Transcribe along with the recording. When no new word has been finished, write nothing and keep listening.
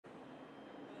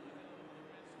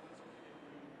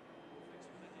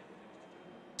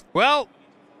Well,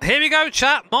 here we go,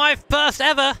 chat. My first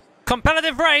ever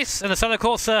competitive race in the Assetto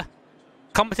Corsa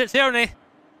Competizione.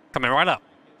 Coming right up.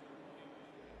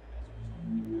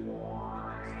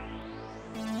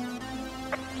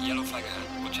 Yellow flag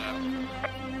ahead, watch out.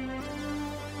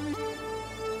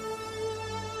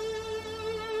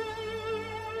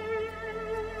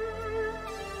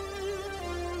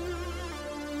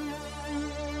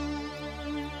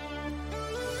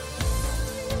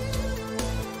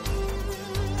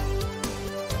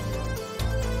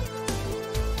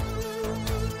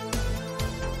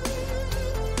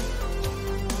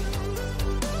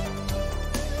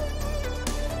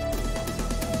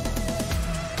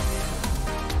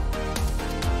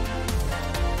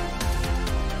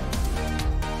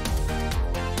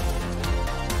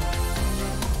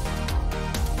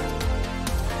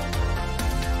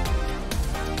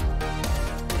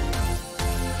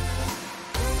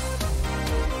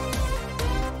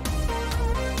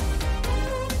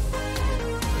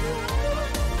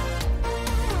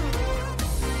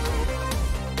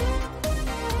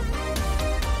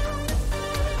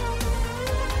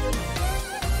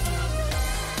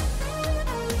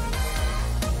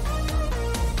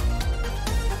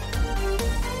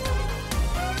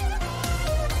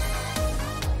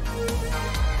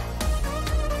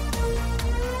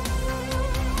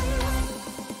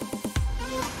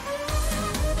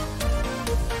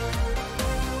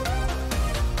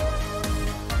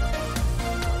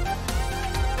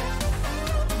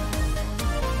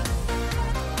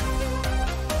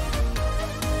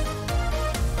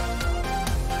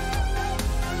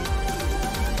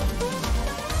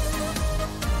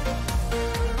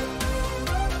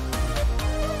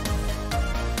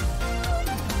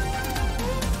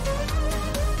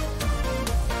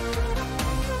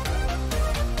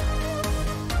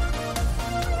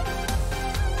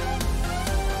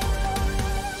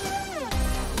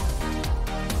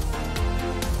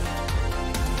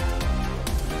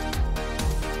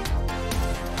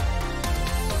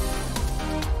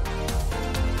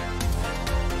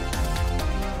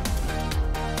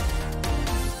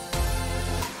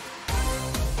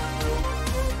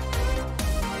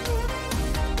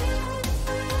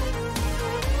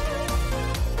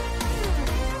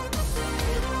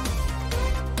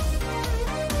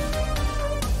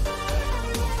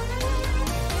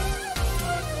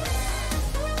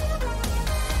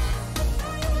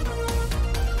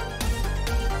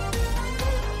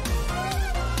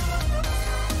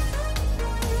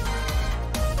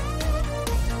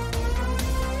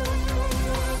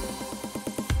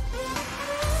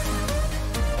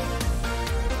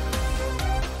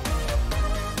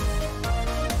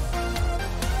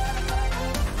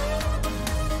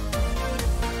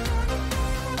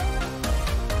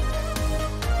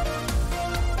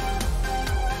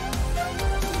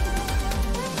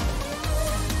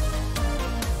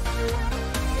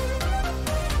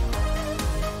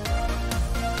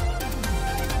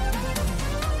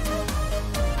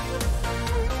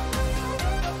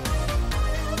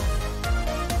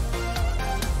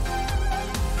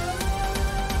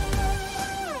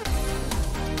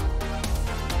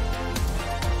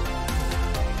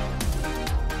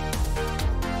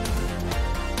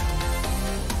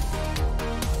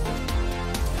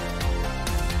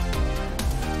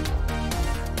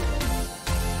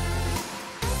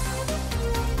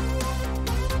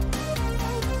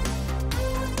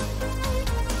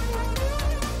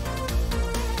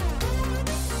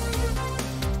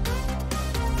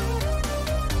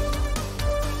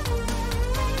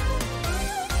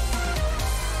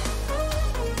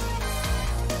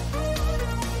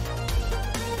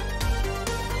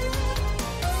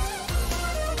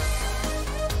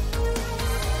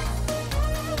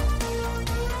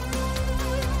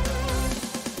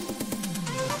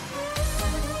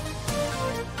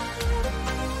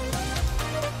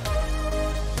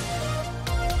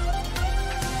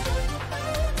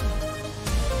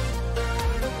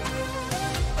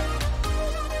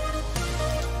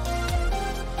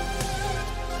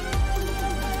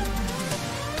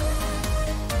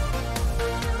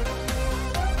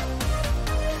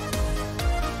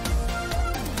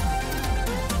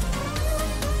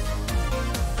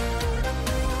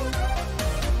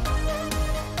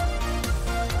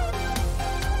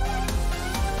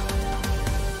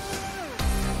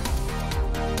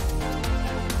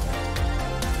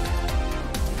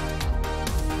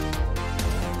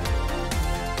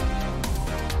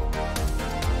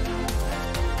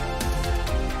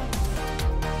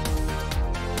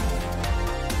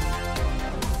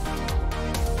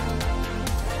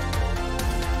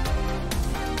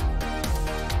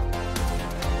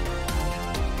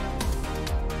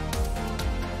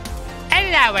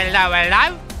 Hello, hello,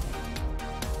 hello.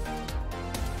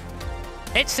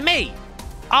 It's me,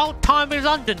 old-timey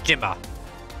London Jimmer.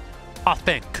 I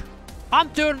think. I'm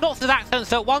doing lots of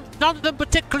accents at once, none of them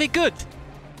particularly good.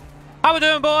 How we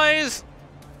doing, boys?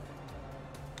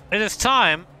 It is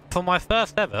time for my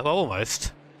first ever, well,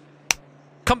 almost,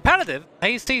 competitive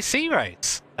ACC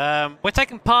race. We're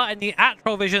taking part in the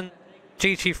Actrovision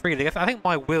GT3 League. I think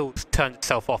my wheels turned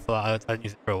itself off for that. I haven't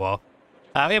used it for a while.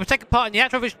 Yeah, we're taking part in the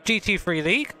Actrovision GT3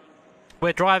 League.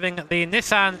 We're driving the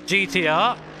Nissan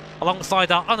GTR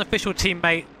alongside our unofficial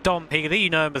teammate Dom Healy. You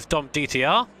know him as Dom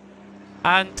GTR.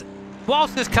 And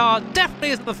whilst this car definitely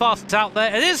isn't the fastest out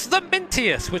there, it is the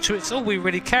mintiest, which is all we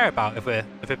really care about if we're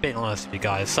being honest with you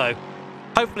guys. So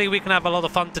hopefully we can have a lot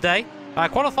of fun today.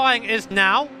 Qualifying is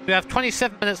now. We have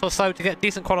 27 minutes or so to get a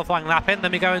decent qualifying lap in.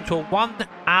 Then we go into a 1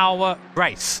 hour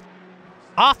race.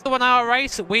 After the 1 hour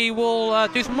race, we will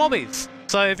do some lobbies.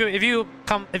 So if you usually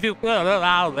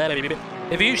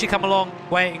come along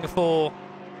waiting for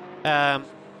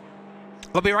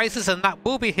lobby races, and that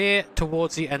will be here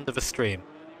towards the end of the stream.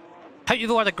 Hope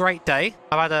you've all had a great day.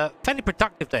 I've had a fairly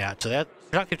productive day actually.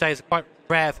 Productive days are quite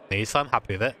rare for me, so I'm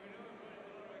happy with it.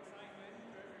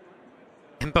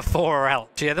 And before or else,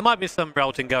 yeah, there might be some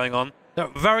belting going on. There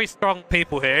are very strong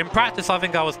people here. In practice, I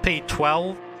think I was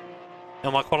P12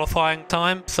 in my qualifying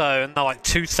time, so no, like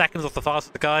 2 seconds off the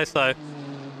fastest guy. So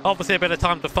obviously a bit of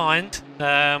time to find.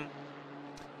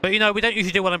 But you know, we don't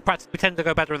usually do well in practice. We tend to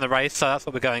go better in the race, so that's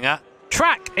what we're going at.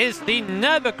 Track is the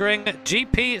Nürburgring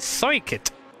GP Circuit.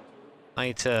 I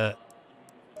need to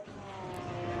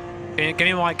give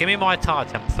me my tire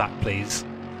temp back, please.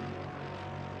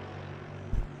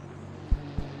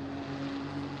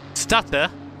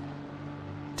 Stutter?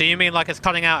 Do you mean like it's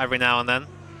cutting out every now and then?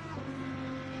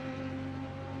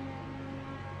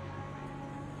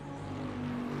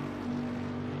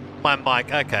 My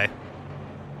mic, okay.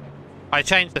 I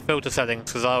changed the filter settings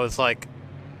because I was like...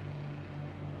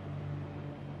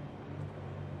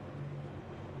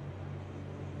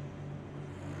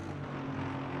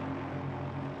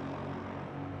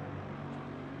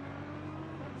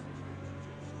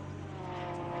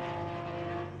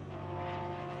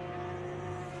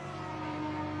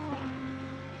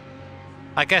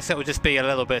 I guess it would just be a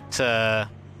little bit,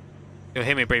 you'll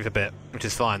hear me breathe a bit, which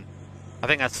is fine. I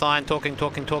think that's fine. Talking,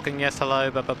 yes, hello,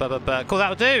 Cool,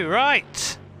 that'll do,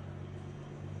 right!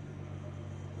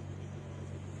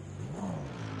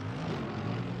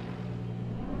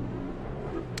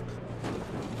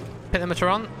 Pit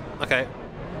limiter on? Okay.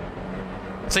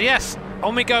 So yes,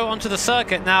 on we go onto the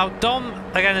circuit. Now, Dom,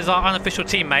 again, is our unofficial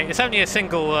teammate. It's only a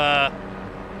single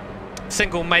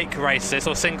make race, this,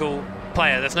 or single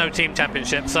player. There's no team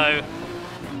championship, so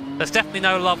there's definitely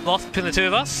no love lost between the two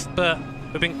of us, but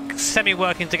we've been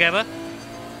semi-working together.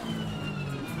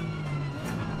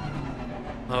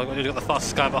 Oh, we've got the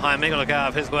fastest guy behind me, gotta get out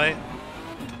of his way.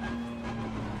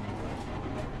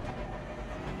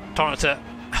 Trying to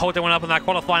hold everyone up in that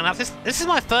qualifying lap. This is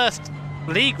my first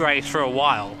league race for a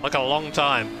while, like a long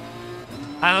time.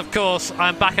 And of course,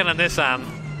 I'm back in a Nissan.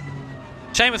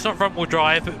 Shame it's not front-wheel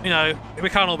drive, but you know, we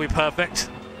can't all be perfect.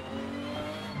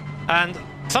 And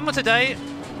some of today,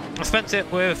 I spent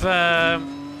it with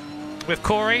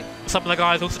Corey. Some of the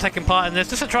guys also taking part in this,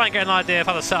 just to try and get an idea of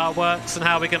how the setup works and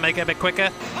how we can make it a bit quicker.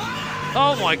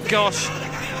 Oh my gosh!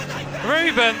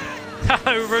 Ruben!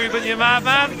 Oh, Ruben, you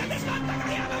madman!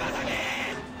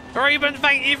 Ruben,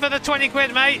 thank you for the 20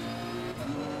 quid, mate!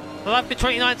 I love the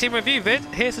 2019 review vid.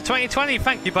 Here's the 2020,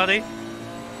 thank you, buddy.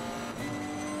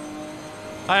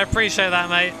 I appreciate that,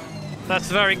 mate. That's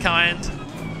very kind.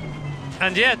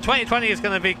 And yeah, 2020 is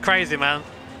going to be crazy, man.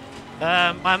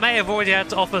 I may have already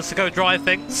had offers to go drive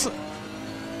things.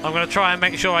 I'm going to try and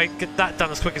make sure I get that done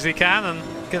as quick as we can and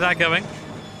get that going.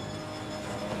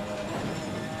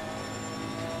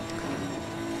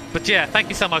 But yeah, thank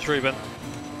you so much, Ruben.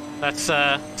 That's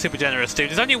super generous, dude.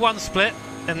 There's only one split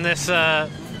in this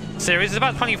series. There's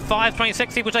about 25,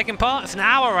 26 people taking part. It's an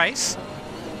hour race.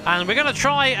 And we're going to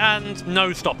try and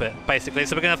no-stop it, basically.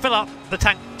 So we're going to fill up the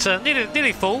tank to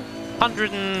nearly full.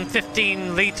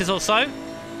 115 litres or so,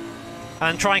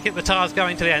 and try and keep the tires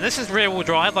going to the end. This is rear-wheel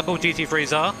drive, like all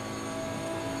GT3s are.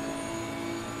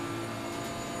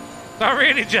 Oh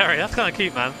really, Jerry? That's kind of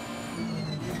cute, man.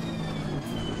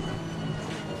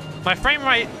 My frame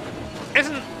rate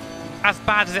isn't as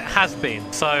bad as it has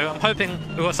been, so I'm hoping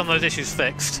we've got some of those issues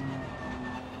fixed.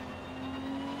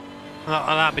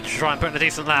 That'll allow me to try and put in a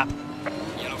decent lap.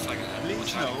 Yellow flag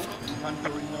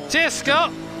ahead. Cheers,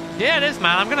 Scott! Yeah, it is,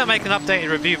 man. I'm going to make an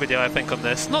updated review video, I think, on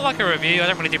this. Not like a review, I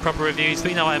don't really do proper reviews, but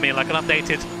you know what I mean, like an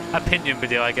updated opinion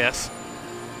video, I guess.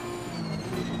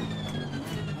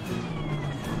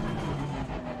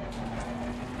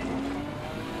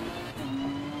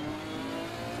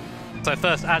 So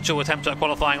first actual attempt at a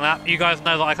qualifying lap. You guys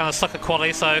know that I kind of suck at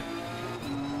quali, so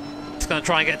just going to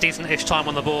try and get decent-ish time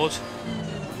on the board.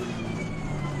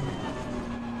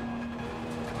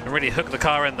 And really hook the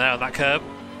car in there on that curb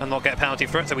and not get a penalty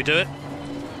for it, so we do it.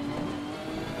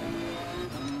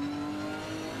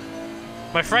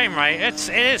 My frame rate, it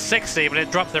is 60, but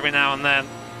it drops every now and then.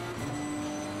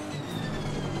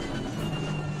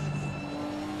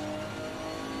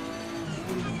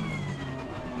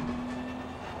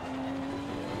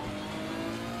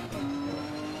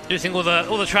 Using all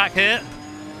the track here.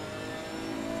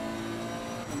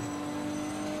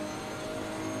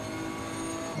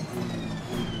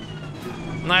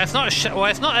 No, it's not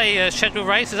a scheduled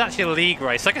race. It's actually a league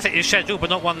race. I guess it is scheduled, but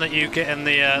not one that you get in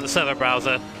the server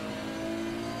browser.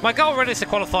 My goal really is to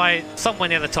qualify somewhere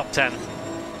near the top 10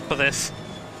 for this,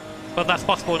 but that's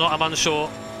possible or not, I'm unsure.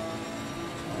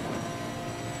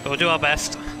 But we'll do our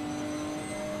best.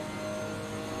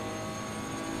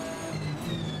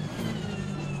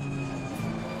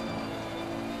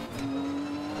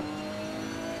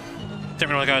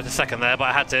 Didn't really want to go to second there, but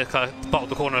I had to kind of bottle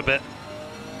the corner a bit.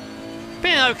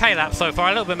 Been an okay lap so far,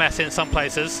 a little bit messy in some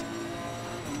places.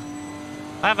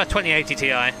 I have a 2080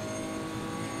 Ti.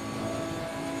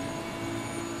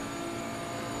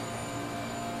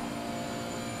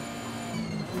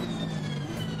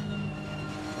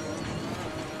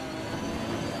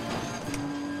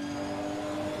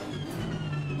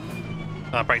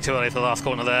 I braked too early for the last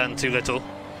corner there and too little.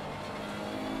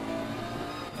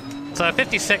 So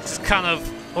 56 is kind of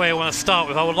where I want to start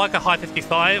with. I would like a high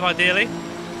 55 ideally.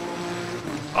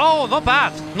 Oh, not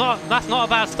bad. That's not a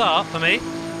bad start for me.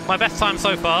 My best time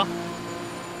so far.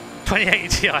 2080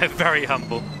 Ti, very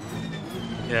humble.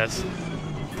 Yes.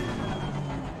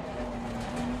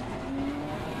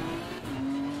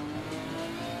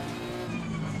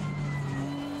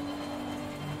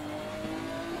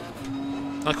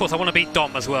 And of course, I want to beat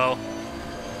Dom as well.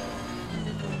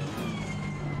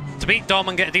 To beat Dom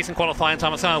and get a decent qualifying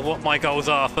time, that's kind of what my goals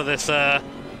are for this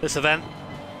this event.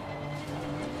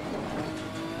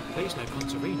 Please no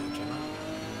Contarino, Gemma.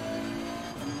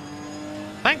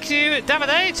 Thank you,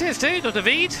 Davide. Cheers, dude, or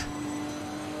David.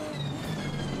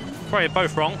 Probably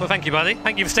both wrong, but thank you, buddy.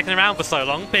 Thank you for sticking around for so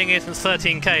long. Being here since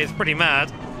 13k is pretty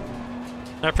mad.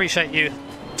 I appreciate you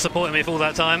supporting me for all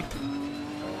that time.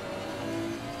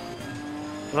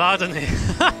 Larden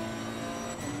here.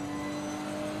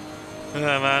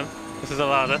 Yeah, man, this is a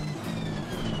ladder.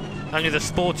 Only the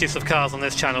sportiest of cars on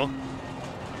this channel.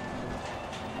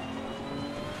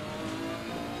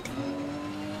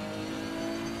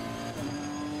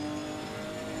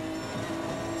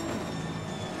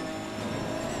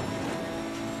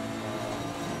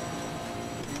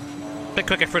 Bit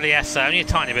quicker for the S, only a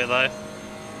tiny bit though.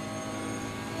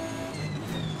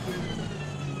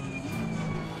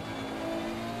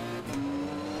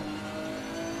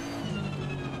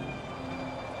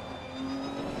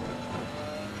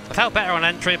 I felt better on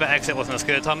entry, but exit wasn't as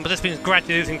good. I've just been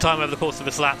gradually losing time over the course of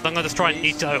this lap, so I'm going to just try and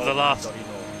eat it over the last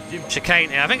chicane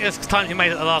here. I think it's time he made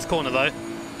it at the last corner, though.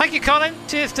 Thank you, Colin.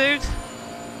 Cheers, dude.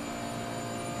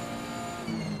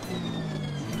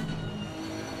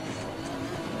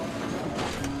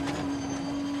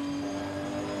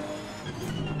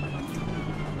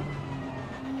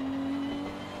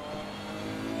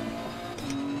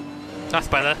 That's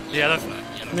better. Yeah,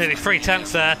 nearly 3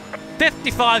 tenths there.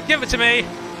 55, give it to me.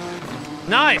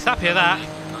 Nice, happy with that.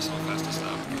 That's not fastest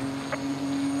lap.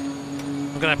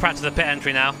 I'm going to practice the pit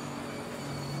entry now.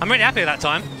 I'm really happy with that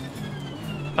time.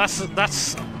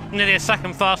 That's nearly a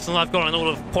second faster than I've got in all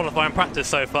of qualifying practice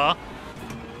so far.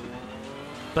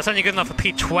 That's only good enough for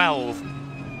P12.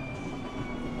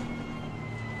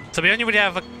 So we only really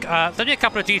have there's only a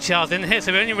couple of GTRs in here,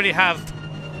 so we only really have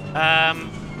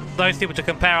those people to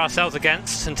compare ourselves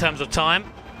against in terms of time.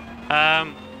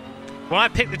 When I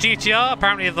picked the GTR,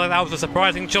 apparently that was a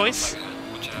surprising choice,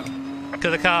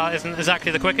 because the car isn't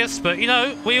exactly the quickest, but you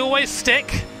know, we always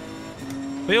stick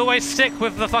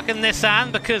with the fucking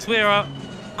Nissan, because we're a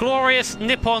glorious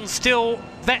Nippon Steel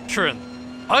veteran.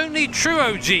 Only true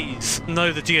OGs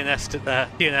know the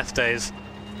DNS days.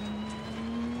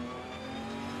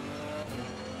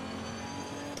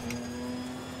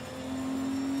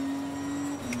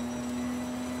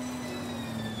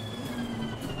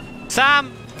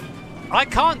 Sam, I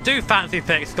can't do fancy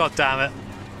picks, god damn it.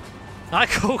 I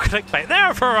call clickbait. There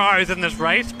are Ferraris in this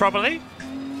race, probably.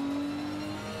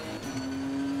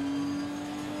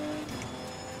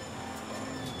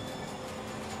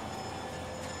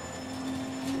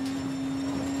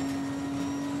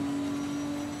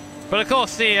 But of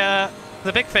course, the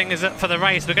big thing is that for the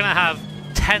race, we're going to have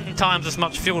 10 times as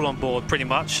much fuel on board, pretty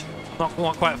much.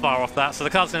 Not quite far off that, so the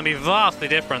car's going to be vastly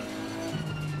different.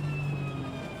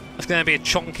 It's going to be a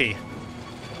chonky.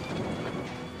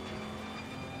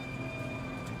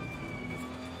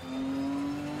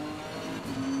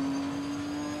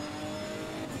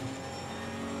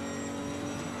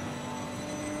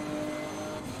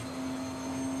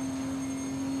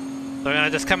 So we're going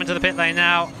to just come into the pit lane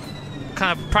now,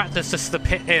 kind of practice just the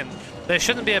pit in. There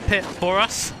shouldn't be a pit for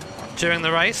us during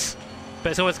the race, but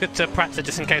it's always good to practice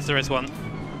just in case there is one.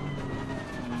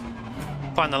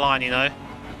 Find the line, you know.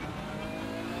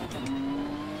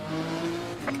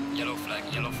 Yellow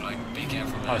flag, be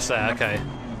careful. Oh, it's there, okay.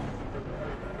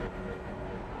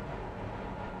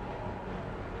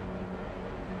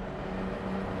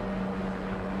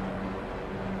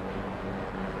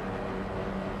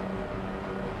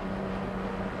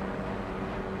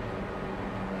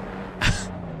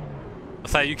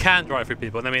 So you can drive through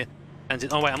people, and then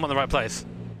oh wait, I'm on the right place.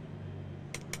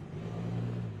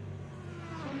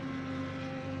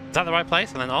 Is that the right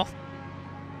place? And then off?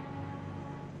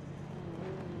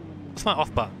 What's my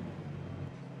off button?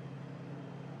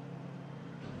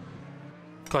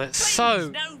 God, it's so...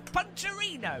 no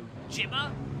puncherino,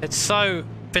 Jimmer. It's so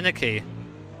finicky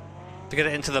to get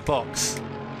it into the box.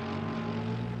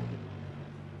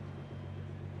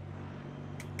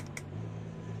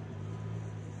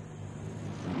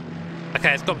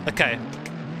 Okay, it's got... Okay.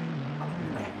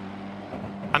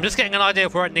 I'm just getting an idea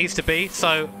of where it needs to be,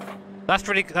 so that's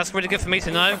really good for me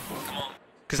to know.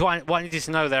 Because what I need you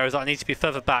to know there is that I need to be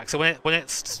further back. So when it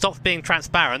stops being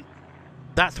transparent,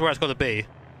 that's where it's got to be.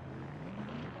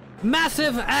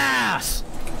 Massive ass!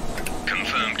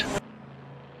 Confirmed.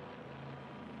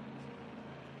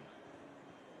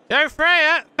 Yo,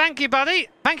 Freya! Thank you, buddy!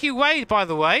 Thank you, Wade, by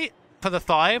the way, for the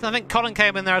 5. I think Colin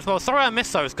came in there as well. Sorry I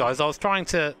missed those guys. I was trying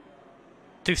to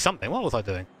do something. What was I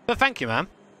doing? But thank you, man.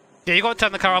 Yeah, you got to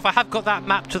turn the car off. I have got that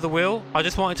map to the wheel. I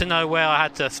just wanted to know where I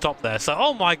had to stop there. So,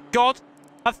 oh my god!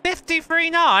 A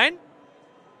 53.9?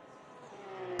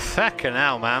 Feckin'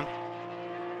 hell, man.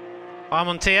 I'm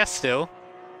on TS still.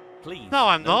 Please, no,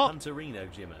 I'm not. Puncherino,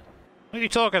 Jimmer. What are you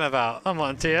talking about? I'm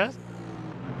on TS.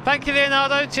 Thank you,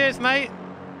 Leonardo. Cheers, mate.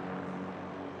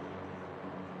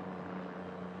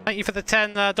 Thank you for the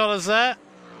 $10 there.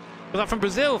 Was that from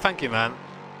Brazil? Thank you, man.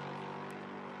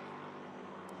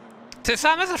 So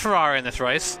Sam, there's a Ferrari in this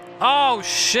race. Oh,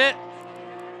 shit.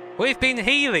 We've been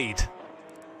heeled.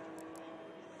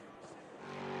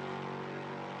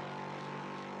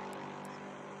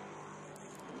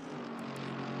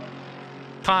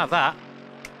 Can't have that.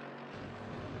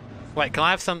 Wait, can I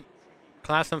have some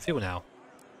fuel now?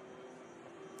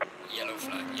 Yellow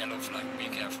flag, be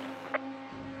careful.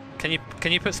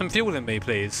 Can you put some fuel in me,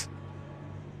 please?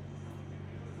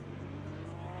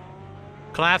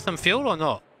 Can I have some fuel or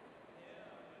not?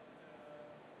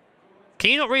 Can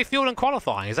you not refuel in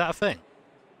qualifying? Is that a thing?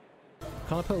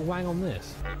 Can I put Wang on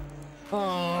this?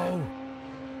 Oh!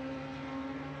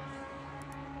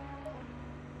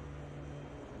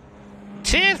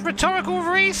 Cheers, Rhetorical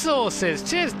Resources!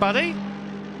 Cheers, buddy!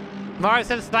 Mario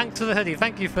says thanks for the hoodie.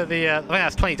 Thank you for the... I think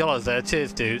that's $20 there.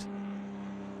 Cheers, dude.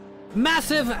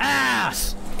 Massive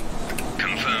ass!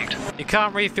 Confirmed. You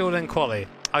can't refuel in quali.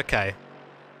 Okay.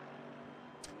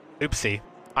 Oopsie.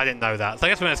 I didn't know that. So I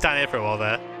guess we're going to stand here for a while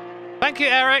there. Thank you,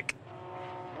 Eric!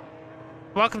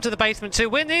 Welcome to the basement too.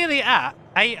 We're nearly at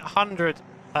 800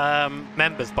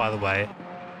 members, by the way.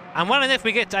 And when and if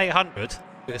we get to 800...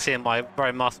 You can see in my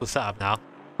very masterful setup now.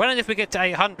 When and if we get to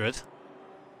 800...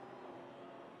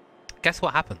 Guess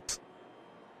what happens?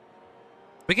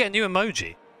 We get a new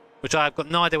emoji. Which I've got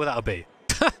no idea what that'll be.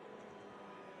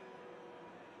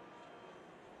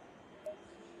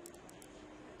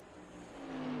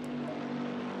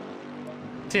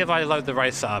 See if I load the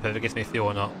race setup, if it gives me fuel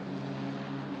or not.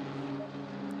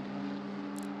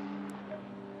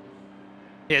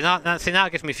 Yeah, see now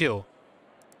it gives me fuel.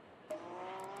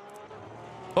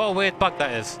 What a weird bug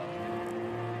that is.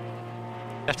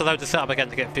 You have to load the setup again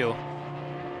to get fuel.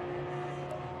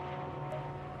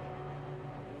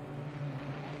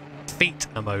 Feet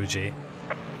emoji.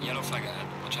 Yellow flag ahead,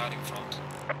 watch out in front.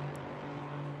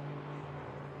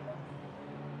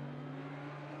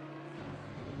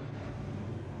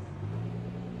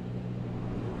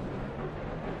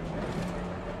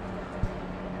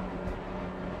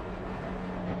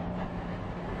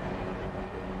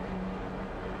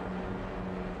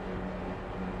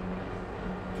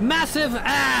 Massive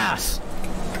ass!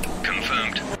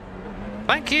 Confirmed.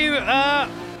 Thank you,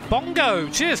 Bongo.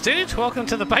 Cheers, dude. Welcome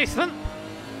to the basement.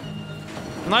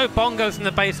 No bongos in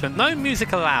the basement. No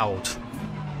music allowed.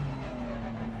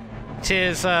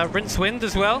 Cheers, Rincewind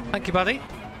as well. Thank you, buddy.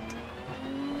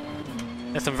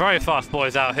 There's some very fast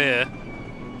boys out here.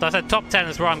 So I said top 10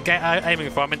 is where I'm aiming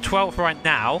for. I'm in 12th right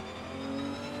now.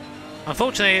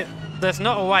 Unfortunately, there's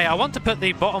not a way. I want to put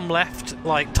the bottom left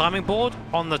like timing board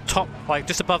on the top, like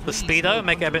just above the speedo, and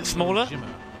make it a bit smaller.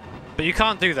 But you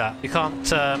can't do that. You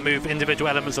can't move individual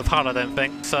elements of HUD, I don't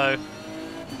think. So,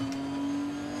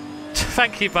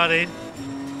 thank you, buddy.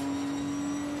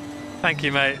 Thank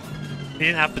you, mate. You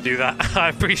didn't have to do that. I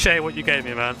appreciate what you gave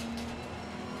me, man.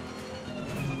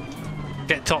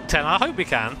 Get top 10. I hope we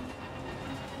can.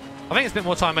 I think it's a bit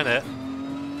more time in it.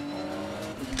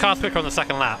 Car's quicker on the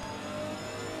second lap.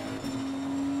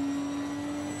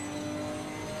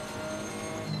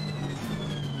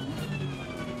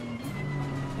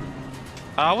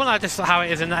 I wonder just how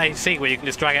it is in the 8C where you can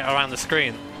just drag it around the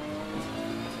screen.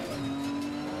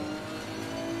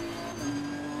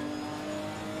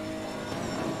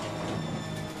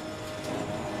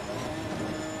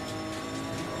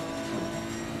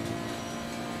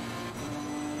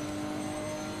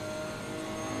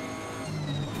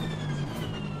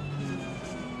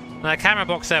 The camera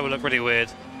box there will look really weird.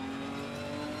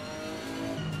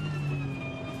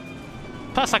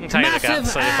 Plus I can tell you the gap,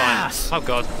 so you're fine. Oh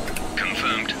god.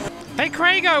 Confirmed. Hey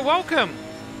Craigo, welcome!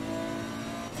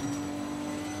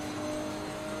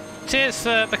 Cheers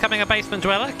for becoming a basement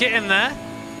dweller. Get in there.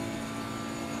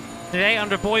 The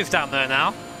 800 boys down there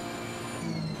now.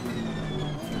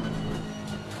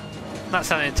 That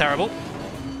sounded terrible.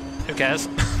 Who cares?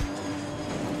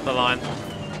 The line.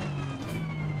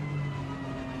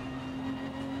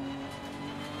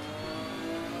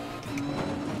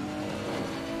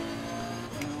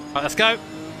 Right, let's go.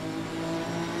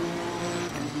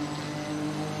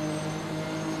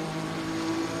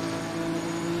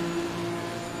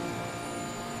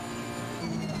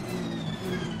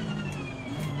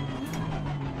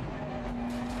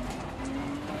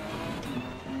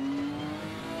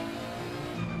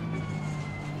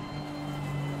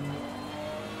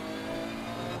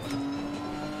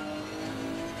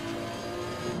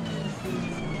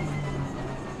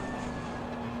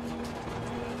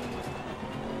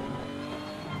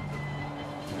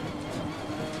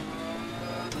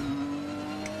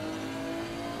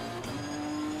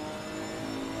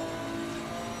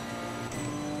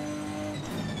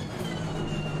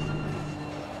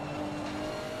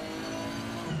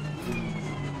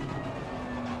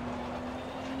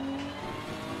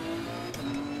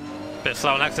 Bit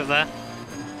slow on exit there.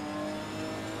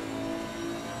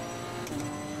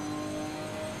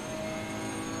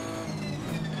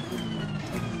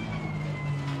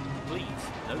 Please,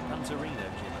 no Panzerino,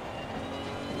 Jim.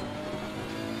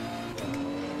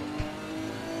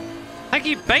 Thank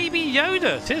you, Baby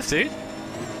Yoda. Cheers, dude.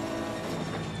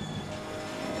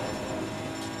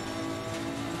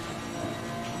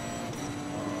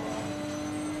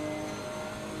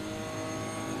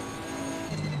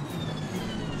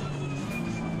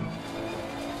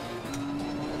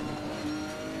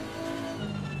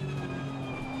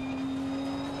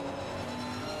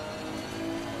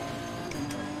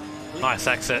 Nice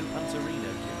exit.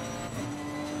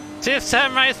 Cheers,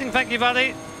 Sam Racing. Thank you,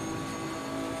 buddy.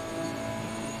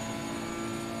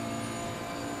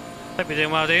 Hope you're doing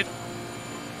well, dude.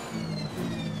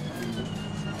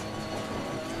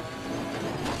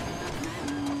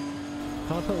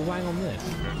 Can I put a wang on this?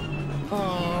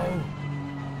 Oh!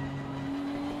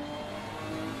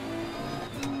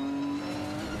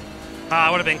 Ah,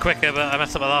 I would have been quicker, but I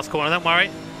messed up the last corner. Don't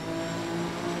worry.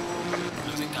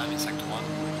 Losing time in sector 1.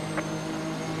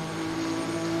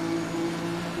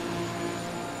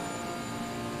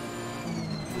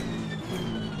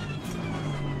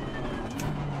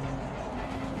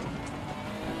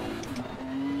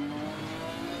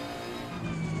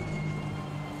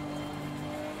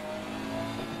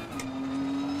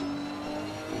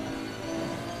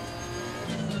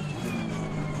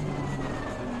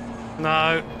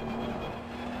 No.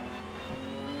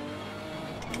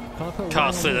 Can I put a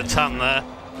Can't see the ton there.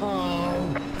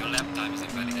 Oh! Your lap time is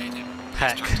invalidated.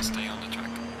 Heck. Try to stay on the track.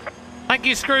 Thank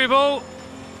you, Screwball.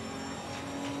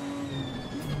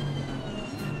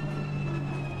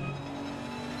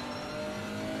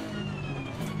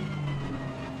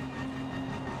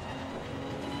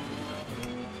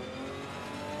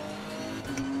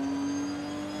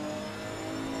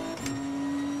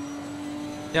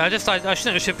 Yeah, I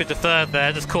shouldn't have shifted to third there.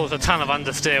 It just caused a ton of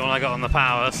understeer when I got on the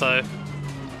power, so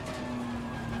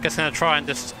guess I'm gonna try and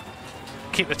just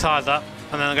keep the tyres up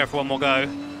and then I'll go for one more go.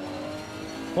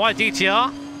 Why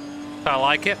DTR? I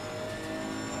like it.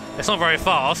 It's not very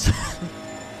fast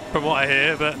from what I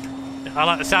hear, but I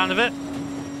like the sound of it.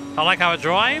 I like how it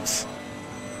drives.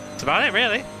 That's about it,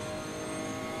 really.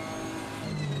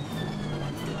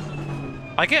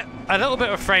 I get a little bit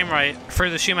of frame rate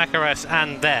through the Schumacher S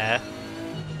and there.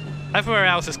 Everywhere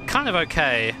else is kind of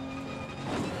okay.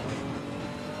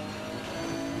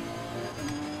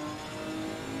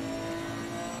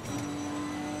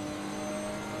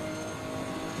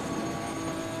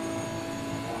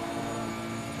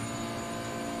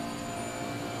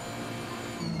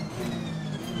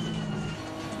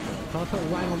 Can I put a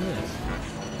wang on this?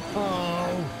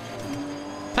 Oh!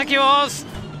 Thank you, Oz!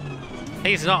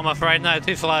 He's not, I'm afraid. No,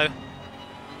 too slow.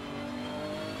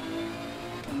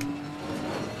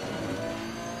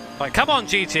 Right, come on,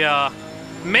 GTR.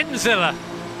 Minzilla.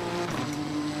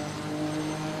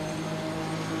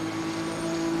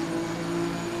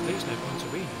 Please no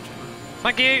Pontarino, Gemma.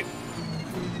 Thank you.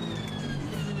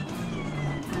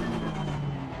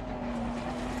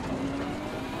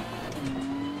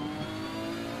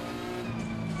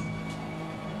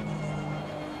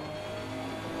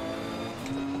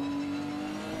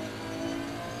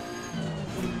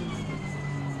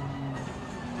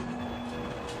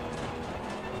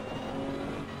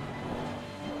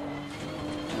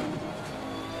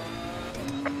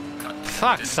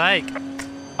 Fuck's sake.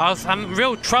 I'm in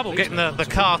real trouble getting the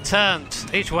car turned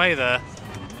each way there.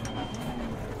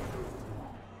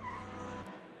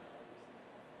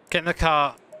 Getting the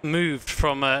car moved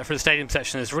from the stadium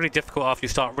section is really difficult after you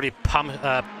start really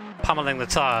pummeling the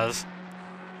tyres.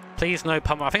 Please no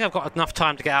pummel. I think I've got enough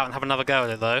time to get out and have another go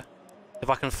at it though. If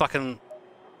I can fucking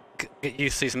get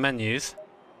used to these menus.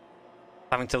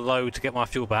 Having to load to get my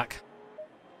fuel back.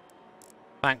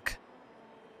 Thank.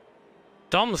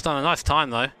 Dom's done a nice time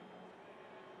though.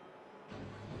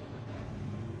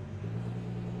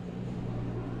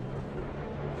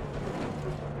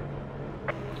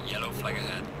 Yellow flag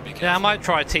ahead. Be Yeah, I careful. might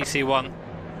try TC1.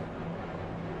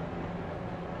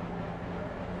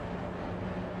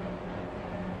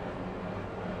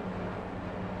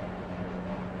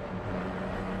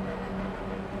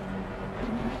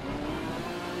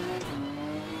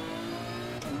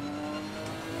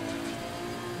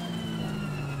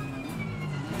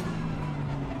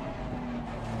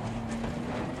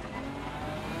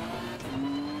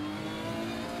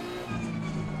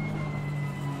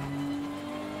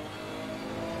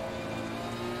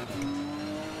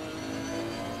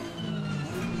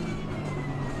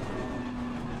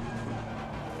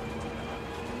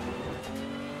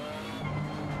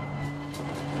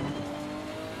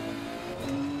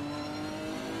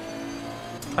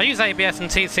 I use ABS and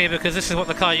TC because this is what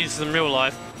the car uses in real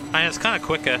life, and it's kind of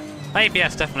quicker.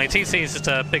 ABS definitely, TC is just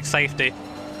a big safety.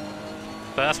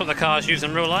 But that's what the cars use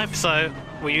in real life, so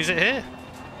we use it here.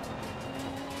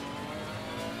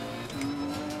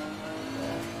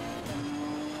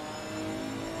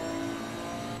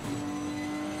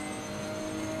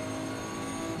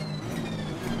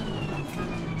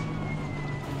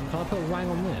 Can I put a wang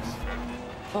on this?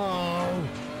 Oh!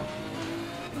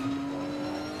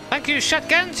 Thank you,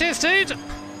 Shotgun. Cheers, dude.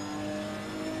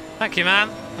 Thank you,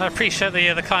 man. I appreciate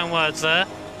the kind words there.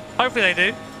 Hopefully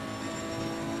they do.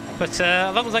 But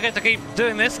as long as I get to keep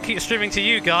doing this, keep streaming to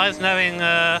you guys, knowing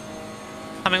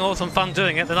having awesome fun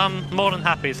doing it, then I'm more than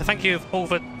happy. So thank you all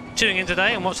for tuning in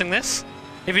today and watching this.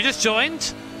 If you just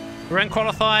joined, we're in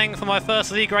qualifying for my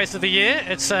first league race of the year.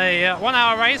 It's a 1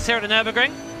 hour race here at the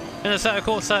Nürburgring in the Assetto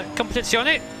Corsa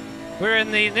Competizione. We're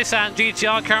in the Nissan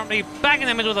GTR, currently bang in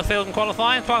the middle of the field in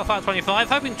qualifying, 12.525,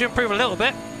 hoping to improve a little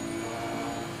bit.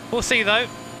 We'll see though.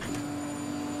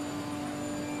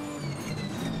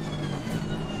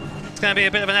 It's going to be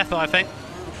a bit of an effort, I think.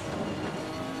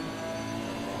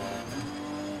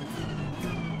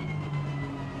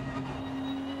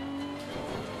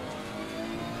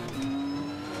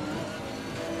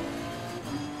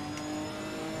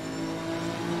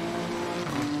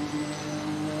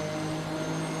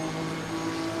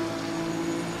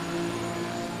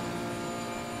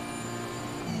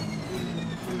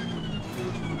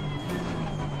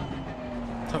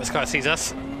 Hope this guy sees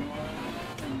us.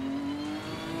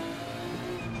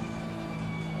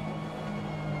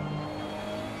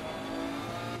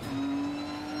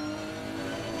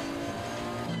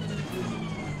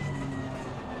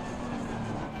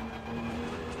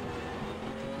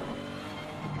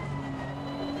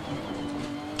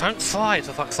 Don't slide,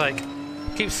 for fuck's sake.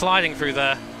 Keep sliding through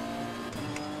there.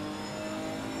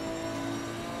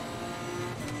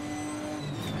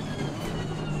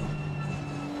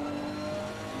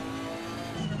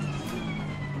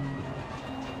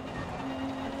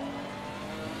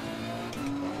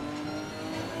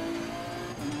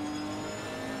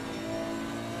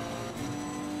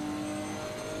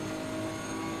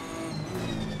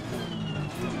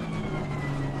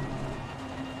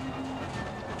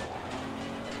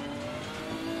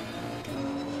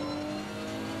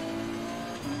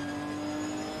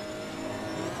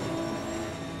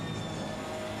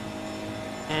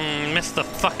 Missed the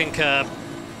fucking curb.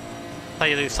 How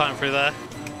you lose time through there?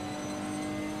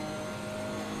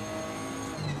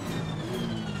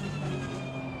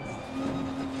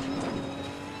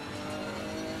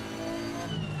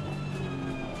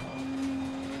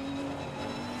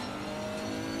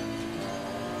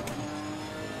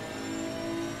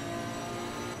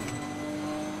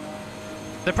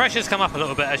 The pressure's come up a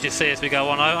little bit as you see as we go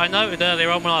on. I noted earlier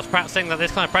on when I was practicing that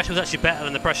this kind of pressure was actually better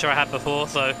than the pressure I had before,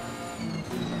 so...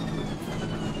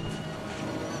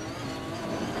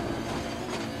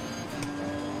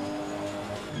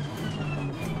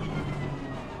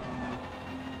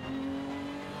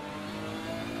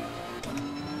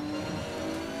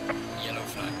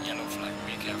 Yellow flag,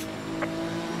 be careful.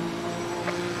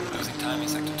 Losing time in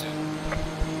sector 2.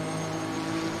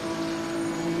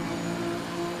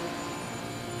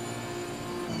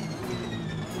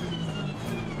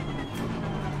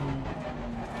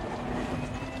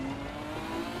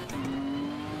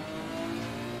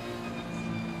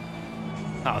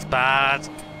 That was bad.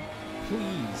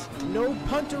 Please, no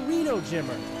Punterino,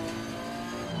 Jimmer.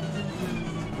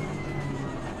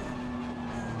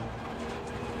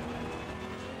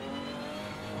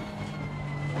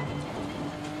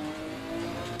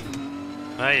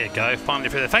 There you go, finally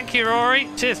through there. Thank you, Rory.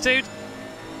 Cheers, dude.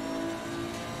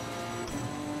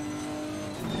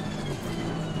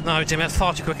 No, Jimmy, that's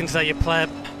far too quick into there, you pleb.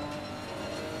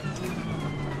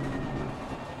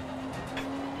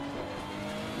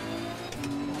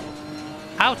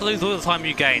 How to Lose All the Time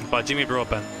You Gained by Jimmy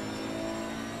Broadbent.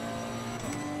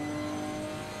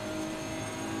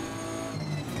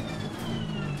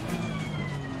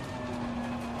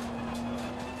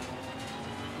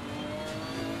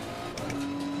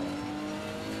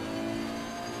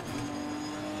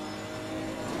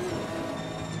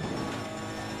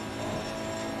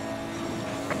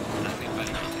 Nothing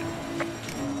validated.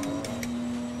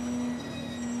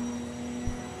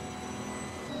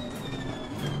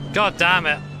 God damn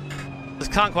it.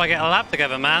 Just can't quite get a lap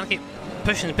together, man. Keep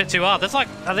pushing a bit too hard. There's like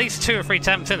at least 2 or 3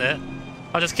 attempts in it.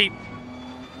 I just keep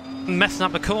messing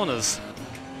up the corners.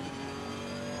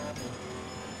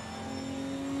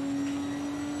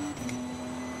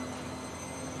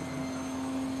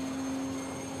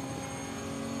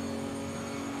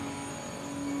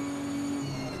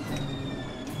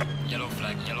 Yellow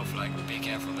flag, be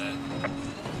careful there.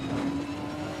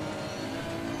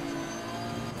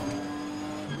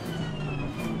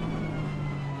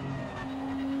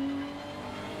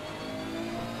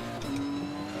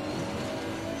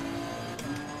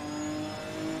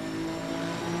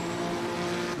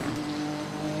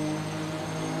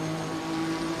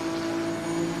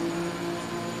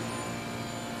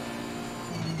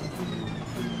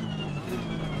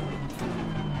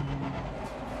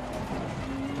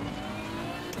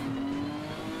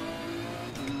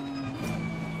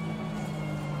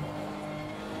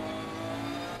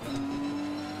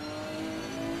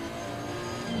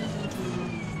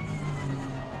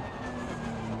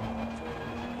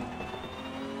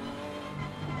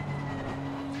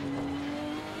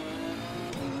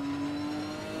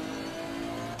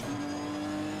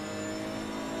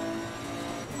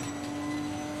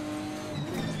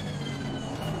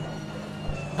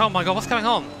 Oh my god, what's going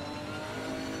on?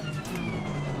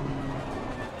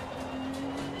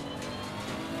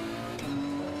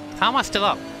 How am I still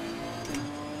up?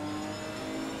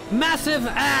 Massive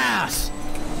ass!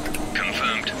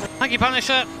 Confirmed. Thank you,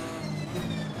 Punisher.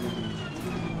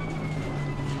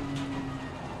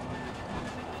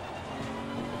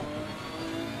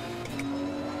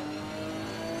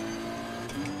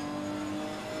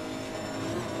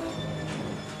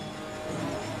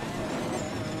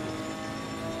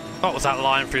 What was that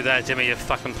line through there, Jimmy, you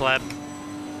fucking pleb?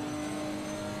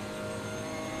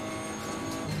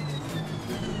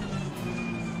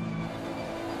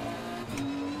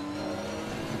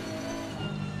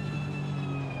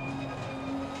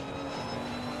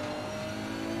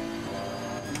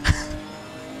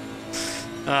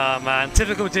 Oh man,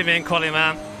 typical Jimmy and Quali,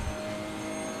 man.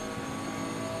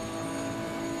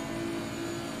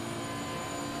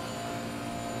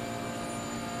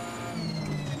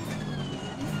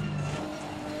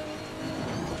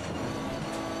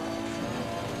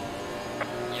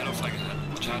 Yellow flag ahead.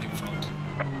 Watch out in front.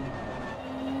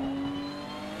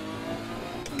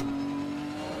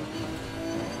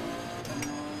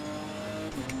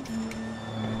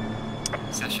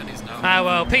 Session is now. Ah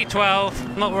well,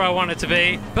 P12, not where I wanted to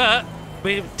be, but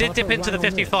we did dip into the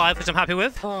 55, which I'm happy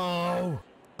with. Oh.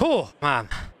 Oh man,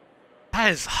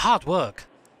 that is hard work.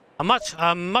 I'm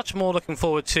much more looking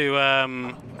forward to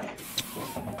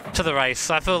the race.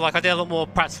 I feel like I did a lot more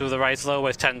practice with the race as I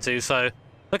always tend to, so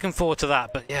Looking forward to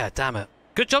that, but yeah, damn it.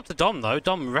 Good job to Dom though.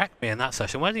 Dom wrecked me in that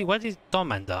session. Where did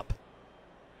Dom end up?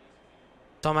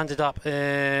 Dom ended up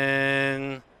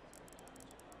in...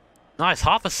 Nice,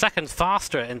 half a second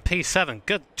faster in P7.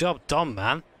 Good job, Dom,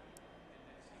 man.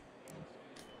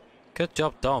 Good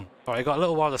job, Dom. Alright, got a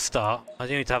little while to start. I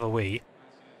do need to have a wee.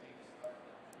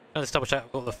 Let's double check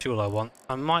I've got the fuel I want.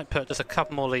 I might put just a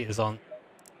couple more litres on.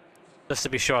 Just to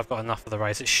be sure I've got enough for the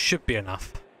race. It should be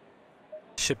enough.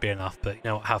 Should be enough, but you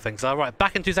know how things are. Right,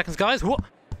 back in 2 seconds, guys. What?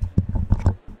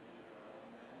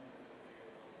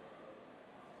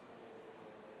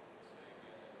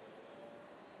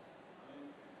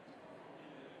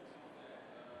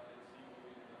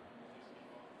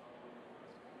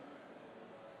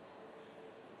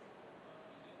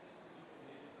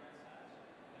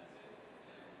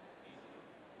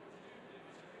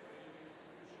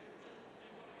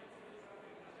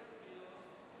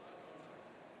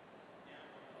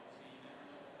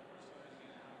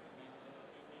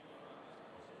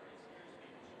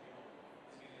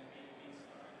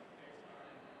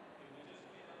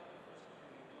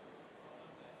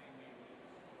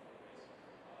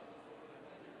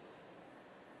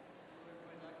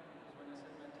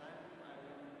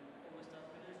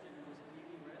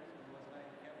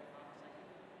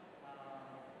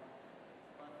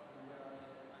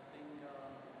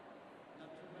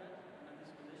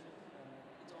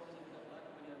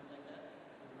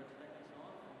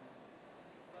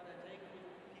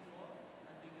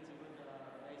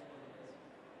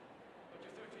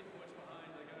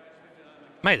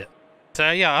 Made it. So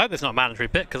yeah, I hope it's not a mandatory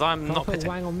pit because I'm not pitting.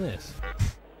 Wang on this.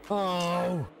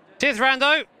 Oh. Cheers,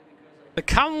 Rando.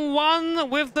 Become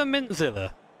one with the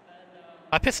Mintzilla.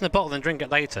 I piss in a bottle and drink it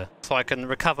later so I can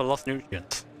recover lost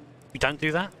nutrients. You don't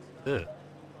do that? Ugh.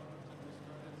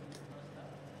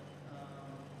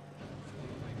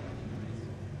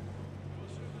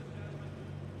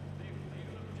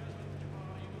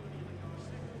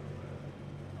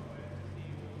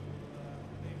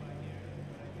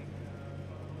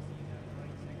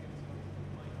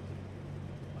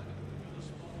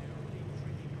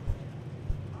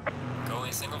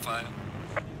 Single file.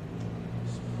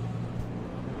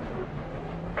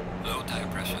 Low tire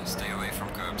pressure, stay away from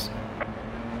curbs.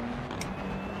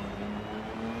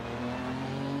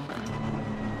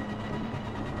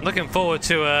 Looking forward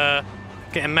to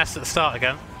getting messed at the start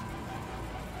again.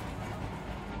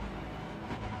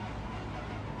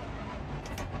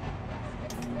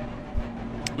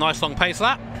 Nice long pace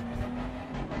lap.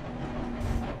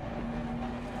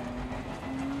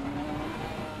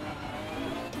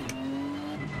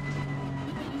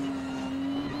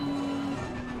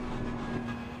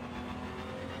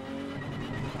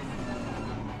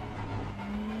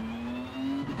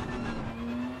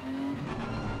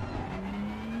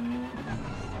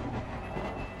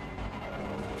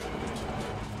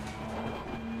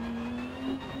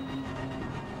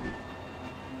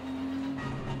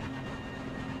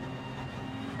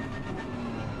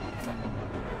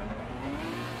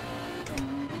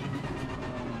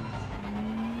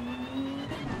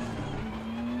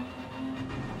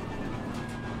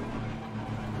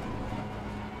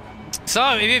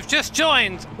 So, if you've just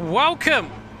joined, welcome!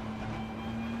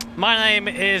 My name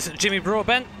is Jimmy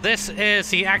Broadbent. This is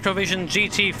the Activision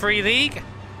GT3 League.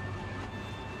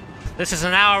 This is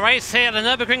an hour race here at the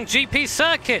Nürburgring GP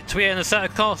circuit. We are in the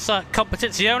Corsa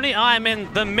Competizione. I am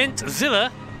in the Mintzilla,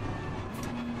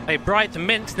 a bright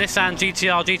mint Nissan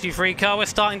GTR GT3 car. We're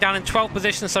starting down in 12th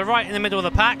position, so right in the middle of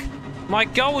the pack. My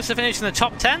goal is to finish in the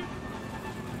top 10.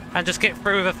 And just get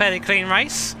through with a fairly clean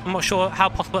race. I'm not sure how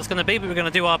possible it's going to be, but we're going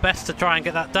to do our best to try and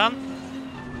get that done.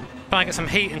 Trying to get some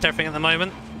heat into everything at the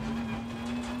moment.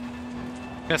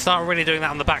 Going to start really doing that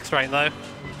on the back straight though.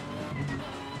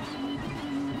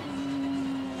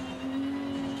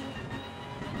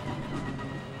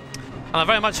 And I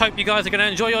very much hope you guys are going to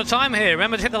enjoy your time here.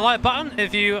 Remember to hit the like button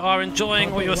if you are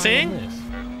enjoying what you're seeing.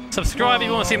 Subscribe if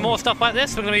you want to see more stuff like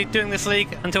this. We're going to be doing this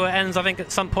league until it ends, I think,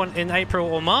 at some point in April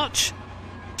or March.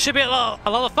 Should be a lot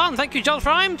of fun. Thank you, Joel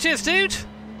Frime. Cheers, dude.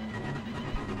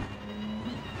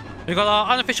 We've got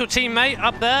our unofficial teammate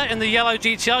up there in the yellow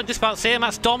GTR. Just about to see him.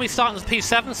 That's Dom. He's starting as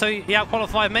P7, so he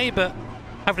out-qualified me, but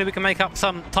hopefully we can make up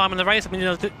some time in the race. I've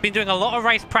been doing a lot of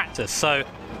race practice, so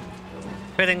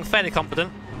feeling fairly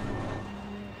confident.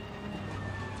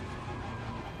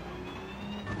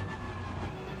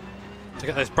 To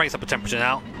get those brakes up a temperature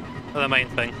now, are the main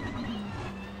thing.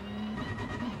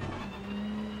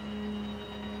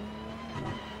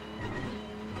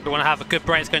 We want to have a good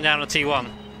brakes going down on T1.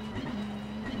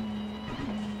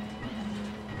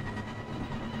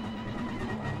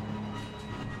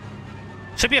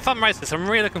 Should be a fun race this. I'm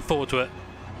really looking forward to it.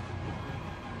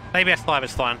 Maybe F5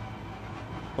 is fine.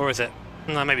 Or is it?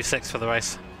 No, maybe 6 for the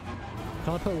race.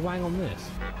 Can I put Wang on this?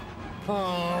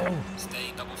 Oh.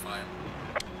 Stay double file.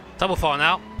 Double file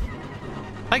now.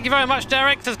 Thank you very much,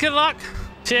 Derek. Says good luck.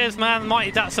 Cheers, man.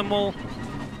 Mighty Datsun will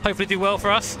hopefully do well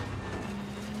for us.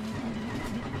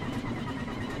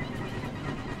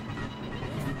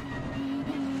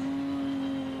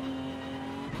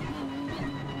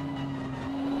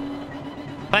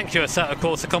 Thank you, Assetto. Of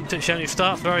course, the competition only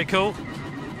starts. Very cool.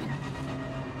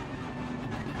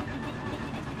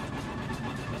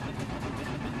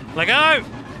 Let go!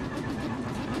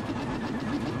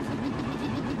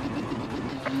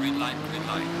 Green light,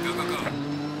 go, go, go.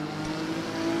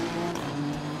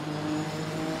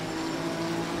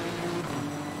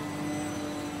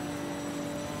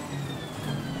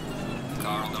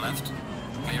 Car on the left.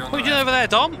 Clear on What are you the doing over there,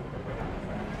 Dom?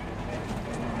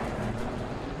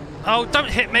 Oh, don't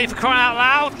hit me for crying out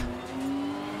loud!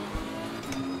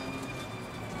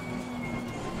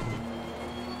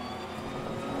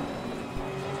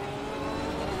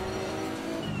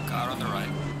 Car on the right.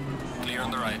 Clear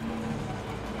on the right.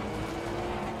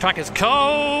 Track is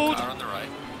cold! Car on the right.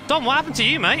 Dom, what happened to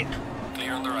you, mate?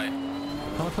 Clear on the right.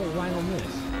 Can I put Wang on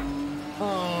this?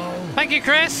 Oh. Thank you,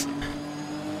 Chris!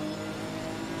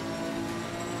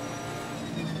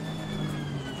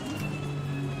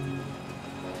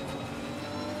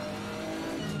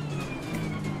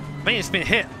 I think it's been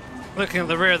hit looking at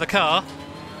the rear of the car.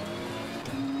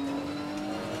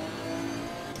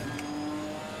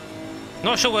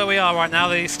 Not sure where we are right now.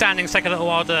 The standings take a little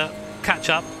while to catch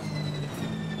up.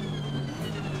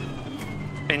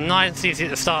 Been nice and easy at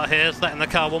the start here, just letting the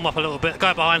car warm up a little bit. The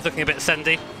guy behind's looking a bit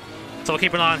sendy, so we'll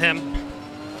keep an eye on him.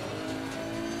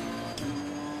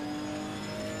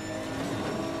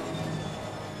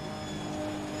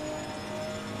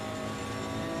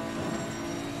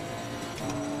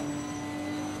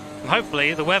 And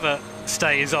hopefully the weather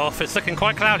stays off. It's looking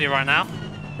quite cloudy right now.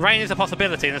 Rain is a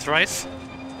possibility in this race.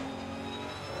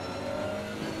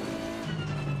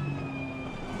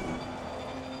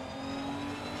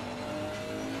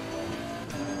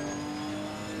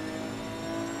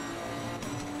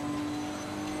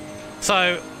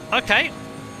 So, okay,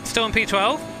 still in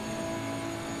P12.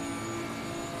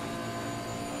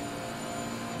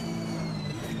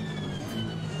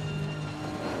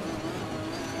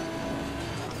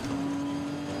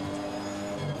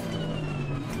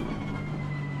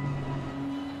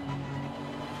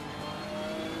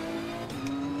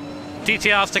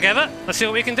 GTRs together, let's see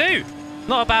what we can do.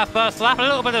 Not a bad first lap, a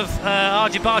little bit of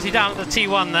argy-bargy down at the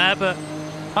T1 there, but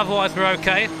otherwise we're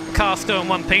okay. The car's still in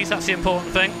one piece, that's the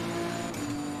important thing.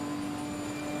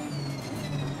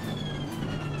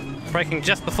 Braking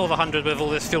just before the 100 with all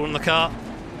this fuel in the car.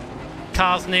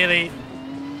 Car's nearly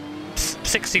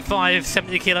 65,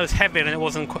 70 kilos heavier than it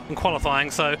was in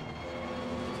qualifying, so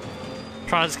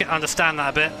trying to just understand that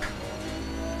a bit.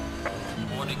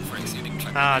 Warning for exceeding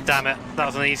track Ah, limits. damn it. That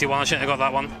was an easy one. I shouldn't have got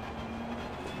that one.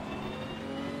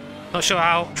 Not sure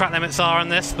how track limits are in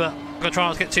this, but I'm going to try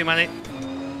not to get too many.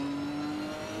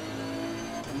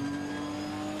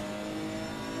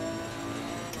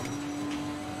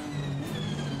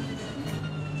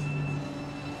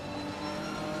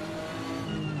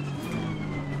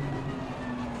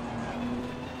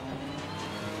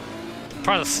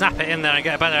 Trying to snap it in there and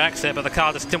get a better exit, but the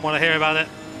car just didn't want to hear about it.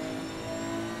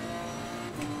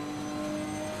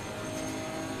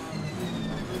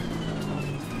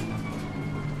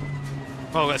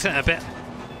 Oh, it's getting a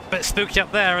bit spooky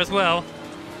up there as well.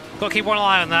 Got to keep one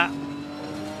eye on that.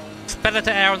 It's better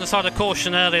to err on the side of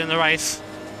caution early in the race.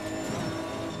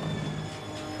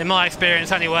 In my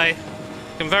experience anyway.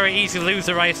 You can very easily lose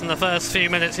the race in the first few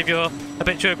minutes if you're a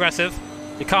bit too aggressive.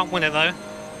 You can't win it though.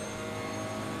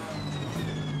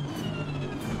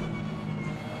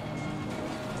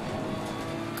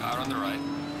 Car on the right.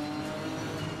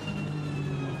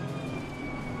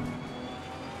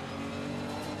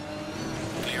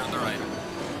 Clear on the right.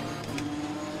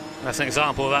 That's an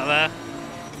example of that there.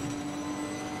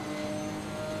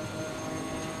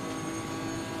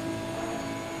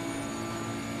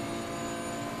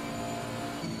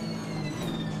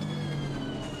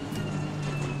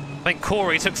 I think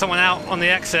Corey took someone out on the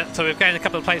exit, so we've gained a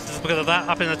couple of places because of that,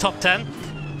 up in the top 10.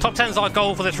 Top 10's our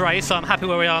goal for this race, so I'm happy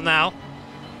where we are now.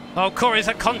 Oh, Corey's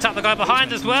had contact the guy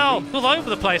behind as well. All over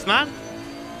the place, man.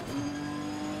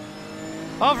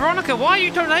 Oh, Veronica, why are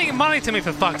you donating money to me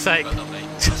for fuck's sake? Well done, mate.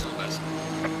 That's all best.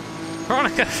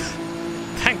 Veronica,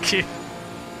 thank you.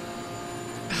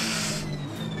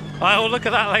 I will look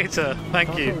at that later. Thank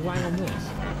Can I you. put Wang on this?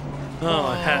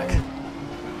 Oh, heck.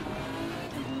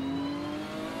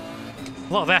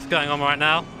 A lot of F going on right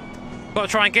now. Got to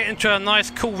try and get into a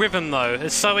nice cool rhythm though.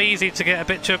 It's so easy to get a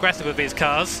bit too aggressive with these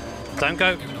cars. Don't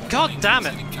go. God damn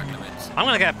it. I'm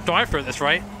going to get a drive through at this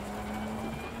rate.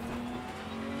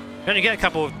 You only get a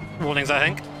couple of warnings, I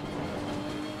think.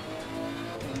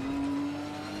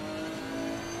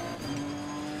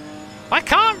 I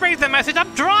can't read the message.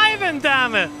 I'm driving,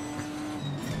 damn it.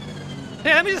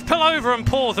 Yeah, let me just pull over and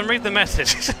pause and read the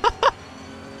message.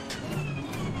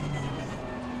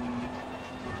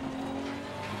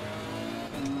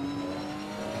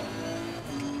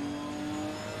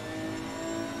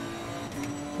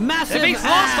 Massive If he's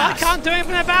lost, I can't do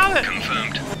anything about it.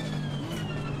 Confirmed.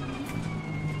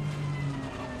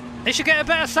 He should get a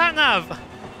better sat-nav.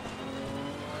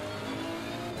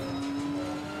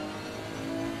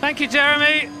 Thank you,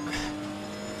 Jeremy.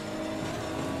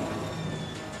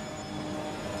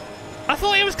 I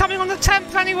thought he was coming on the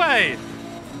 10th anyway.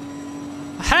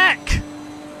 Heck.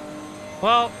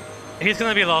 Well, he's going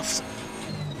to be lost.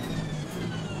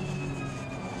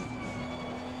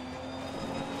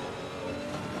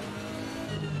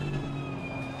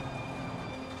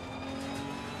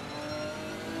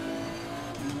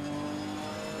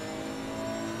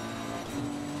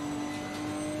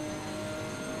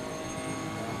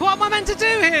 What am I meant to do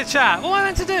here, chat? What am I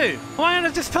meant to do? Am I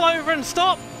going to just pull over and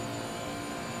stop?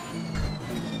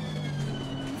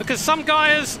 Because some guy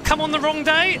has come on the wrong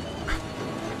day?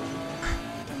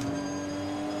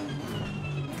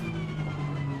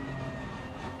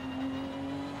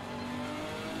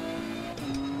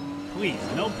 Please,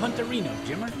 no punterino,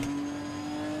 Jimmer.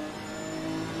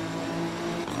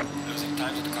 Losing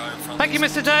time to the car in front. Thank you,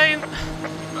 Mr. Dane.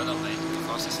 Well done, mate. The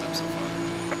fastest step so far.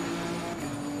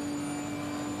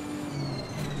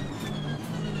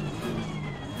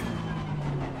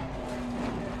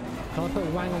 Can I put a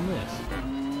wang on this?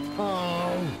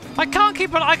 Oh. I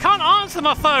can't answer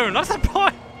my phone. That's the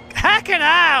point. Heckin'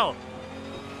 hell.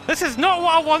 This is not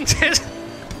what I wanted.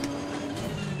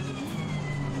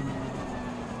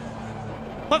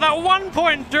 Like that one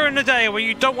point during the day where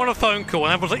you don't want a phone call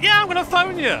and everyone's like, yeah, I'm gonna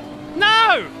phone you.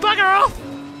 No! Bugger off!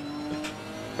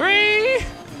 Three!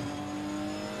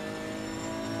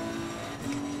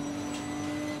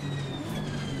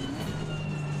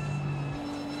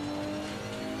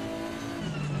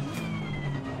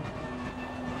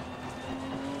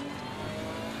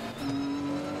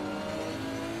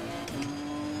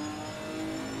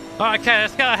 Alright, okay,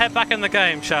 let's get our head back in the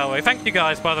game, shall we? Thank you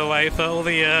guys, by the way, for all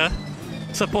the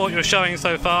support you're showing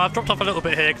so far. I've dropped off a little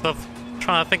bit here because I'm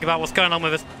trying to think about what's going on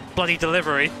with this bloody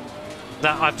delivery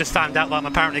that I've just found out that I'm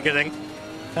apparently getting.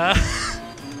 But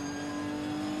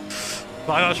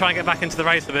I gotta try and get back into the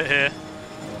race a bit here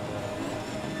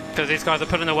because these guys are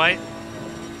pulling away.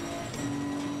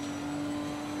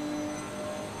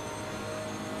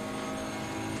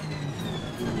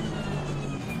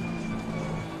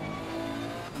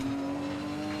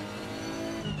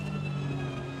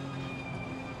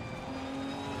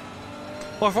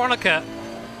 Well, Veronica,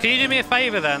 can you do me a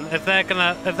favour then, if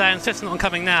they're insistent on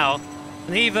coming now,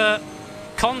 and either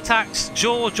contact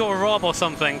George or Rob or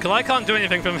something, because I can't do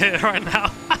anything from here right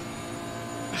now.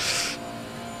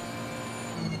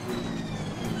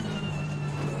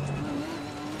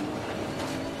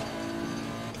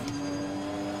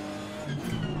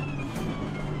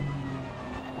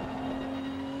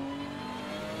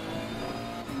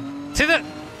 See that?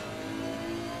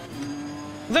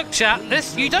 Look, chat,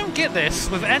 this you don't get this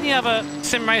with any other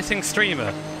sim racing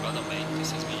streamer. Well done, mate.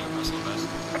 This has been your personal best.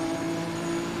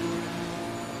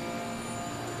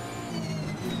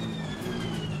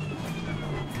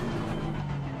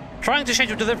 Trying to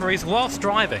schedule deliveries whilst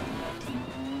driving.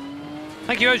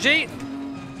 Thank you, OG.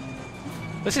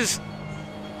 This is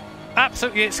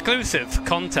absolutely exclusive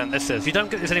content, this is. You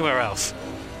don't get this anywhere else.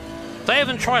 Don't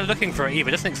even try looking for it either,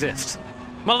 it doesn't exist.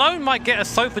 Malone might get a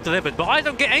sofa delivered, but I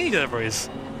don't get any deliveries.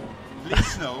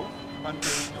 Please no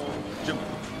until Jim.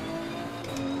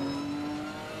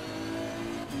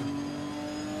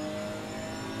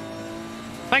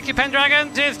 Thank you,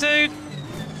 Pendragon. Cheers, dude.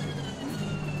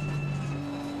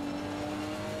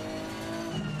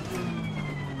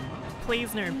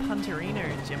 Please no punterino,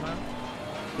 Jimmer.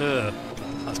 Ugh,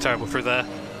 that's terrible through there.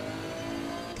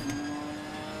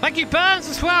 Thank you, Burns,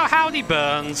 as well. Howdy,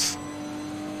 Burns.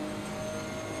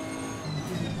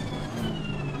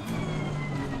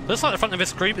 Looks like the front of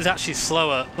this group is actually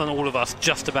slower than all of us,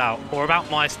 just about, or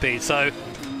about my speed, so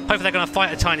hopefully they're going to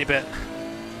fight a tiny bit.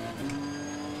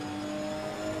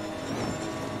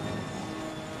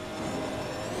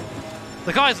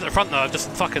 The guys at the front, though, have just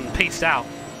fucking pieced out.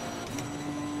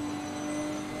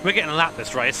 We're getting a lap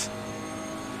this race.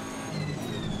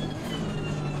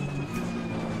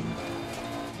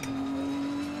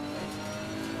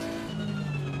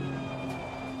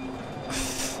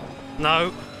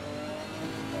 No.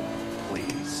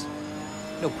 Please.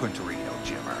 No Punterino,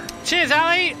 Jimmer. Cheers,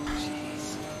 Ali!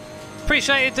 Jeez.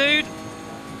 Appreciate it, dude.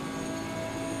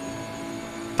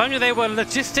 If only they were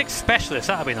logistics specialists,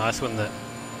 that'd be nice, wouldn't it?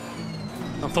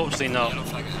 Unfortunately not. Yellow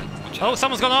flag ahead. Watch Oh, out.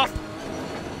 someone's gone off!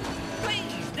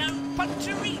 Please, no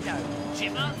Punterino,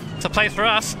 Jimmer. It's a place for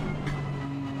us.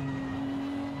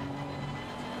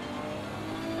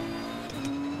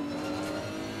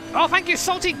 Oh, thank you,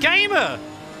 Salty Gamer,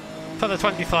 for the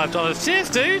 $25. Cheers,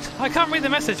 dude. I can't read the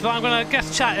message, but I'm going to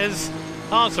guess chat is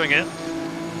answering it.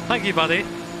 Thank you, buddy.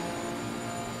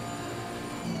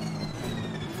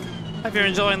 Hope you're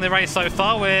enjoying the race so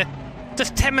far. We're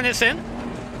just 10 minutes in.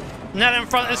 Nell in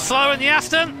front is slow in the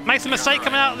Aston. Makes a mistake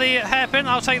coming out of the hairpin.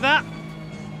 I'll take that.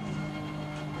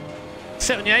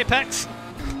 Sit on the apex.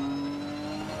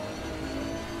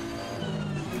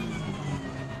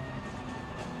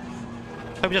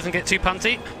 Hope he doesn't get too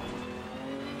punty.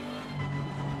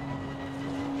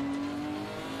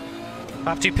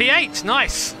 Up to P8,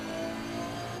 nice.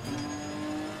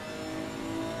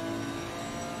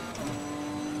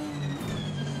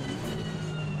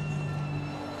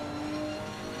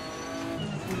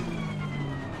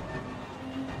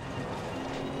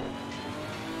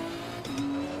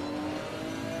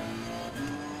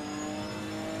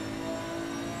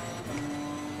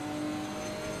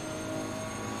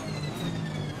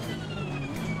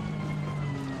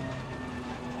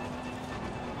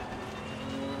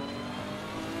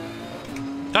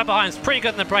 Guy behind's pretty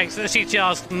good in the brakes. The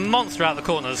GTR's monster out the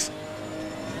corners.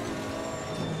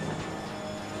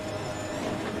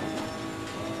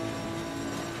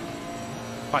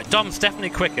 Right, Dom's definitely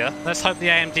quicker. Let's hope the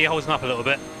AMD holds him up a little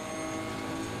bit.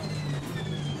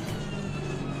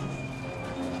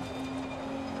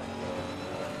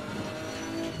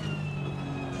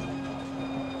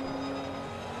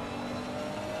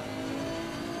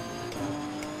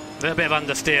 A little bit of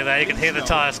understeer there. You can hear the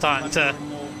tyres starting to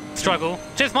struggle.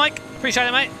 Cheers, Mike. Appreciate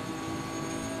it, mate.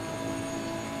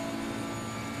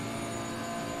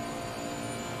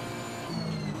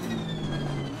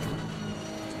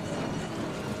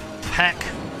 Heck.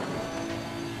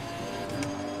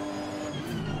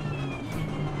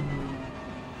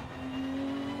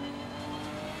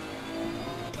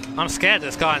 I'm scared of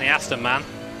this guy in the Aston, man.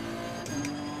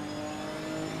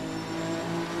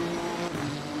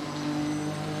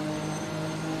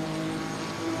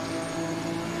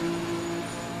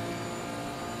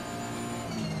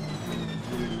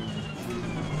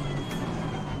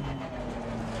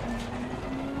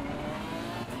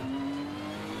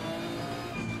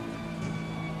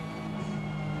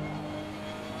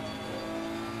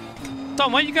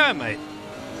 Dom, where you going, mate?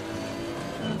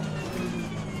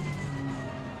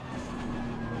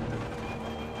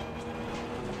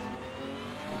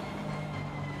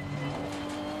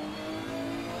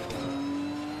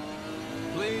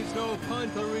 Please no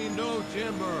puntery, no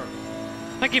Jimmer.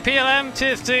 Thank you, PLM.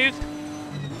 Cheers, dude.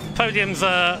 Podium's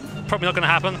probably not going to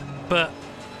happen, but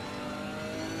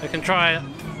I can try.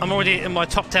 I'm already in my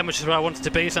top 10, which is where I wanted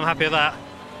to be, so I'm happy with that.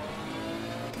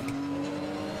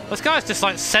 This guy's just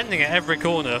like sending it every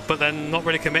corner, but then not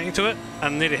really committing to it,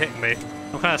 and nearly hitting me.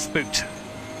 I'm kind of spooked.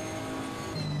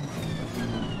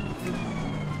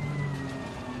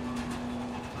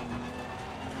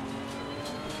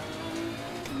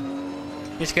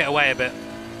 Need to get away a bit.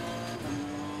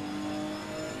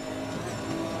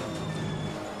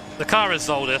 The car is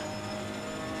older.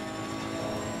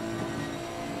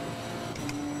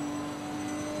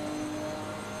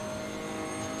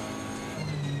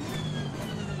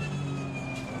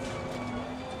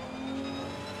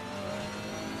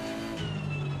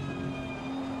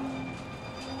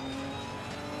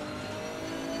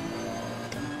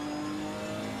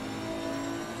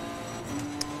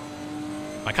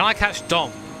 Can I catch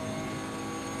Dom?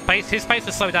 His pace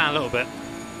will slow down a little bit.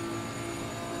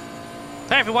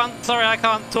 Hey everyone, sorry I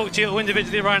can't talk to you all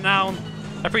individually right now.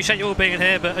 I appreciate you all being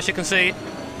here, but as you can see,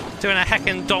 doing a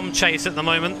heckin' Dom chase at the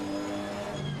moment.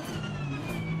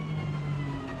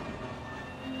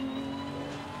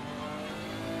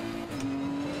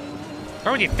 We're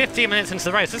already 15 minutes into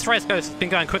the race. This race has been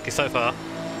going quickly so far.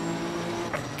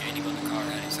 Gaining on the car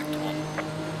heading sector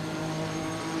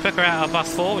 1. Quicker out of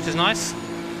bus 4, which is nice.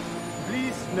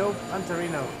 Please, no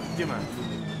Punterino, Jimmer.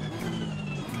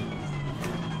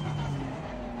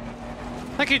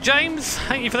 Thank you, James.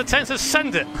 Thank you for the 10 to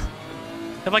send it.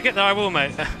 If I get there, I will,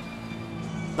 mate.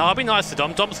 No, I'll be nice to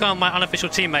Dom. Dom's kind of my unofficial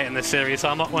teammate in this series, so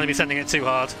I'm not going to be sending it too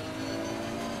hard.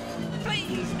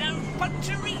 Please, no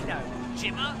Punterino,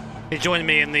 Jimmer. He joined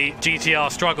me in the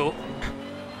GTR struggle,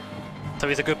 so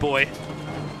he's a good boy.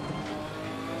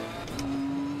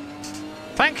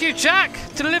 Thank you, Jack!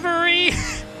 Delivery!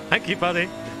 Thank you, buddy.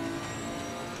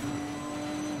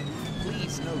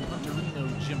 Please, no Punterino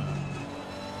Jimmer.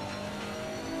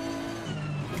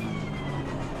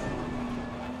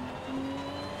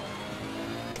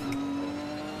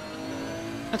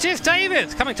 And cheers, David!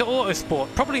 Coming to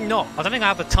Autosport. Probably not. I don't think I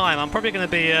have the time. I'm probably going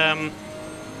to be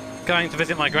going to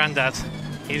visit my granddad.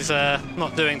 He's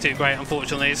not doing too great,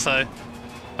 unfortunately, so I'm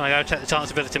going to go take the chance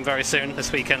to visit him very soon,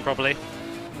 this weekend probably.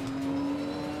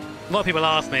 A lot of people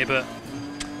ask me, but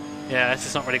yeah, it's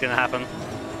just not really going to happen.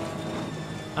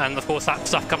 And of course that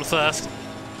stuff comes first.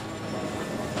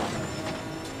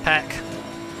 Heck.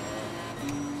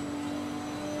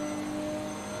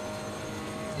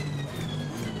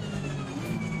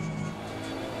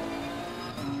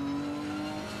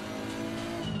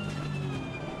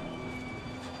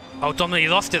 Oh, Dominic, you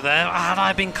lost it there. Had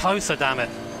I been closer, damn it.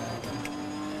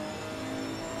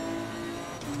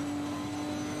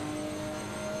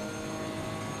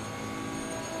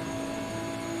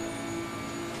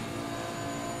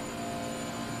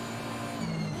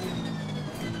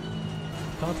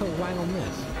 Can I put Wang on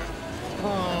this?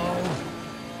 Oh!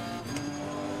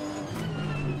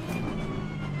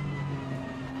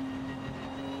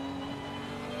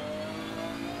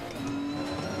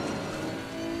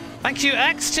 Thank you,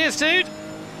 X. Cheers, dude.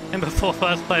 In before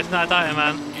first place. No, I doubt it,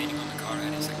 man. Gaining on the car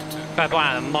heading sector 2. Go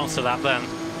by a monster lap then.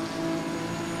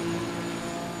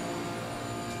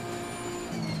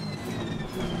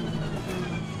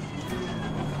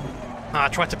 I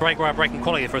tried to brake where I brake in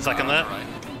quality for a second there. Right.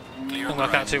 Clear Didn't on the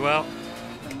work right. out too well.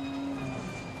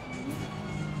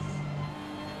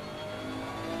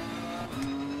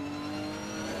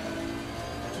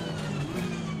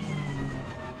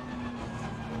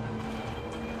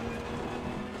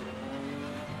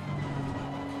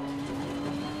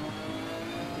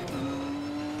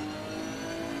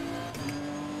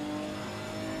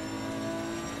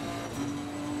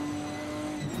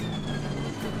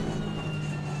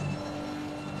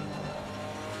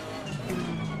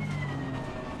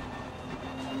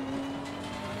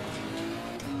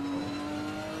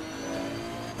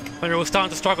 We're all starting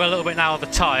to struggle a little bit now with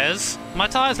the tyres. My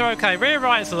tyres are okay. Rear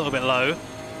right's a little bit low.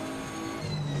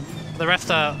 The rest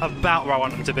are about where I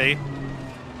want them to be.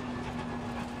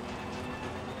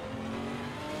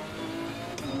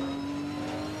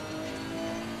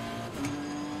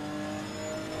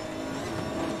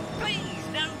 Please,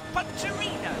 no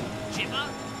Punterino, Jimmer.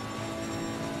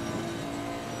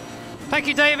 Thank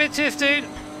you, David. Cheers, dude.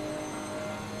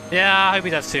 Yeah, I hope he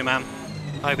does too, man.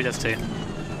 I hope he does too.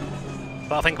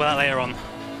 But I'll think about that later on.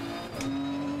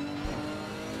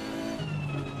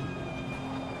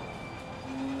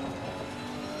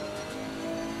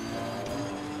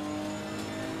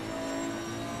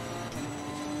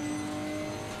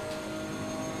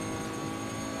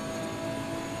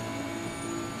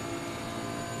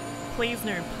 Please,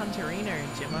 no Punterino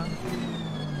Jimmer.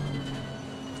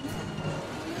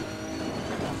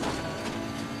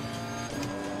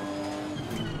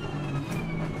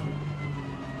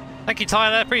 Thank you,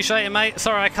 Tyler. Appreciate it, mate.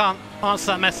 Sorry I can't answer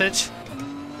that message.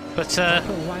 But, Can I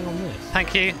put Wang on this?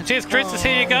 thank you. Cheers, Chris.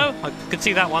 Here you go. I could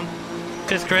see that one.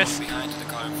 Cheers, Chris. Behind the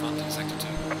car in front in sector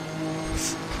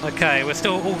 2. Okay, we're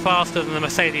still all faster than the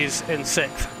Mercedes in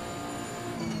 6th.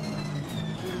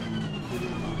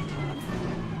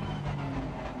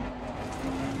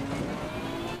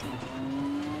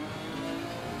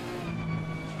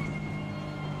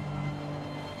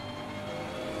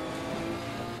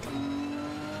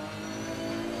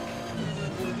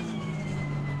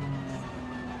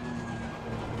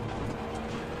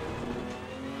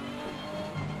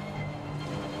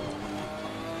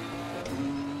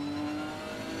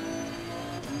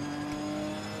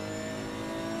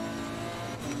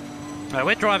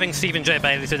 We're driving Stephen J.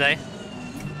 Bailey today.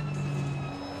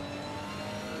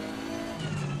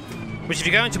 Which, if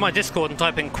you go into my Discord and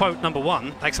type in quote number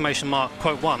 1, exclamation mark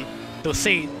quote 1, you'll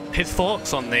see his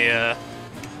thoughts on the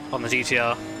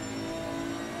GTR.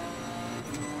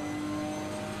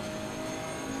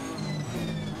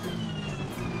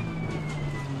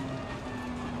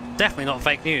 Definitely not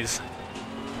fake news.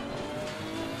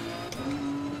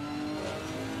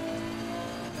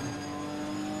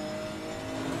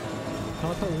 Can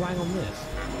I put Wang on this?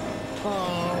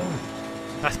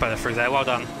 Oh! That's better through there, well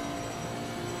done.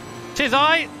 Cheers,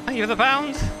 I. Thank you for the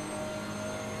pound.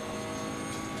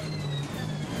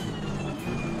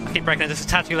 I keep braking it just a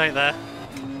tad too late there.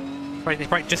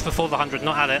 Brake just before the 100,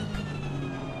 not at it.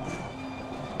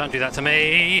 Don't do that to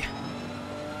me.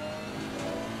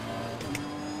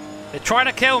 It tried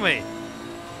to kill me,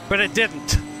 but it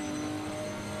didn't.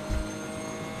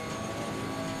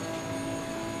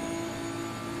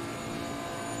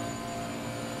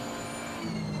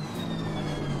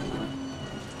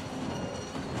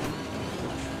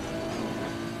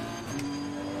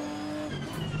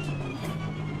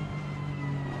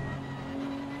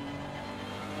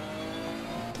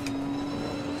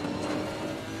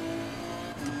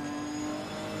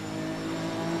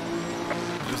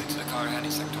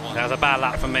 in sector 1. That was a bad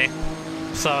lap for me.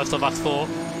 Slowest of us four.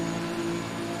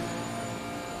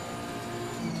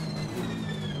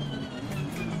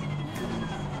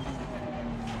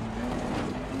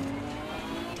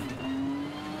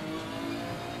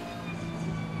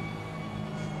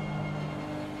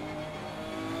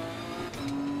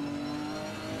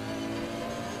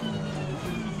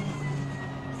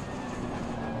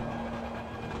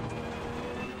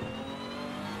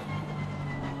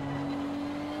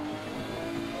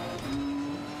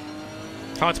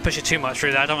 Hard to push it too much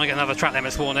through there. I don't want to get another track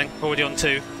limits warning. Already on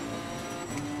 2.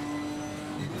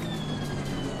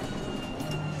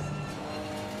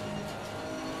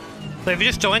 So if you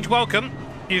just joined, welcome.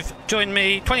 You've joined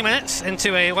me 20 minutes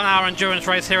into a 1-hour endurance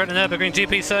race here at the Nürburgring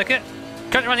GP circuit.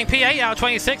 Currently running P8 out of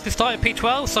 26. We started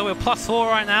P12, so we're +4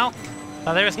 right now.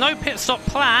 There is no pit stop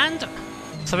planned,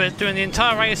 so we're doing the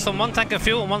entire race on 1 tank of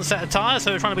fuel and 1 set of tyres,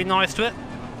 so we're trying to be nice to it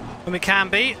when we can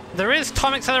be. There is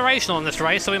time acceleration on this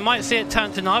race, so we might see it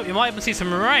turn tonight. We might even see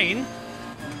some rain.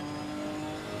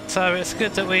 So it's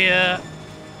good that we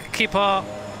keep our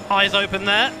eyes open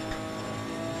there.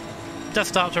 Just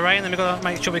start to rain, then we've got to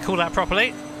make sure we cool that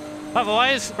properly.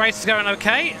 Otherwise, race is going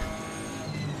okay.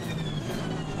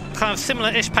 Kind of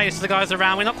similar-ish pace to the guys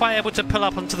around. We're not quite able to pull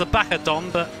up onto the back of Dom,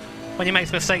 but when he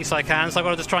makes mistakes I can, so I've got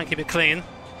to just try and keep it clean.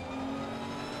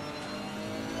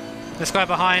 This guy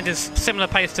behind is similar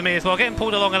pace to me as well, getting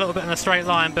pulled along a little bit in a straight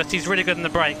line, but he's really good in the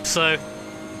brakes, so I've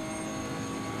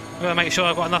got to make sure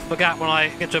I've got enough of a gap when I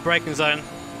get to a braking zone.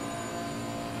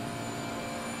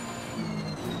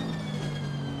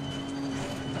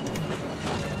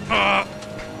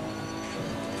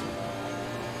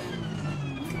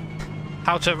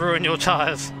 How to ruin your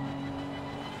tyres.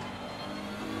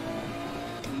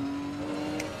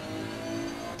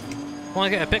 I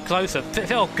want to get a bit closer.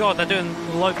 Oh god, they're doing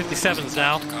low 57s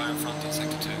now. Car in front in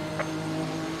sector 2.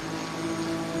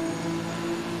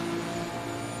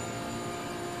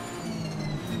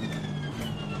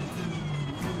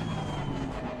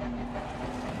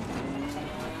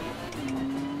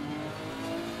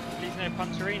 Please no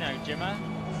Punterino, Jimmer.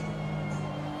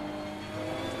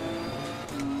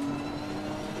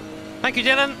 Thank you,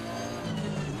 Dylan.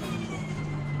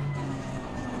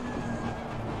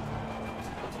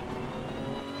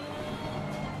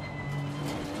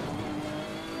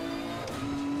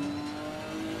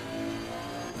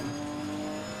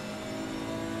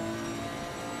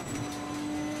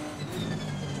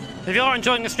 If you are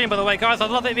enjoying the stream, by the way, guys, I'd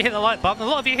love it if you hit the like button. A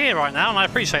lot of you here right now, and I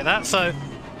appreciate that. So,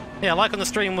 yeah, like on the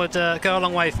stream would go a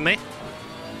long way for me.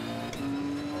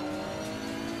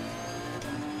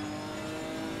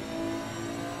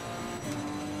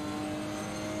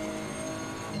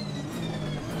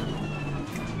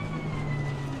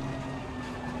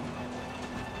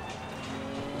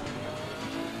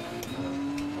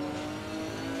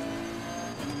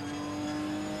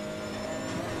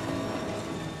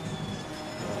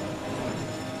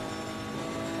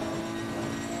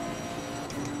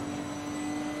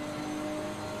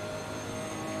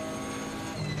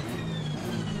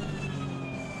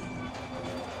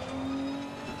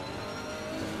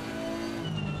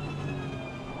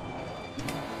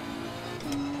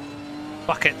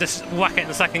 Whack it in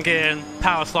the second gear and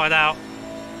power slide out.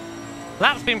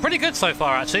 Lap's been pretty good so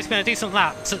far, actually. It's been a decent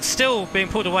lap. So it's still being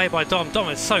pulled away by Dom. Dom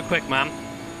is so quick, man.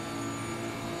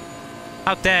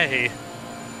 How dare he?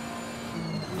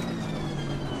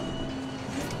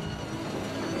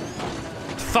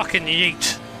 Fucking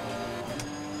yeet.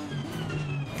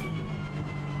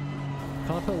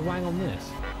 Can I put Wang on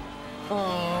this?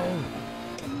 Oh!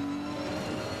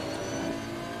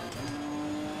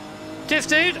 Cheers,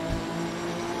 dude!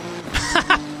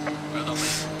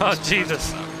 Oh,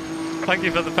 Jesus. Thank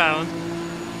you for the pound.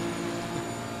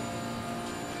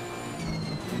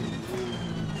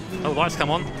 Oh, lights come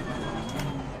on.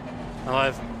 And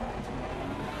I've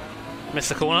missed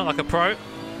the corner like a pro.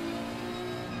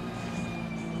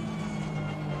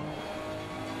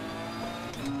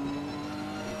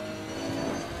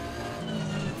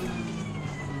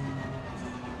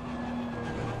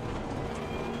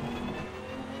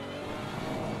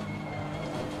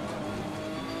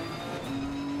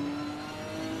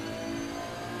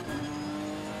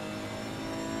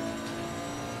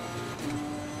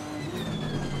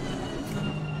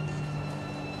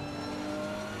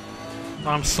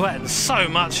 I'm sweating so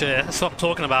much here. That's what I'm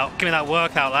talking about. Give me that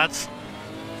workout, lads.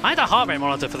 I need a heart rate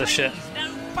monitor for this shit.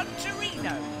 No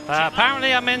Punterino.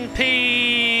 Apparently I'm in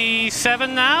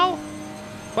P7 now?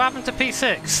 What happened to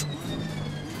P6?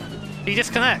 You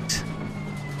disconnect.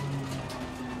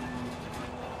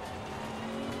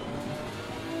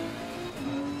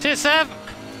 Cheers, Sev.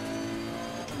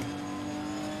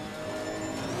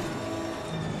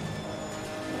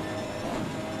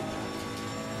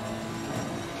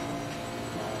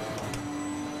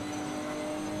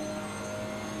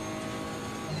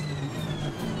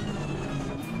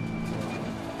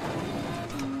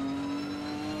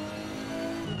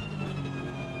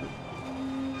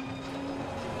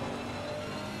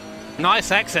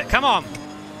 Nice exit, come on!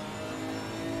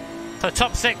 So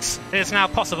top 6 is now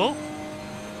possible.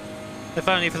 If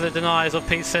only for the deniers of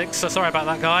P6, so sorry about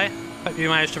that, guy. Hope you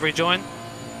managed to rejoin.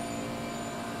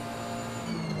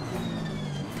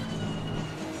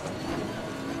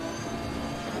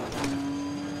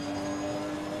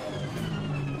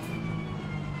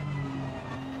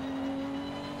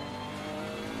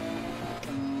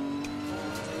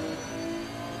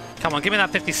 Come on, give me that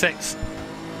 56.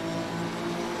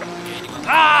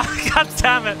 Ah, god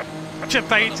damn it!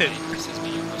 Debated.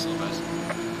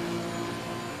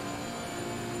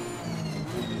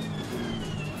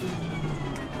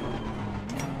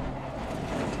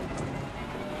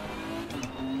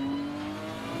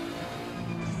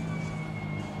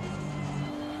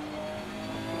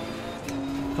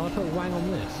 Can I put Wang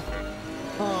on this?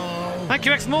 Oh. Thank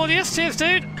you, Exmordius. Cheers,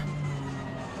 dude.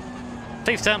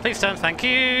 Please turn, thank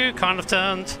you. Kind of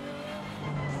turned.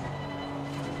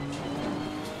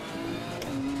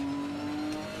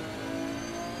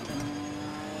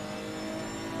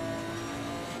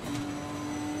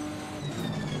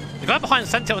 The guy behind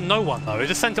sent it on no one, though. He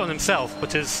just sent it on himself,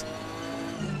 which is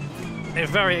a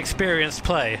very experienced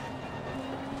play.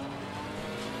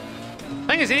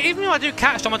 Thing is, even if I do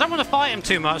catch Tom, I don't want to fight him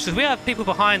too much, because we have people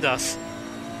behind us.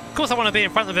 Of course I want to be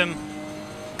in front of him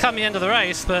come the end of the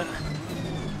race, but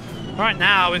right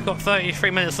now we've got 33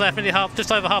 minutes left, nearly half,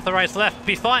 just over half the race left. To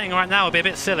be fighting right now would be a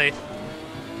bit silly.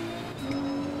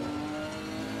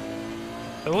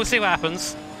 But we'll see what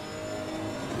happens.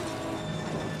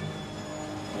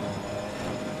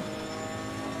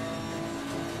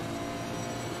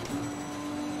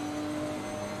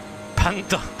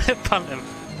 Punt him.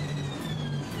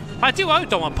 I do owe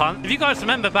Dom a punt. If you guys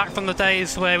remember back from the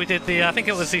days where we did the, I think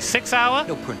it was the 6-hour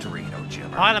No Punterino,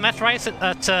 Jimmer. ILMS race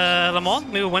at Le Mans,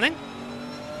 we were winning.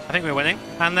 I think we were winning.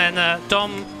 And then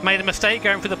Dom made a mistake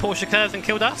going through the Porsche curves and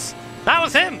killed us. That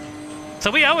was him!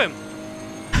 So we owe him.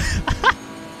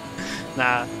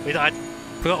 Nah, I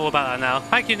forgot all about that now.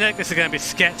 Thank you, Nick. This is going to be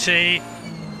sketchy.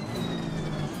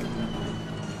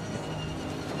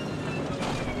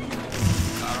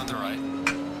 Car on the right.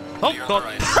 Oh, You're on God. the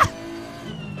right.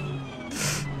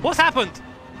 What's happened?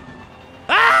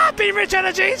 Ah! Be rich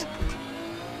energies!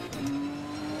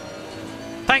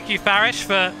 Thank you, Farish,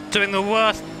 for doing the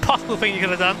worst possible thing you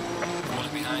could have done.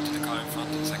 Falling behind to the car in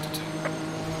front in sector 2.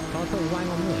 Can I put Wang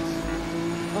on this?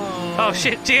 Oh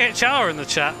shit, GHR in the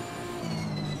chat.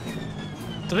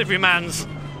 Delivery man's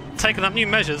taken up new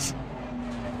measures.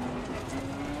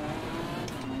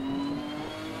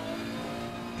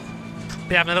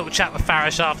 Be having a little chat with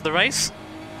Farish after the race.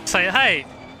 Say, hey,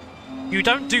 you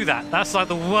don't do that. That's like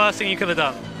the worst thing you could have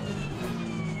done.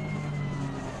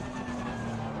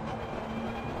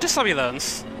 Just so he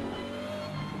learns.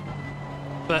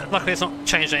 But luckily it's not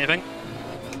changed anything.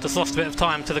 Just lost a bit of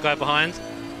time to the guy behind.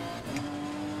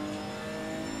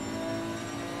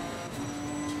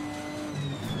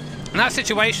 In that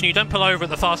situation, you don't pull over at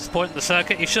the fastest point in the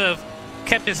circuit. You should have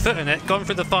kept his foot in it, gone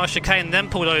through the fast chicane, then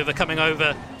pulled over, coming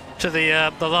over to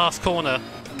the last corner.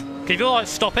 If you're like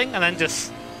stopping and then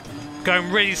just going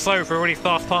really slow for a really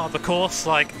fast part of the course,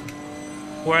 like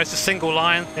where it's a single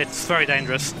line, it's very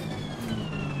dangerous.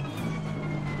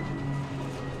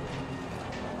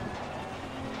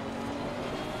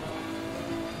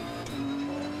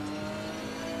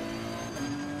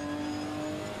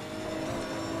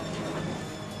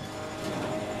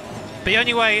 The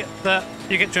only way that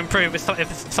you get to improve is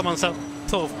if someone sort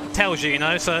of tells you, you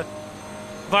know, so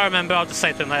if I remember, I'll just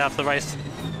say to them later after the race,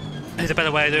 there's a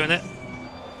better way of doing it.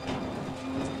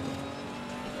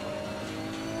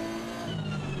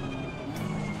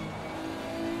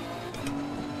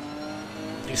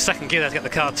 Use second gear there to get the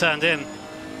car turned in.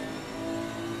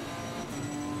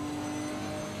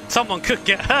 Someone could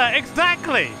get hurt,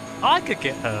 exactly! I could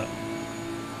get hurt.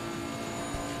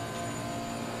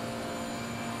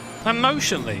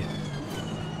 Emotionally.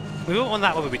 We won't want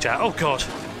that when we chat. Oh god.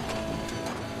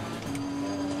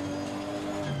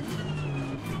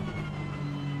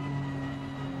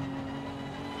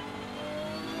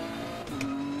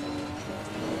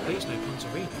 Please no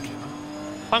Punterino,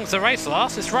 Jimmer. Thanks the race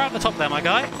last. It's right at the top there, my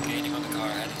guy. Gaining on the car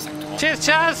ahead in sector 1. Cheers,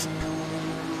 Chaz!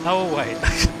 Oh, wait.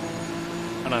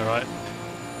 I know, right?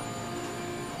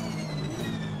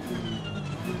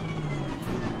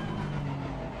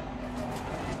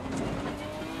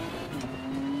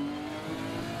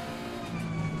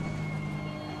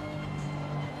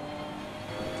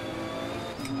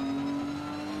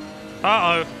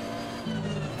 Uh-oh.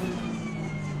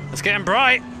 It's getting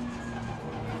bright.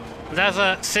 There's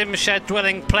a sim shed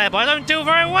dwelling player, but I don't do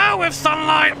very well with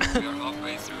sunlight. We are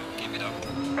halfway through. Keep it up.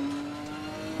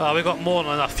 Oh, we've got more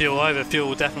than enough fuel, over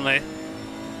fuel definitely.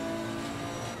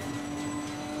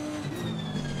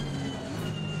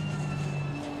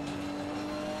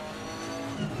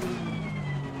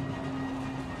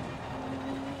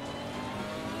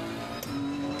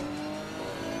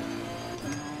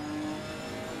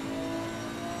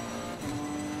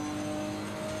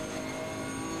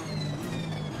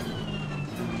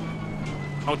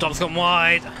 Oh, Dom's gone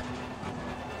wide.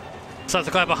 So the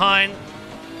guy behind.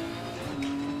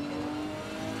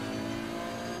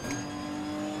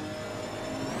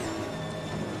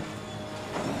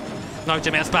 No,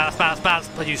 Jimmy, that's bad, that's bad, that's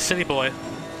bad. Oh, you silly boy.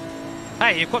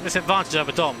 Hey, you've got this advantage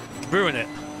over Dom. Ruin it.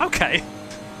 Okay.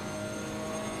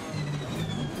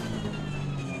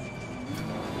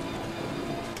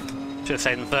 Should have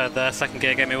stayed in third there. Second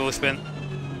gear gave me a wheel spin.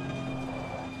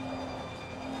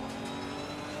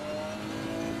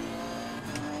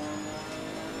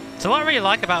 So what I really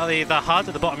like about the HUD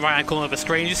at the bottom right hand corner of the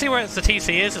screen, you see where the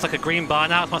TC is? It's like a green bar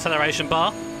now, it's my acceleration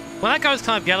bar. When that goes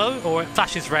kind of yellow or it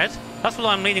flashes red, that's what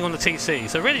I'm leaning on the TC.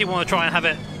 So really you want to try and have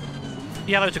it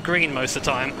yellow to green most of the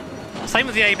time. Same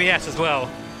with the ABS as well.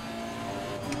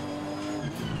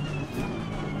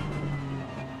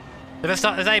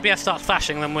 If ABS starts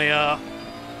flashing, then we are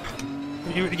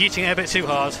yeeting it a bit too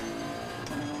hard.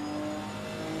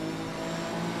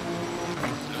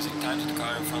 Losing time to the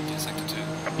car in front in sector 2.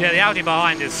 Yeah, the Audi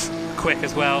behind is quick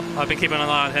as well. I've been keeping an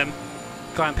eye on him.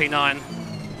 Guy in P9.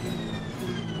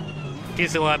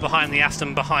 He's the one behind the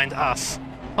Aston behind us.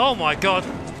 Oh my god!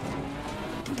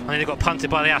 I nearly got punted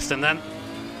by the Aston then.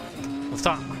 We'll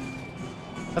start.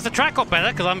 As the track got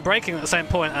better, because I'm braking at the same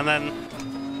point and then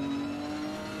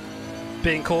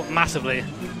being caught massively.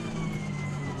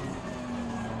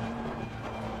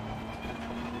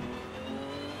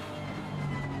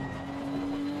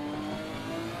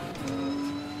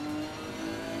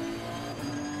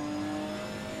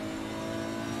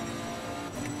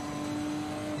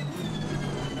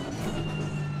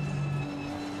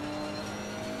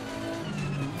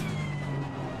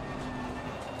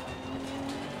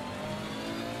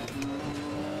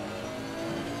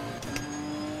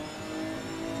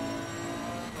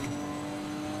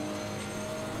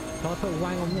 Can I put a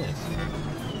wang on this?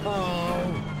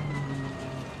 Oh!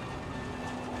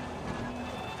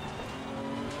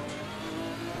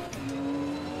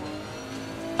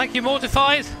 Thank you,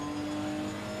 Mortified.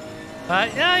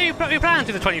 Yeah, you plan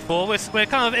to do the 24. We're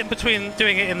kind of in between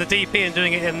doing it in the DP and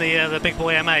doing it in the big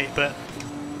boy M8, but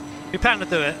we plan to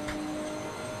do it.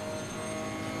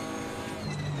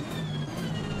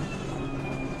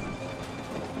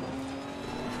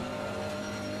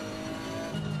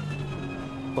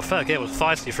 Well, third gear was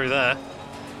feisty through there.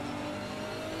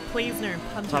 Please no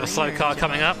punter. Another slow car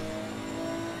coming up.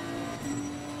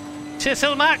 Cheers,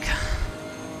 Silmac!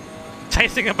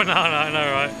 Tasting a banana, I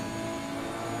know, right?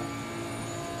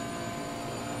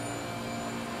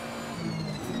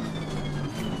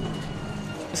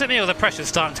 Is it me or the pressure's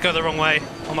starting to go the wrong way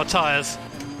on my tyres?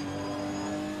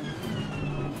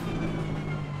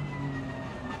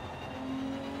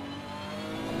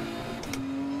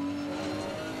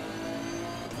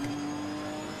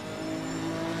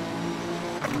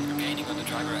 Gaining on the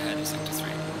driver ahead in sector 3.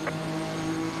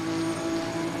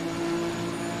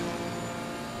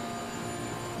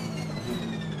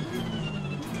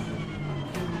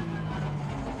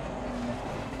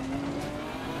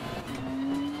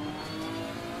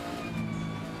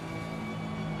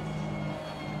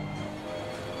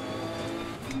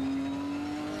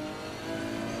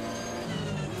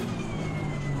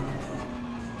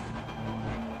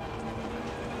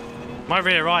 My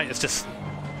rear right is just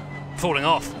falling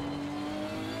off.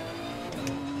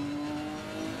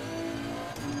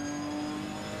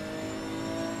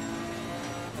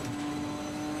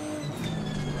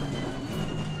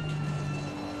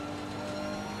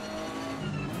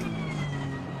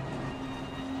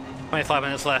 "25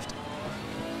 minutes left.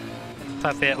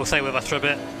 That's it, we'll stay with us for a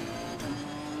bit."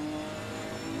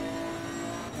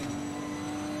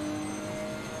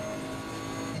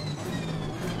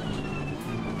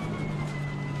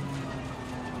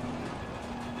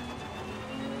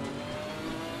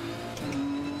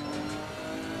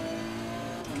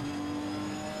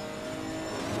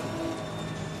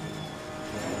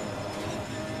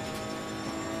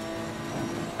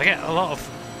 I get a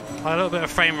little bit of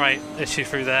frame rate issue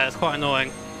through there. It's quite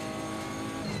annoying.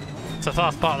 It's a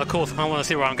fast part of the course. I want to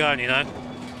see where I'm going, you know.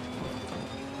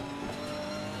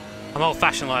 I'm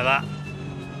old-fashioned like that.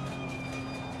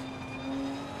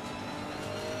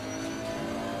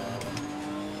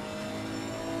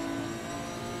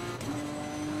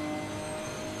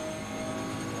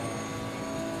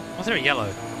 Why's there a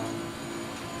yellow?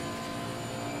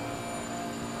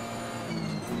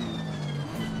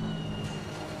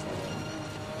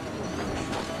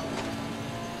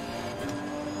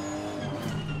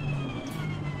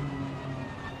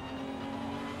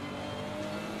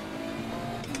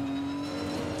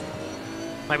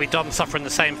 Maybe Dom's suffering the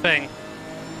same thing.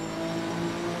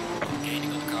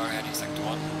 Gaining on the car ahead in sector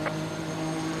 1.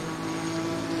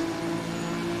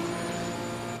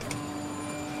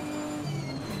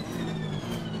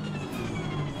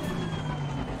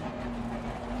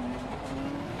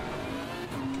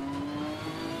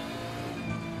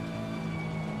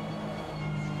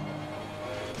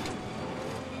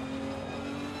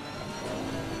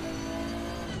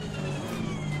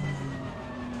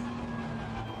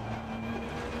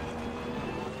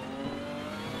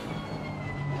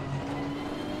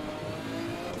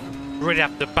 Really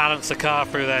have to balance the car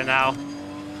through there now.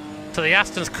 So the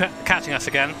Aston's catching us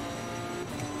again.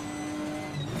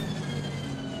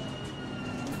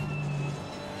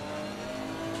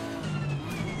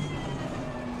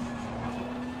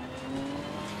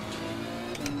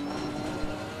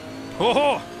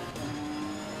 Oh,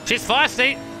 she's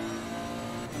feisty.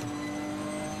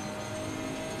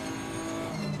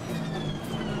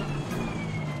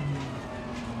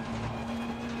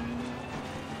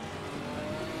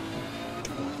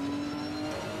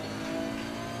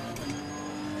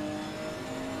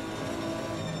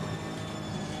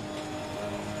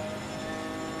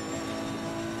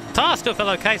 Tire still feel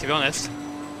okay, to be honest.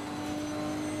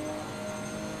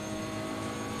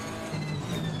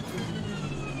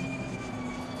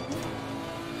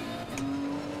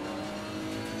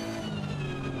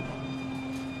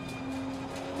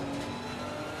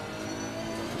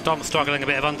 Dom's struggling a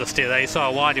bit of understeer there. You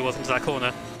saw how wide he was into that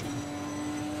corner.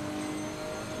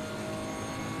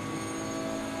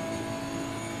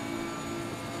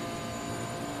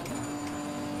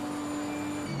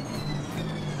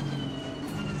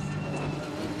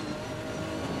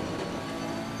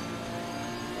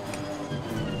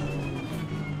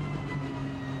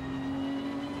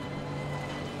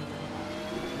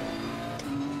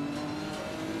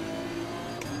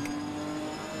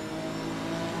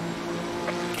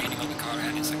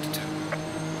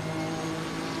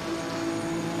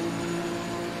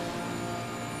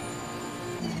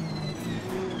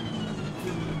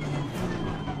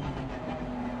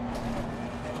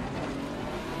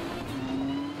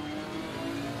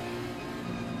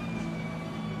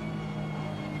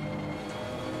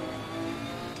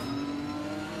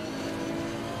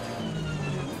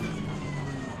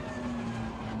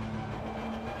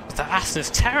 That Aston is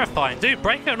terrifying. Dude,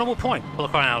 break at a normal point. For the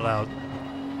crying out loud.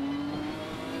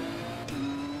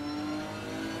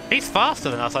 He's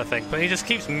faster than us, I think, but he just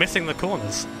keeps missing the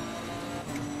corners.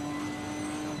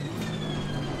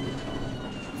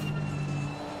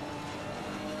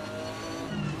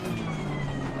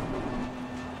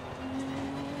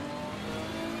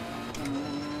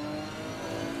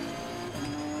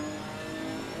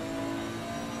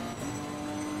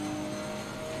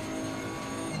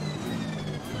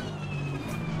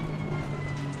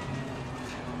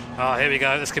 Oh, here we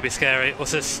go. This could be scary.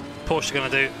 What's this Porsche gonna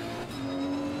do?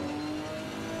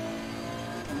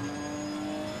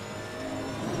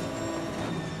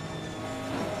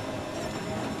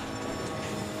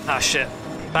 Ah, shit.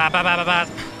 Bad, bad, bad, bad, bad.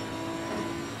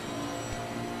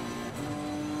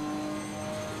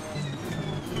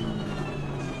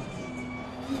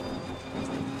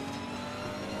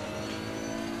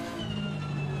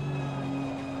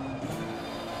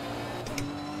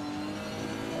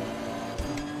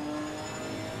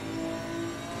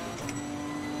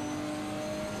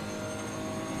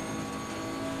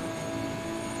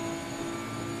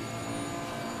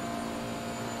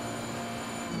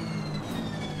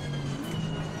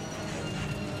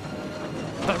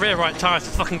 That rear right tyre's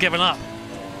fucking given up.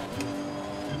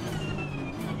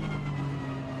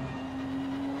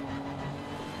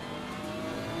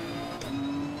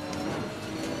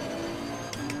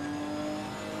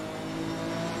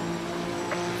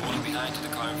 Falling behind to the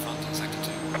car in front in sector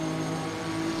 2.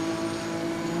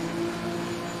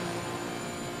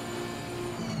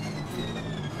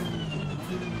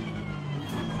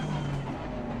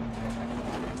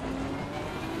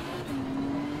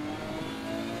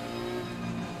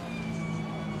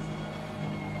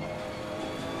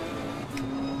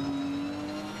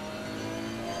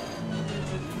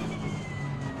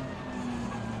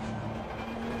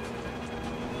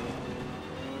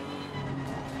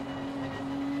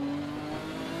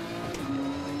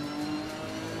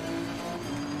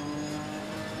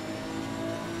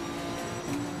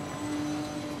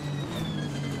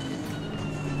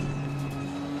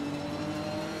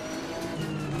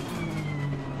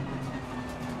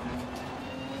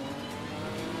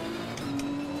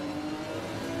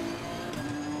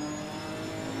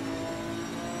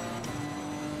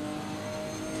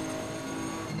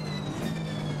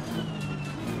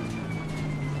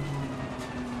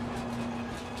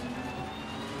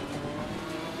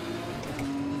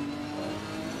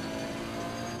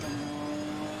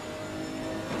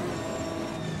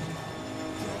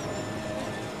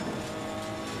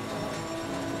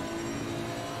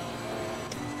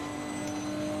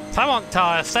 Come on,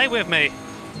 tyre, stay with me.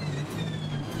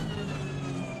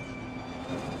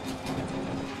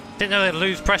 Didn't know they'd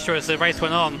lose pressure as the race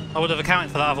went on. I would have accounted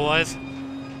for that otherwise.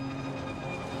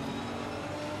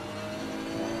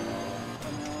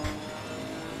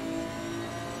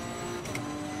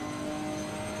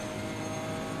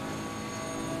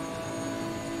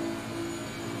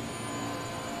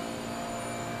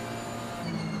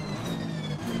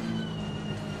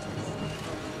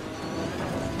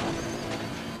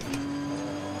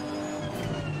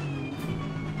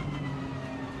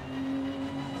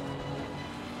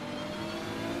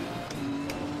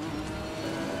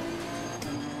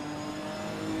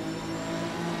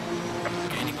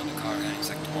 Gaining on the car heading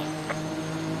sector 1.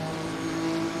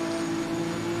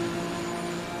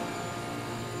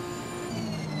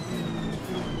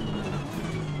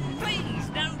 Please,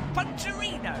 no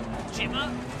puncherino, Jimmer.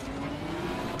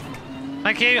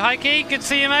 Thank you, Heike. Good to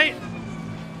see you, mate.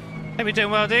 Hope you're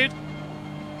doing well, dude.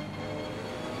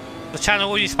 The channel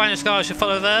all you Spanish guys should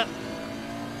follow there.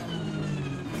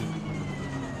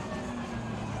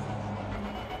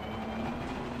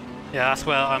 Yeah, that's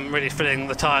where I'm really filling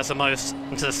the tyres the most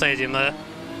into the stadium there.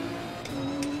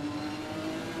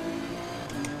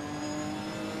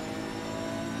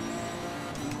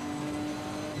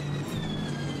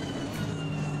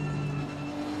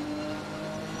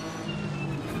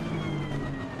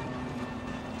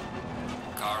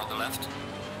 Car on the left.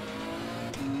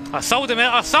 I sold him it,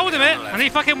 and he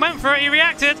fucking went for it, he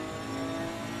reacted.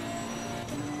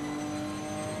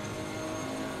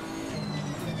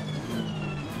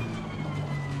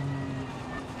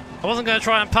 I wasn't going to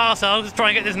try and pass it, I was just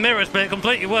trying to get this mirrors, but it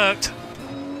completely worked.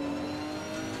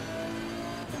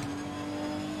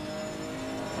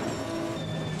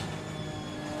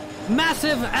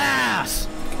 Massive ass!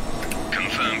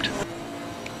 Confirmed.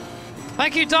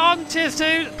 Thank you, Don. Cheers,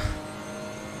 dude.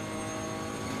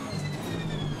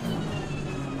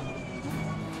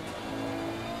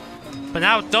 But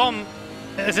now Dom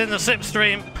is in the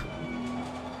slipstream.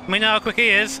 We know how quick he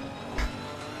is.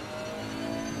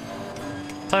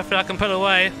 So hopefully I can pull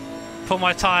away before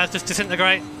my tyres just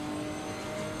disintegrate.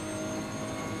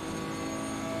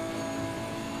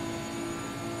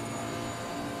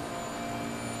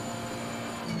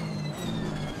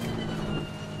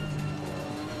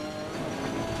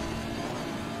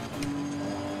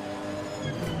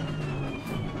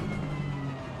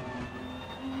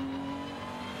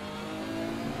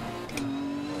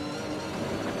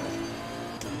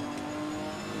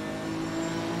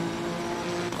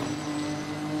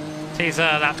 He's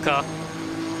a lap car.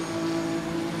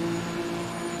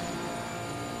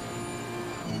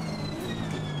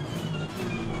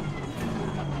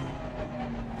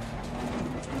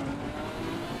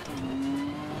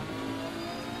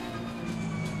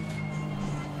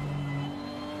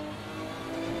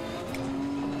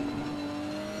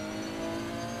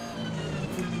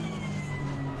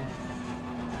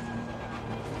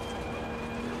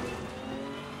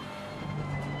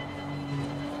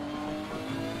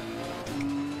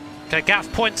 Okay, gap's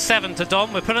 0.7 to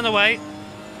Dom. We're pulling away.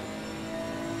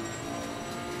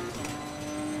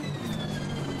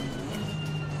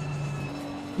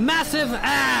 Massive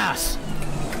ass!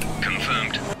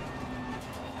 Confirmed.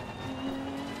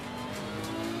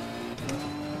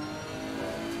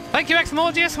 Thank you,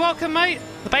 Exmordius. Welcome, mate.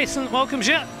 The basin welcomes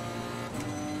you.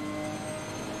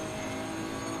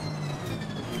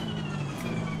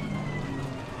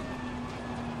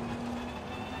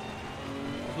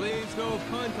 Please no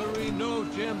puntery, no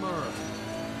Jimmer.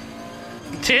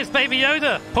 Cheers, Baby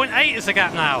Yoda. 0.8 is the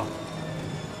gap now.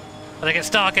 I think it's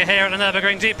darker here at the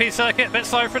Nürburgring GP circuit. Bit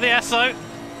slow for the Esso.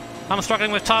 I'm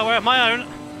struggling with tyre wear of my own.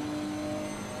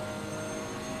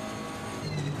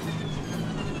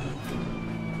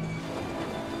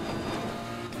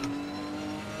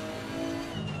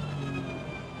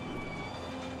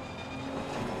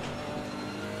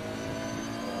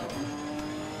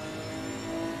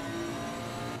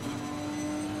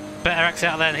 Better exit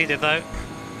out there than he did, though.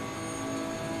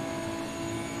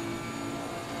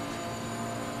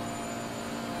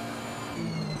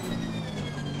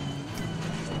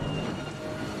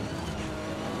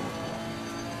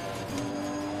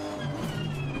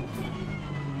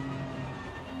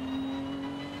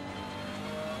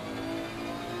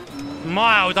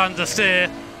 Mild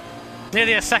understeer.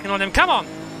 Nearly a second on him. Come on!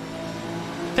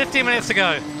 15 minutes to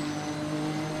go.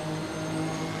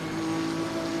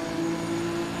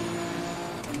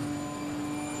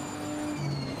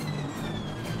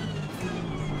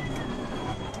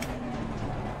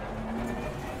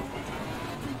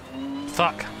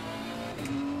 Fuck.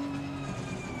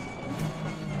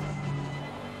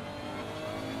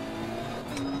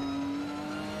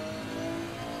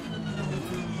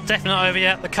 definitely not over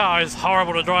yet. The car is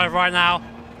horrible to drive right now.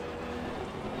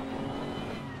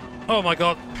 Oh my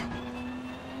god.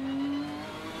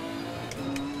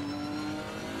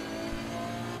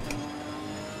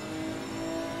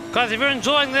 Guys, if you're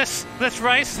enjoying this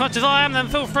race as much as I am, then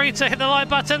feel free to hit the like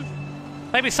button.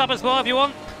 Maybe sub as well if you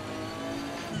want.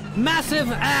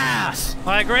 Massive ass!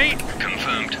 I agree.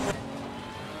 Confirmed.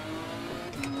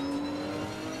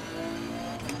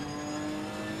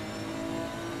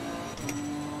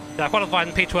 Yeah, I qualified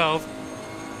in P12.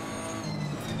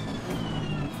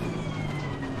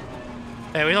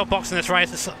 Yeah, we're not boxing this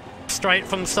race, it's straight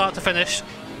from start to finish.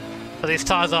 But these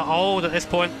tyres are old at this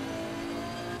point.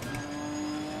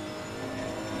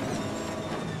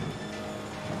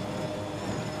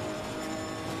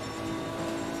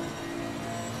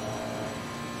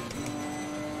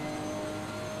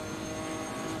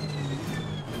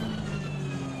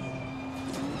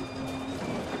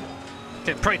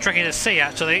 Getting pretty tricky to see,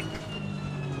 actually.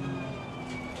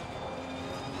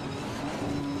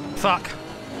 Fuck.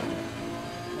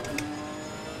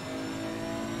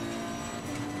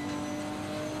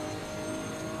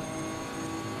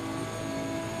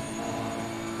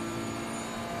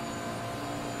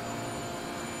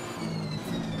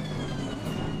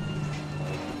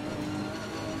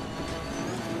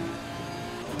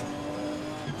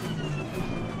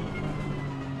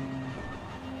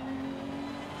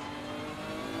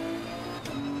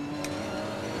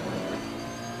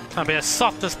 Trying to be as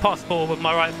soft as possible with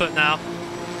my right foot now.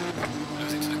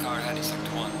 Losing to the car ahead in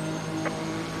sector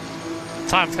 1.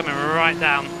 Time's coming right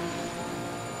down.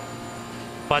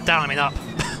 By down I mean up.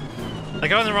 They're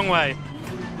going the wrong way.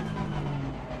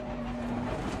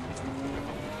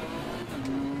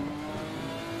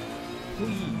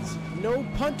 Please, no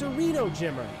punterino,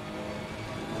 Jimmer.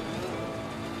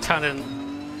 Turned in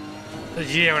a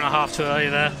year and a half too early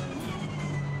there.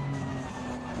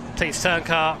 Please turn,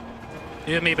 car.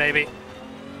 You and me, baby.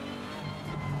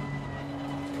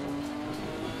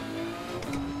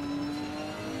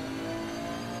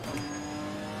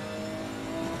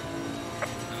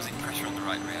 Losing pressure on the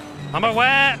right rear. I'm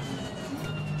aware.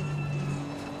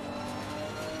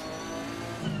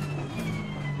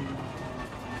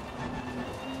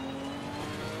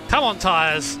 Come on,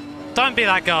 tyres. Don't be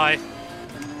that guy.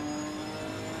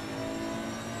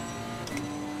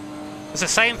 It's the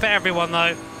same for everyone,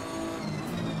 though.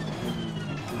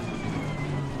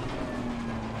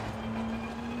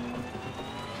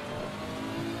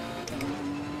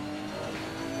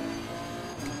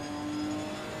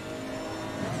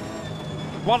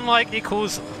 One like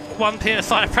equals 1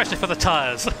 psi of pressure for the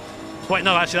tyres. Wait,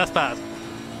 no, actually, that's bad.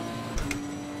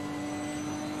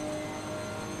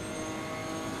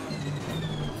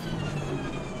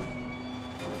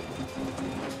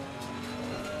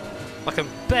 I can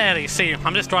barely see.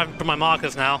 I'm just driving from my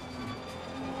markers now.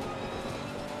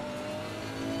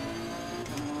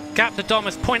 Gap to Dom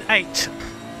is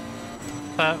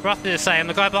 0.8. Roughly the same.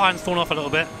 The guy behind's fallen off a little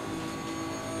bit.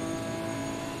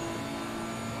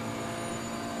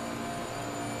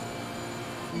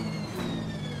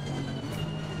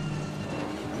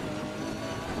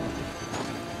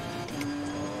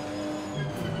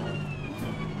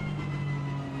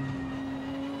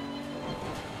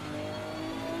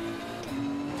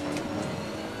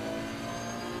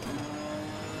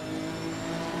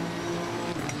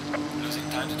 Losing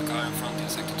time to the car in front in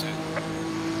sector 2.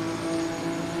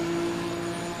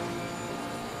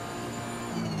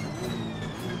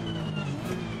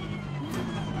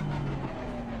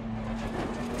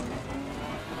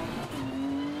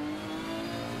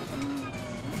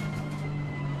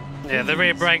 Yeah, the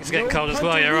rear brakes getting cold as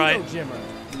well, you're right.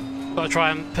 Got to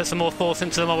try and put some more force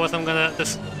into them, otherwise I'm going to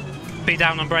just be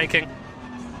down on braking.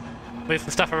 Move some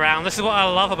stuff around. This is what I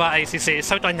love about ACC, it's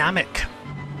so dynamic.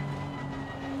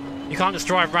 You can't just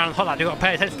drive around hot lap, you've got to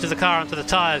pay attention to the car and to the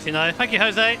tyres, you know. Thank you,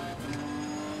 Jose.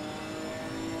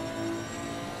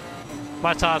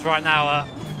 My tyres right now are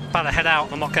about to head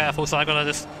out, I'm not careful, so I've got to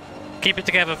just keep it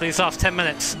together for these last 10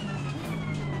 minutes.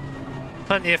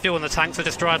 Plenty of fuel in the tank, so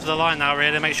just drive to the line now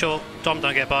really, make sure Dom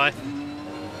don't get by.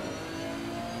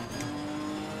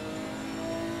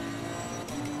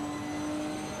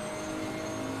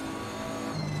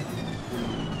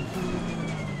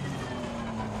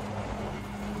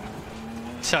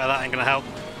 Sure, that ain't gonna help.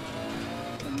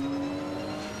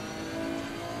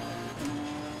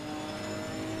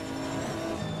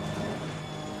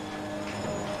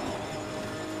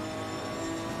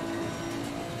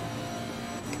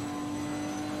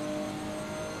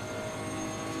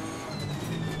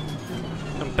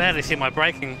 I can barely see my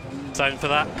braking zone for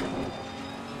that.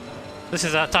 This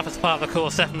is the toughest part of the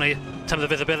course, definitely, in terms of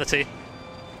visibility.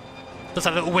 Just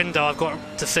a little window I've got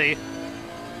to see.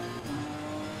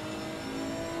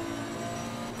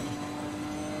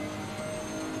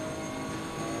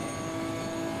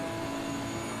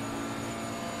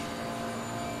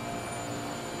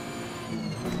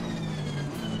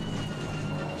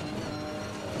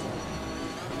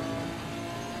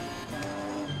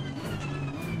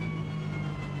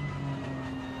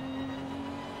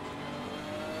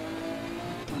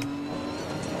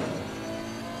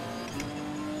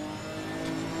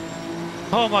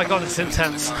 Oh my god, it's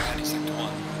intense.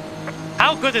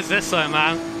 How good is this though,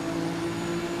 man?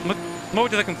 I'm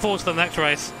already looking forward to the next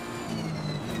race.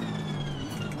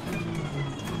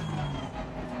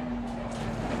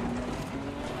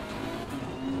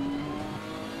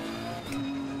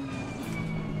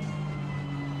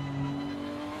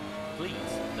 Please,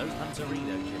 no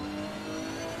Punterino, Jimmer.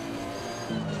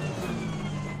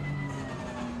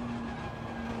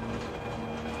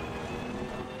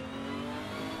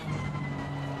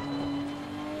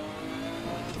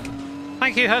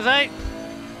 Thank you, Jose.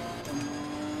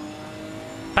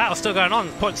 Battle's still going on,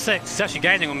 0.6. It's actually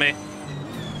gaining on me.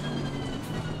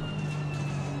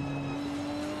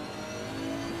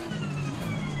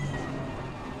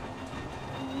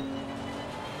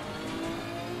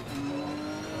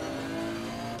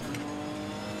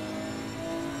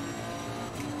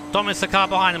 Domin's the car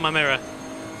behind in my mirror.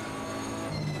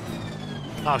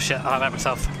 Oh shit, I let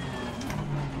myself.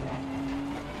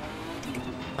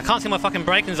 I can't see my fucking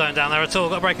braking zone down there at all.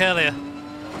 Got to brake earlier.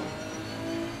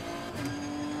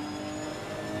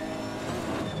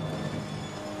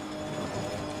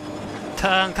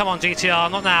 Turn, come on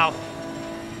GTR, not now.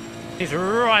 He's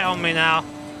right on me now.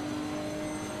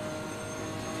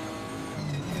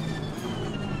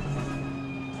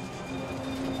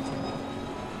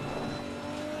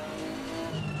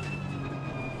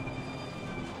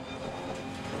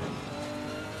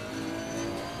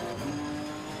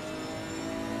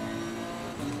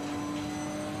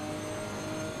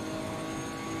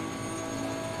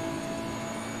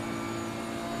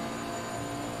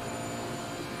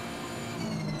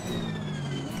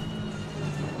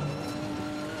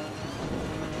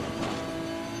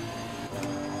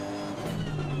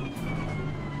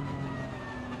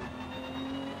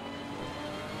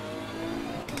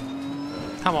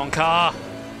 Come on, car.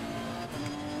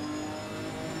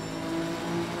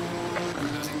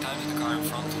 Losing time to the car in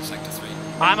front in sector 3.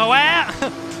 I'm aware.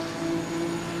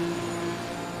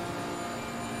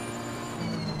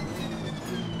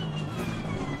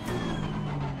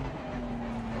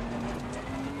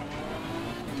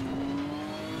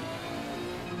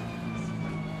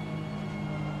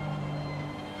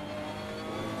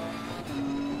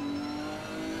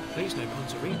 Please no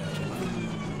Punterino, Jimmer.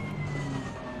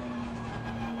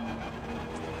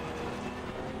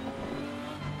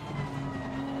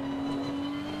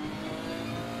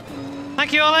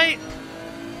 Thank you, Ollie.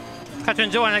 Hope you're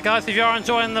enjoying it, guys. If you are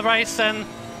enjoying the race, then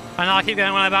I know I keep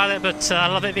going on about it, but I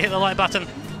love it if you hit the like button.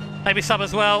 Maybe sub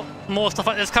as well. More stuff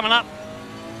like this coming up.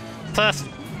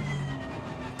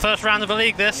 First round of the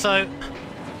league, this, so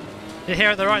you're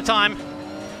here at the right time.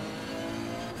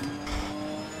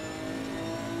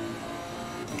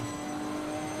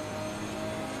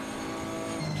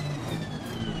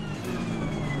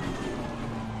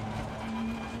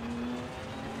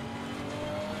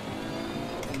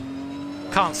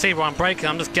 Can't see where I'm braking,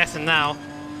 I'm just guessing now.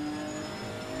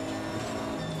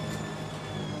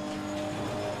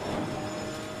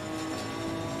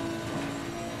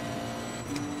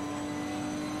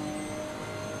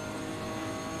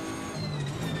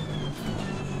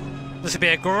 This would be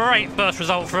a great first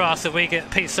result for us if we get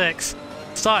P6.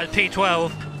 Started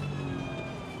P12.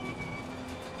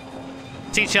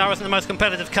 TTR isn't the most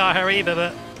competitive car here either,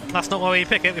 but that's not why we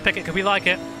pick it. We pick it because we like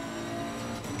it.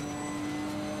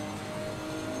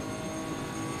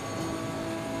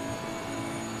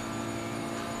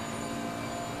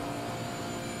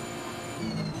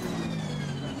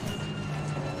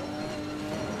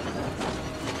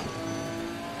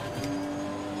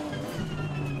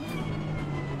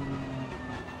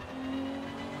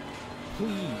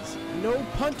 Please, no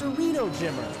Punterino,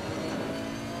 Jimmer.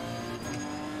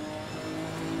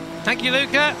 Thank you,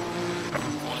 Luca.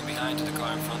 Falling behind to the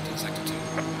car in front in sector 2.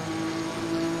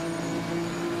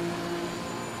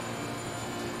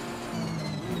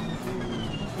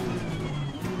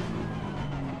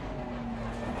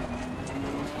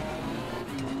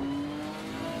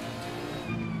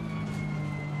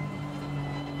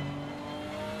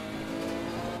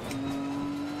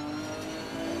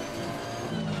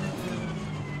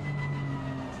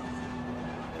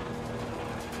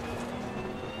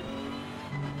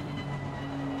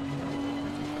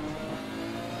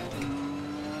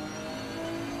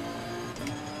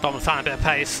 Dom's found a bit of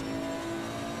pace.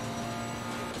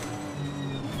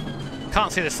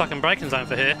 Can't see the second braking zone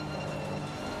for here.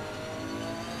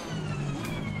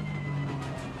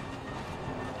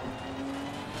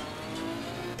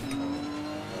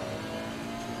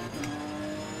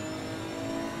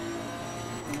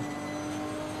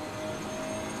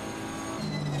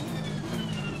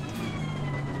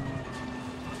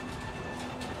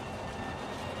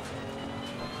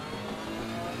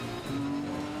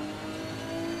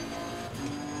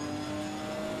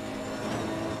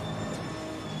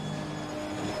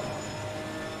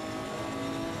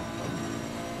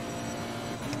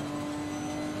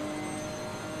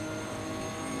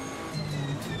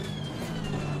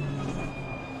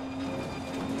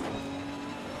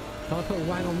 Can I put a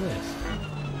wang on this?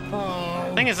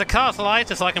 Oh. Thing is, the car's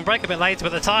lighter, so I can brake a bit later,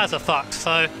 but the tyres are fucked,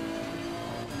 so...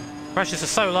 Pressures are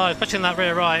so low, especially in that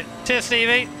rear right. Cheers,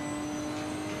 Stevie!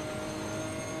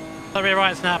 That rear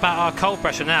right's now about our cold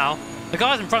pressure now. The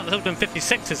guys in front are still doing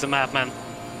 56 is the madman.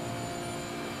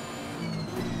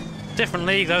 Different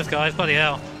league, those guys, bloody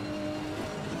hell.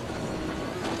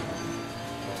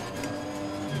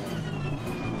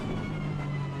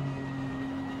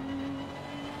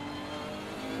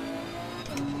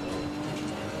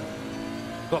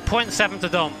 Got 0.7 to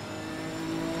Dom.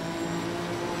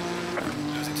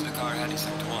 Losing to the car heading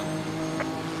sector 1.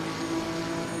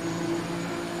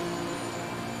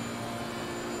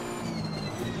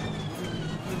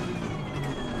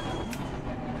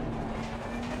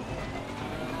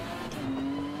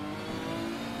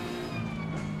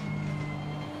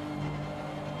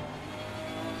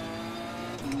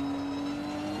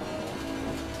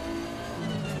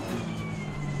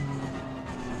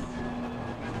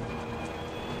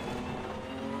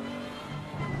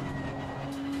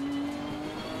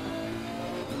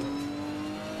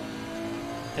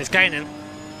 It's gaining.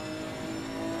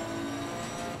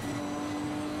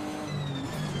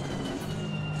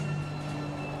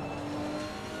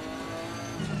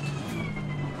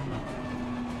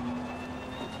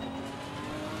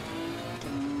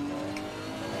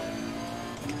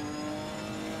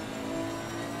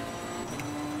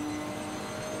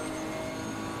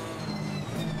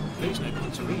 Please no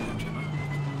Punterino, Jimmer.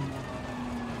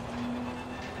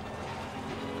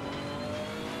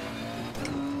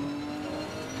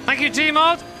 Thank you,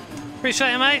 G-Mod.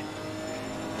 Appreciate it, mate.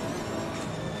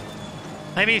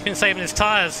 Maybe he's been saving his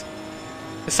tyres.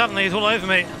 Because suddenly he's all over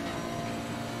me.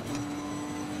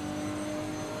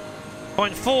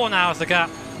 0.4 now is the gap.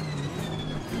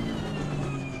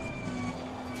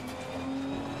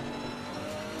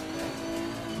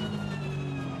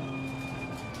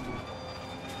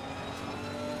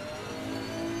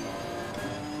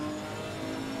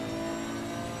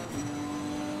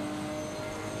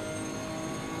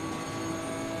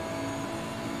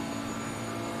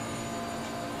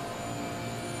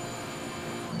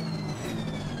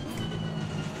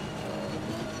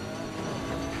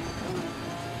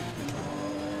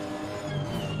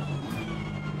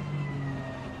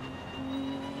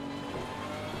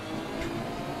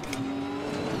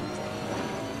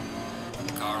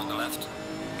 Car on the left.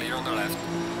 Clear on the left.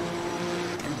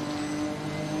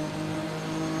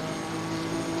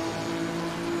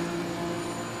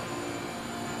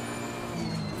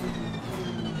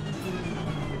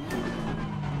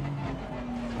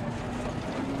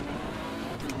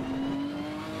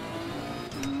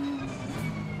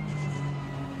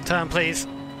 Turn, please.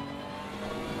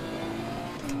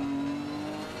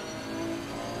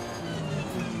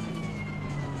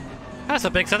 That's a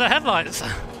big set of headlights.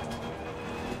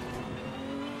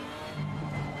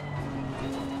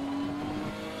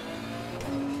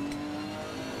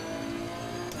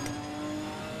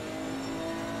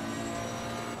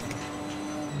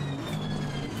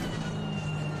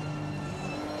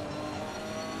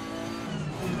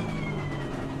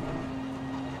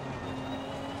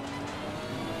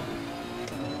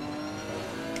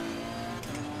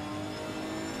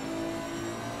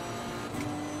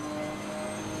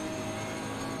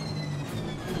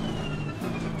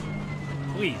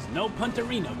 Please, no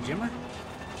Punterino, Jimmer.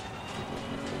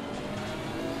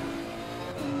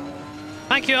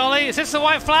 Thank you, Ollie. Is this the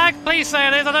white flag? Please say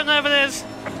it is. I don't know if it is. The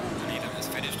leader has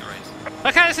finished the race.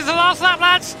 Okay, this is the last lap,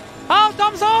 lads. Oh,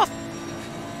 Dom's off.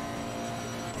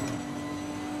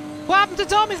 What happened to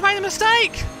Dom? He's made a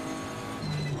mistake.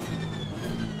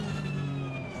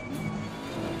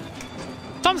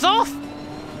 Dom's off.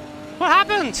 What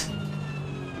happened?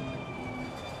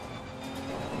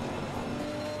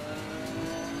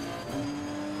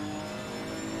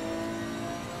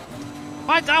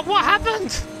 What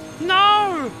happened?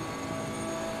 No!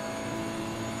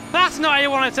 That's not how you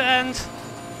want it to end.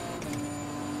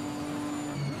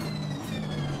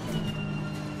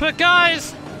 But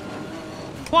guys,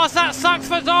 whilst that sucks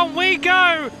for Dom, we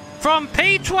go from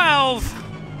P12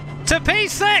 to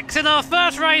P6 in our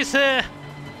first race here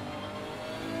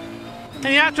in the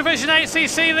Activision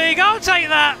ACC League. I'll take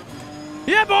that.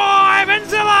 Yeah, boy,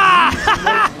 Menzilla!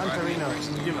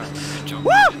 Good job.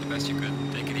 Woo! You did the best you could.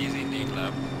 Take it easy indeed,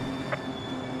 lab.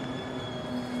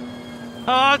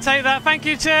 Oh, I'll take that. Thank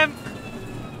you, Tim.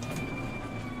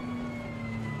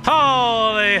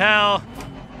 Holy hell.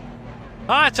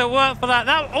 I had to work for that.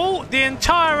 The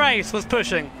entire race was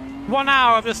pushing. 1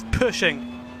 hour of just pushing.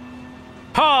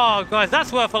 Oh, guys,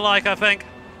 that's worth a like, I think.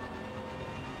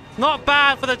 Not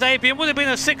bad for the debut. It would have been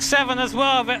a 6-7 as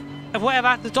well if whatever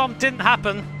happened to Dom didn't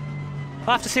happen.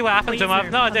 I'll have to see what happened to him. I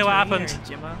have no idea what happened.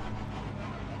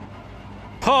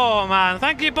 Oh, man.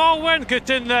 Thank you, Baldwin. Good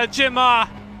in there, Jimmer.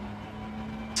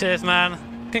 Cheers,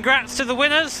 man. Congrats to the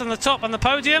winners on the top on the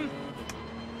podium.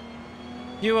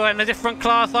 You were in a different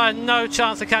class. I had no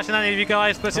chance of catching any of you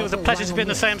guys, but it was a pleasure to be in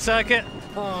the same circuit.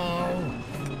 Oh.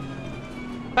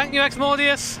 Thank you,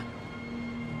 Exmordius.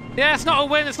 Yeah, it's not a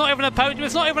win, it's not even a podium,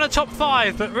 it's not even a top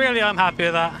 5, but really I'm happy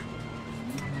with that.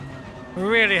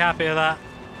 Really happy with that.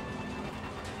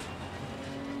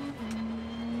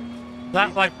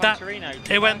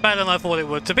 It went better than I thought it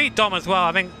would. To beat Dom as well,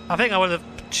 I think I would have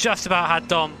just about had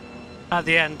Dom at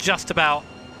the end, just about.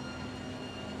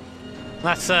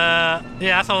 That's yeah,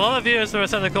 that's a lot of viewers for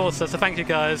Assetto Corsa, so thank you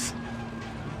guys.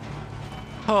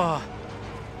 Oh.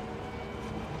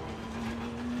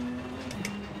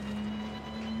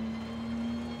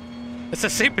 It's a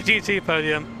Super GT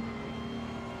podium.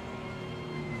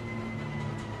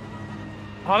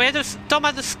 Oh, Dom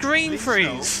had the screen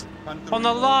freeze on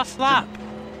the last lap.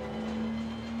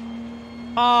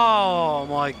 Oh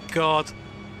my god.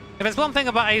 If there's one thing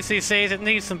about ACCs, it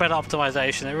needs some better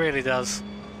optimization, it really does.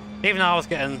 Even though I was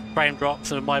getting frame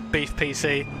drops with my beef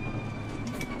PC.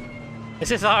 It's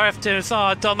just RF2,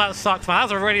 oh Dom, that sucks, man. That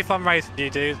was a really fun race with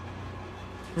you, dude.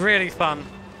 Really fun.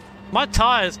 My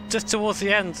tyres, just towards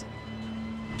the end,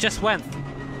 just went.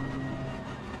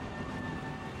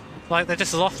 Like they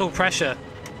just lost all pressure.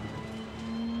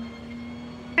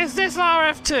 Is this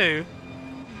RF2?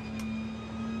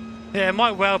 Yeah, it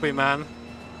might well be, man.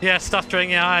 Yeah,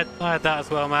 stuttering, yeah, I had that as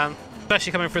well, man.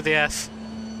 Especially coming through the S.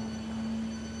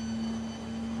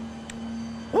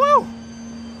 Woo!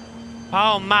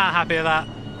 Oh man, happy with that.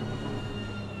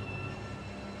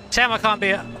 Shame I can't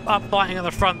be up fighting at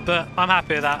the front, but I'm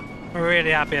happy with that. I'm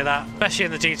really happy with that. Especially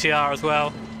in the GTR as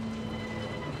well.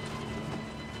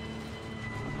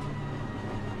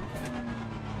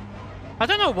 I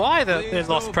don't know why they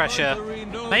lost pressure.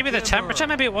 Maybe the temperature,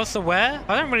 maybe it was the wear.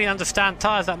 I don't really understand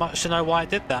tyres that much to know why it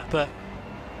did that, but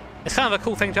it's kind of a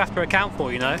cool thing to have to account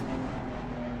for, you know?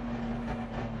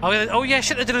 Oh yeah,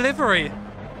 shit, the delivery!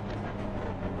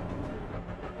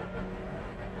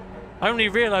 Only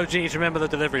real OGs remember the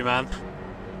delivery, man.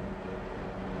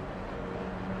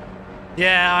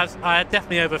 Yeah, I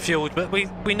definitely overfueled, but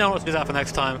we know what to do that for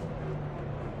next time.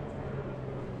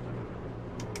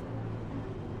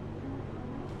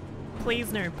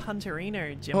 Please no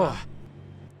Punterino, Jimmer. Oh.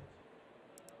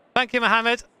 Thank you,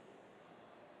 Mohammed.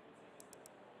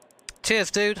 Cheers,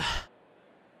 dude.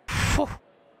 Whew.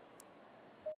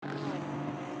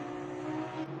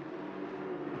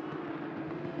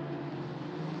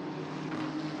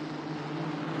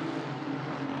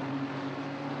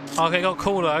 Okay, it got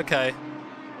cooler, okay.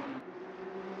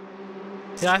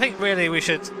 Yeah, I think really we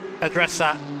should address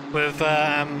that with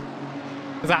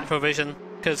Activision,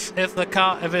 because if the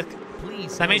car,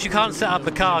 that means you can't set up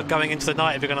the car going into the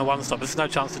night if you're going to one-stop. There's no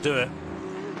chance to do it.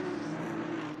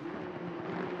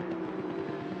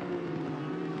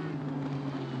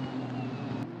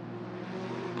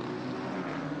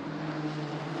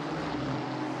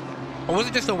 Or was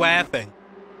it just a wear thing?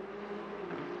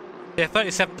 Yeah,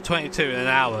 37 to 22 in an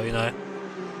hour, you know.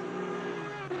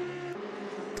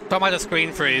 Don't mind the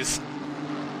screen freeze.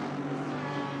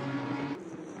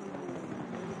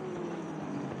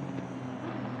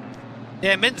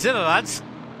 Yeah, Mintzilla, lads.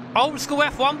 Old school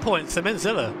F1 points to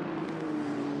Mintzilla.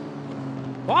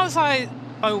 Why was I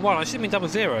 01? I should have been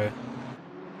 00.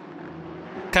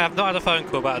 Okay, I've not had a phone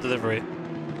call about a delivery.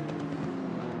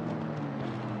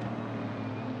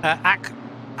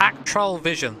 Actrol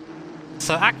Vision.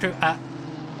 So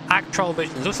Actrol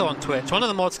Vision is also on Twitch. One of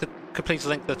the mods could please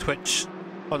link the Twitch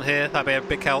on here. That'd be a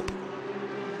big help.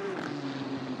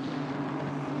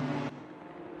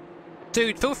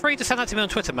 Dude, feel free to send that to me on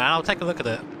Twitter, man. I'll take a look at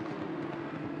it.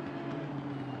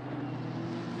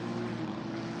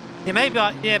 Yeah,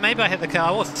 maybe I hit the curb.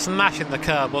 I was smashing the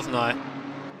curb, wasn't I?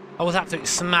 I was absolutely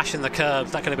smashing the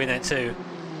curbs. That could have been it too.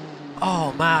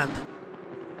 Oh man.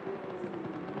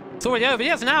 It's already over.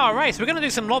 Yeah, it's an hour race. We're going to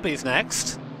do some lobbies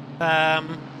next. We're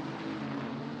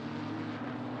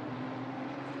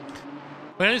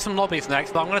going to do some lobbies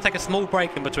next, but I'm going to take a small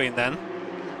break in between then.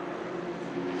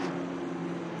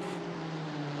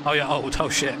 Oh, yeah, old. Oh,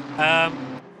 shit.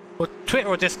 Well, Twitter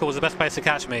or Discord is the best place to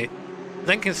catch me.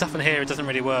 Linking stuff in here, it doesn't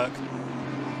really work.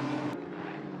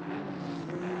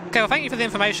 Okay, well, thank you for the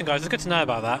information, guys. It's good to know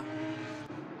about that.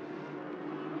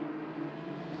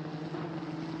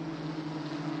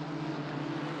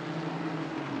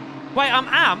 Wait, I'm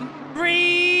Am?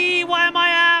 Why am I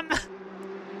Am?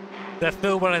 They're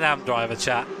Phil Will and Am driver,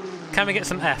 chat. Can we get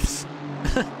some Fs?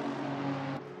 Can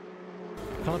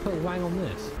I put a wang on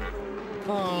this?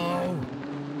 Oh!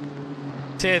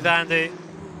 Cheers, Andy.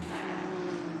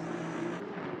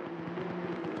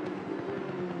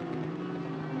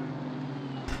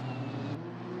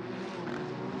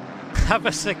 Have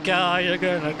a cigar, you're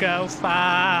gonna go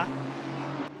far.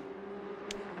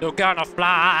 You're gonna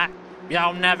fly.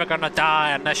 You're never gonna die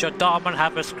unless you're dumb and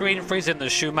have a screen freeze in the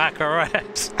Schumacher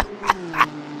X.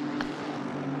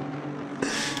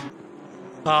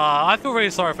 I feel really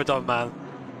sorry for Dom, man.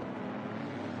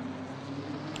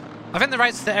 I think the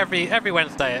race is every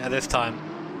Wednesday at this time.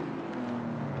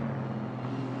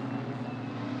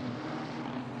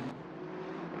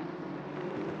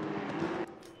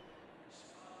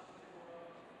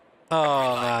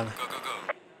 Oh man. Go, go,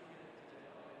 go.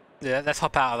 Yeah, let's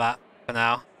hop out of that for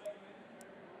now.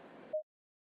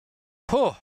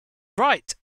 Oh,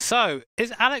 right. So,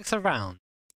 is Alex around?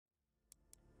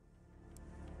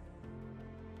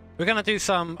 We're going to do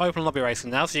some open lobby racing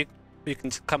now, so you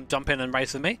can come jump in and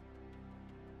race with me.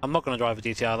 I'm not going to drive a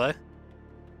GTR though.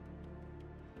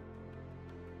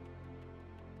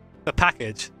 The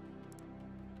package.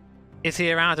 Is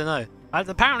he around? I don't know.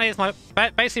 Apparently it's my...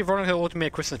 Basically Veronica ordered me a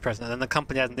Christmas present and then the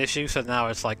company had an issue, so now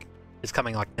it's like... It's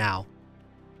coming like now.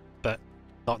 But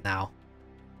not now.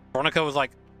 Veronica was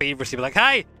like feverishly like,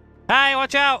 hey! Hey,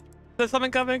 watch out! There's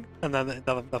something coming! And then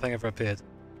nothing ever appeared.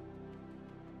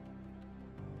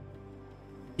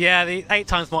 Yeah, the 8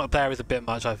 times multiplayer is a bit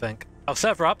much, I think. I'll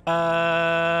server up.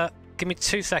 Give me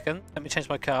 2 seconds. Let me change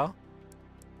my car.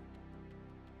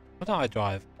 What do I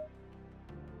drive?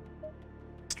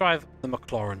 Let's drive the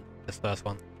McLaren, this first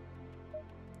one.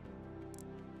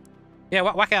 Yeah,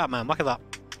 whack it up, man. Whack it up.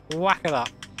 Whack it up.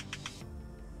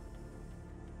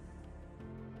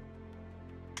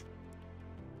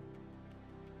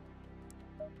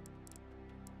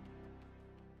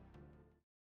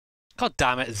 God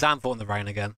damn it, Zandvoort in the rain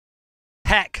again.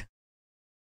 Heck!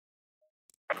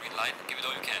 Green light, give it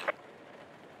all you can.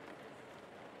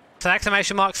 So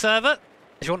exclamation mark server.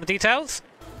 Do you want the details?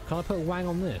 Can I put a wang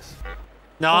on this?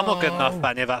 No, I'm not good enough for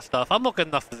any of that stuff. I'm not good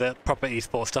enough for the proper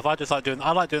esports stuff. I just like doing.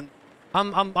 I like doing.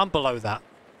 I'm below that.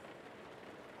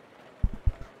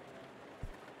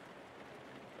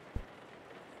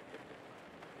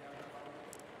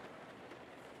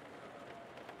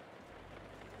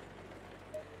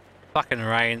 Fucking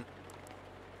rain.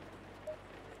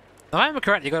 If I remember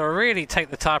correctly, you've got to really take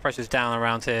the tire pressures down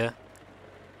around here.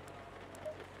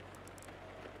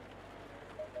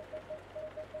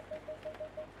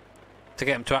 To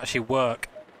get them to actually work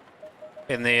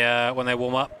in the when they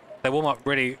warm up. They warm up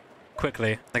really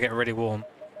quickly. They get really warm.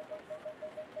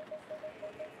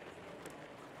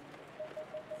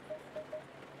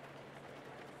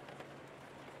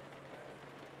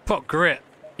 What grit?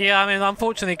 Yeah, I mean,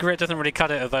 unfortunately, grit doesn't really cut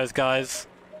it with those guys.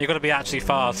 You've got to be actually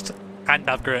fast and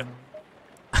have grit.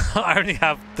 I only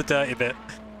have the dirty bit.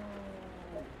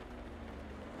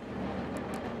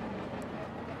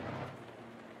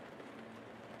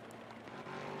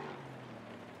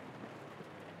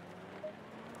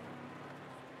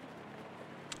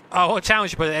 Oh, what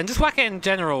challenge you put it in? Just whack it in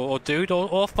general, or dude,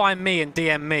 or find me and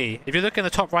DM me. If you look in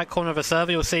the top right corner of the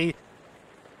server, you'll see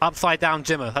upside down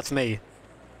Jimmer. That's me.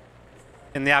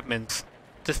 In the admins.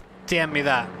 Just DM me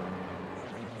that.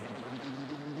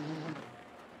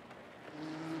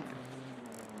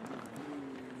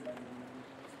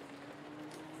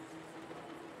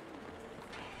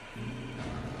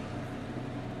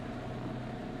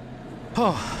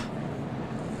 Oh.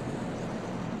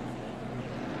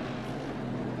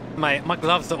 Mate, my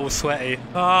gloves are all sweaty.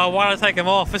 Oh, why did I take them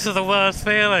off? This is the worst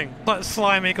feeling. Like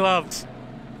slimy gloves.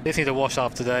 These need to wash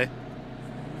off today.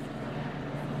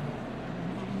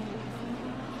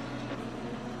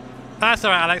 That's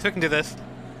alright, Alex. We can do this.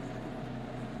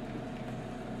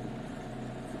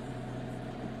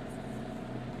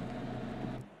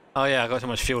 Oh yeah, I got so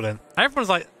much fuel in. Everyone's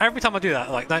like, every time I do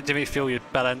that, like, don't give me fuel, you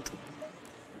bellend.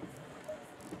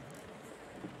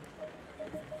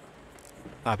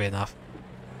 That'd be enough.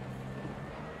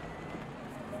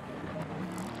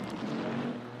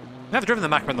 Never driven the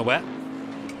Macca in the wet.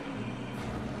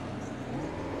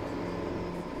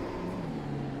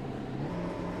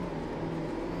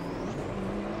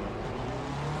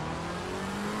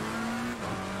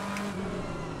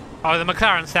 Oh, the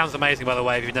McLaren sounds amazing, by the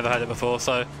way, if you've never heard it before,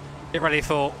 so get ready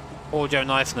for audio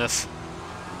niceness.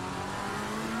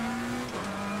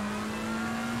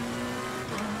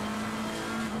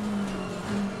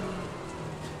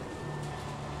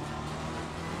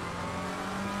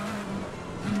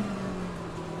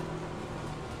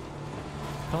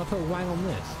 Can I put a wang on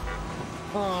this?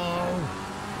 Oh!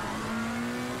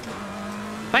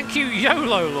 Thank you,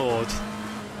 YOLO Lord!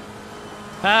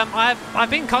 I've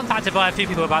been contacted by a few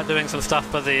people about doing some stuff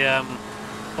for the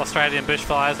Australian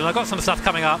bushfires, and I've got some stuff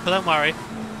coming up, but don't worry.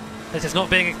 This is not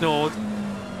being ignored.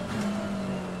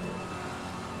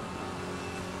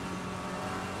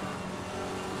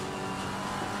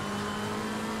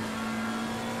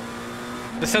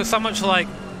 There's still so much, like,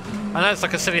 I know it's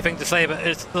like a silly thing to say, but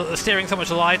it's the steering so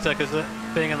much lighter because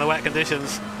being in the wet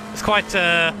conditions. It's quite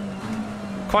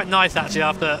nice actually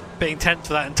after being tense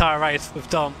for that entire race with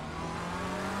Dom.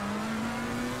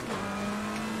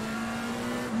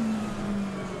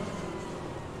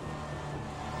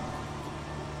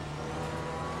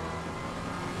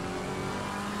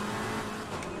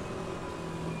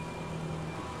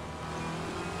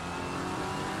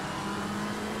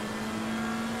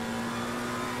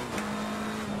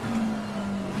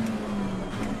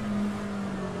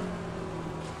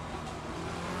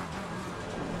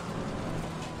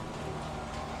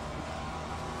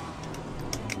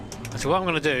 So what I'm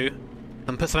going to do,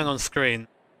 and put something on screen,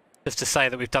 just to say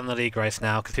that we've done the league race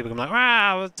now, because people are going to be like,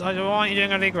 wow, why aren't you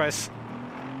doing a league race?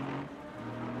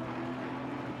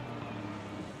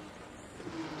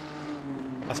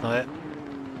 That's not it.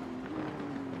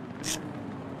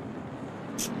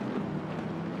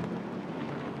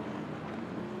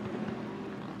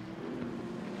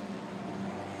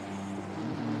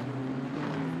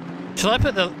 Should I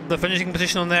put the finishing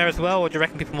position on there as well, or do you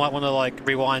reckon people might want to like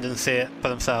rewind and see it for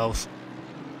themselves?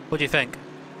 What do you think?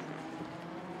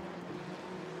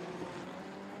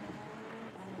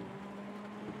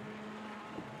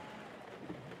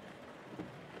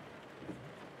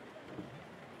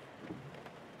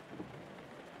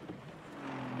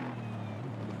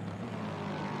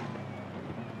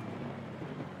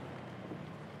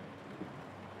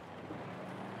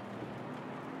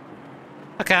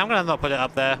 Okay, I'm gonna not put it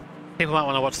up there. People might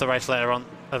want to watch the race later on,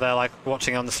 if they're like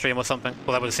watching on the stream or something.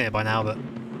 Well, they would have seen it by now, but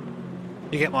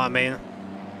you get what I mean.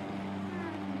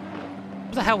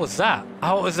 What the hell was that?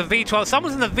 Oh, it was the V12.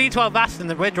 Someone's in the V12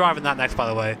 Aston. We're driving that next, by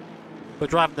the way. We're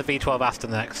driving the V12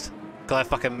 Aston next. Because I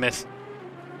fucking missed.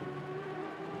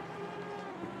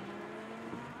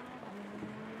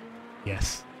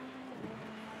 Yes.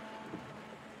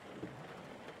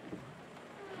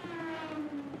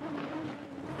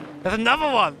 There's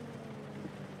another one!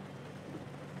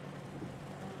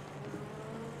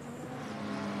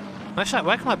 Actually,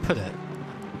 where can I put it?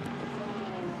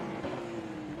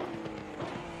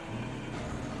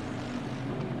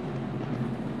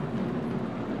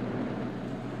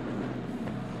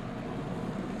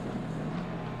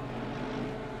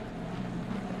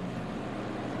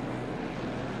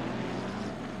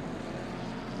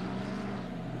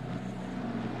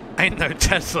 Ain't no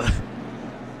Tesla.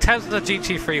 Tesla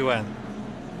GT3 when?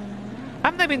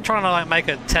 Haven't they been trying to like make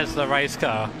a Tesla race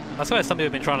car? I swear some people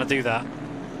have been trying to do that.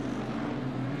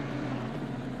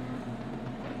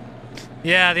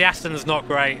 Yeah, the Aston's not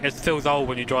great. It feels old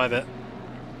when you drive it.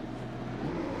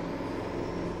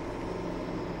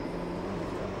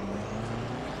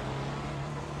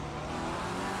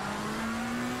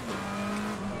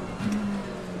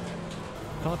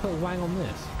 Can I put a wang on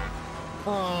this?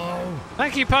 Oh!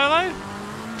 Thank you, Polo!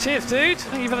 Cheers, dude!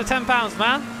 Thank you for the £10,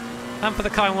 man! And for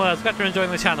the kind words. Glad you're enjoying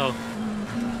the channel.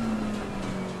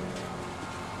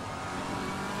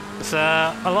 It's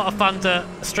a lot of fun to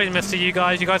stream this to you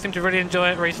guys. You guys seem to really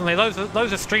enjoy it recently. Loads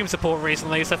of stream support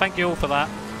recently, so thank you all for that.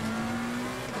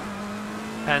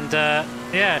 And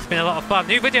yeah, it's been a lot of fun.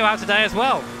 New video out today as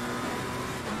well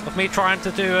of me trying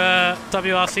to do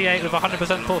WRC8 with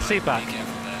 100% full feedback.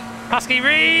 Husky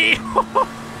Ree!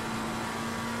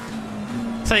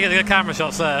 So you get the good camera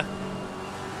shots there.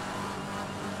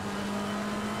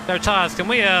 No tyres, can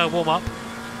we warm up?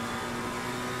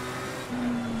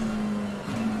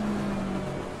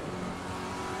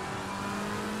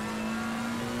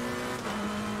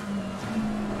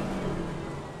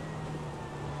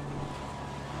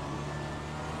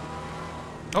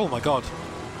 Oh my god.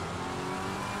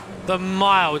 The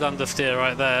mild understeer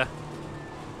right there.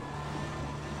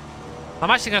 I'm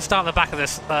actually going to start at the back of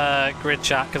this grid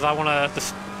chat because I want to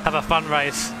just have a fun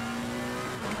race.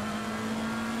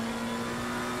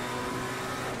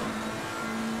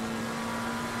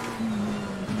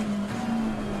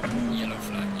 Yellow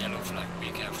flag, be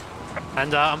careful.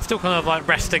 And I'm still kind of like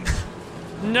resting.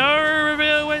 No,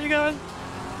 reveal, where you going?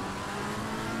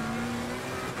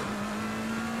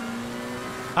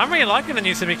 I'm really liking the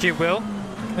new semi-cube wheel.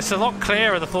 It's a lot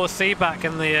clearer, the 4C back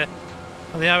in the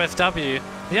OSW.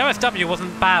 The OSW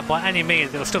wasn't bad by any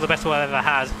means, it was still the best wheel I've ever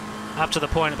had up to the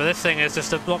point, but this thing is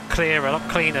just a lot clearer, a lot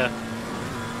cleaner.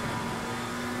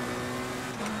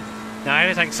 Now I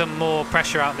need to take some more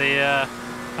pressure out out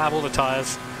of all the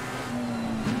tyres.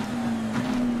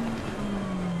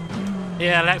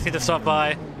 Yeah, Lexi to stop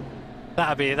by.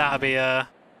 That'd be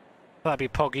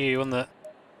Pog U, wouldn't it?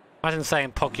 Imagine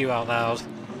saying Pog U out loud.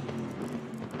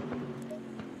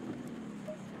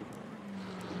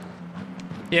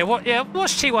 Yeah, watch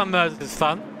T1 Murders is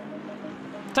fun.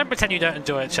 Don't pretend you don't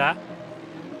enjoy it, chat.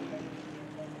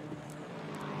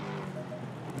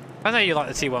 I know you like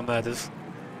the T1 Murders.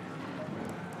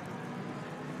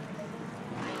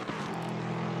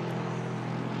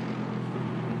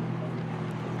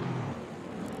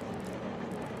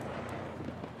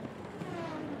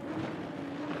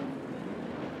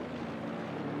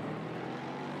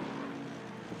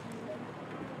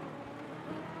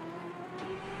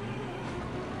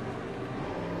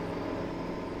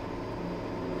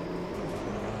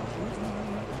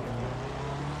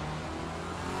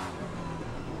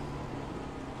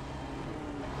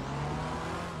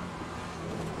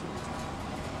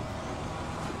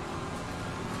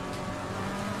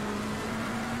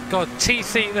 God,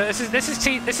 TC. This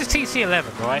is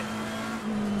TC11, right?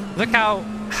 Look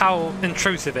how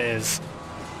intrusive it is.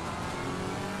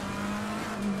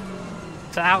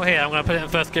 So out here, I'm going to put it in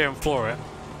first gear and floor it,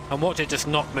 and watch it just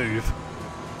not move.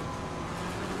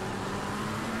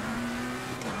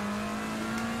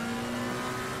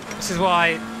 This is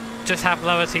why just have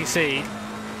lower TC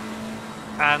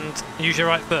and use your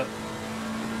right foot.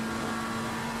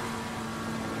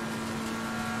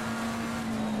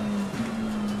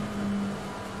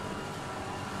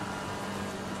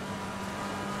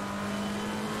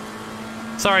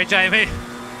 Sorry, Jamie.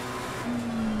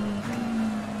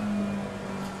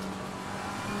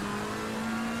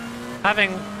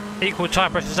 Having equal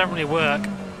tyre pressures doesn't really work.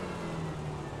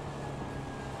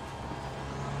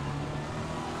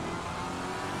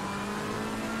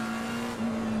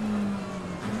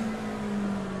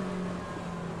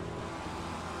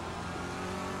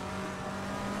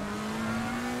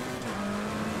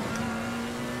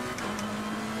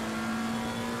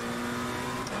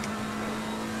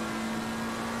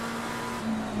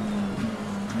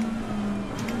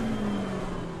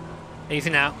 Easy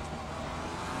now.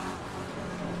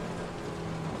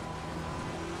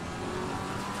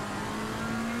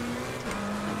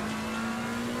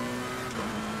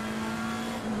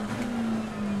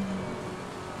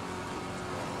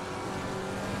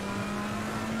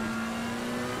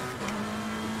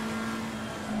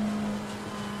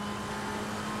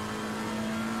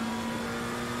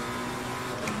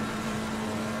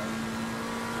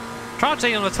 Try not to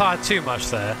eat on the tyre too much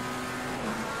there.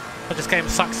 This game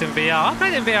sucks in VR. I've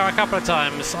played it in VR a couple of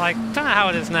times. I don't know how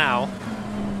it is now.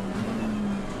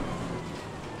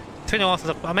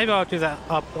 Maybe I'll do that.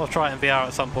 I'll try it in VR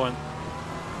at some point.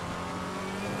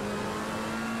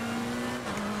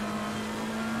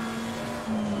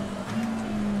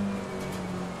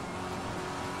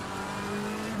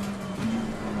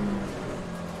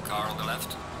 Car on the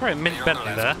left. Very mint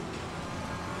Bentley there.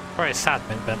 Very sad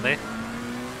mint Bentley.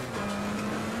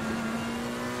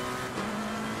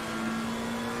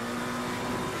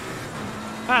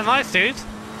 Ah, nice, dude.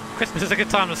 Christmas is a good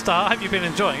time to start. I hope you've been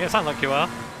enjoying it. Sounds like you are.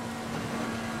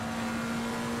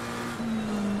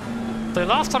 So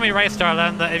last time we raced here, I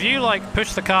learned that if you like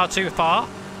push the car too far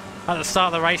at the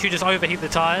start of the race, you just overheat the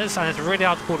tyres, and it's really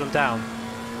hard to cool them down.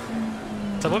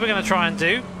 So what we're going to try and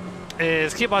do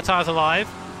is keep our tyres alive,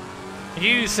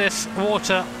 use this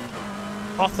water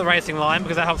off the racing line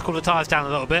because that helps cool the tyres down a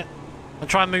little bit, and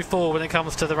try and move forward when it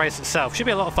comes to the race itself. Should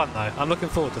be a lot of fun though. I'm looking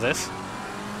forward to this.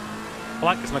 I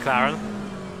like this McLaren.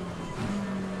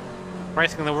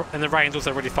 Racing in the rain is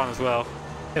also really fun as well,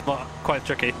 if not quite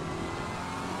tricky.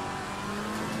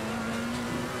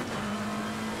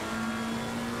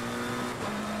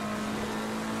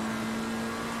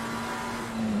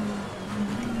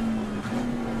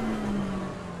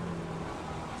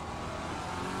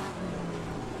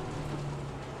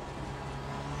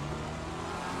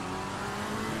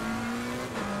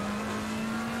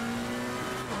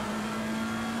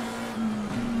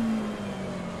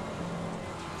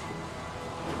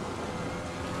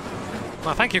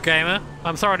 Well, thank you, gamer.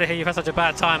 I'm sorry to hear you've had such a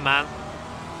bad time, man.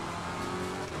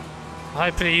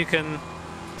 Hopefully you can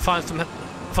find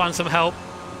some help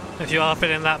if you are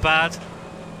feeling that bad.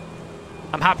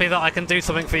 I'm happy that I can do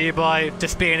something for you by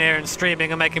just being here and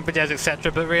streaming and making videos,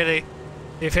 etc. But really,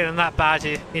 if you're feeling that bad,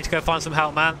 you need to go find some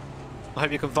help, man. I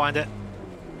hope you can find it.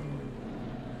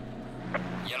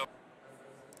 Yellow.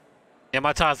 Yeah,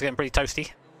 my tires are getting pretty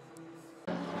toasty.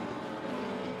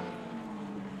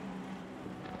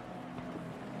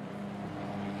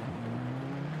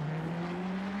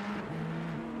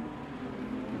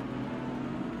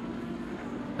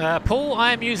 Paul,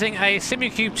 I am using a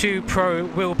Simucube 2 Pro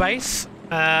wheelbase,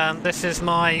 and this is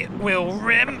my wheel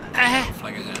rim.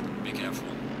 Flag ahead, be careful.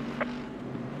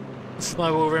 This is my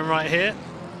wheel rim right here.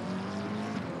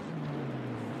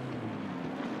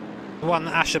 One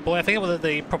Asher Boy, I forget what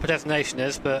the proper designation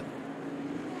is, but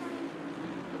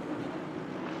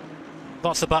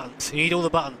lots of buttons. You need all the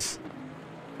buttons.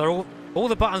 They're all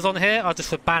the buttons on here are just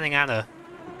for banning Anna.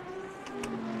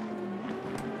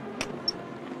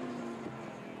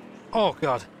 Oh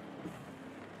god.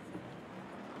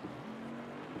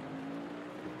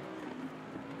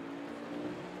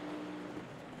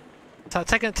 So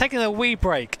taking a wee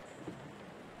break.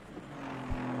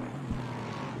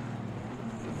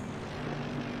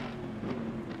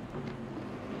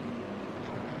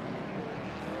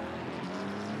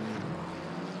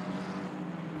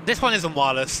 This one isn't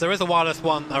wireless. There is a wireless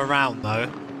one around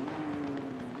though.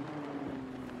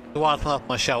 The wireless one off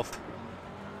my shelf.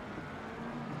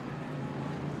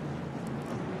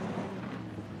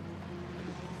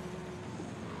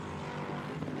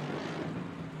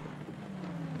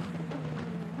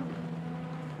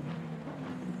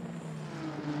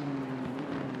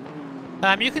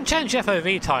 You can change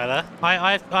FOV, Tyler.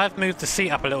 I've moved the seat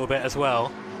up a little bit as well.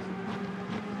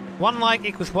 1 like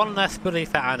equals 1 less bully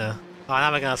for Anna. Oh,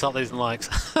 now we're going to start losing likes.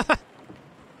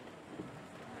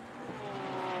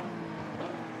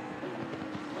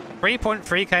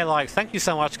 3.3k likes. Thank you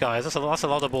so much, guys. That's a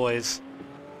lot of boys.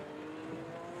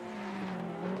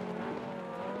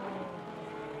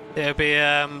 It'll be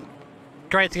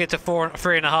great to get to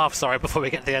 3.5. Sorry, before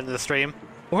we get to the end of the stream.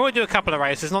 We'll probably do a couple of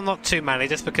races, not too many,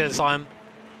 just because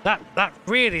that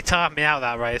really tired me out,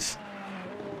 that race.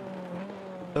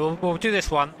 So we'll do this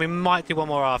one. We might do one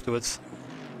more afterwards.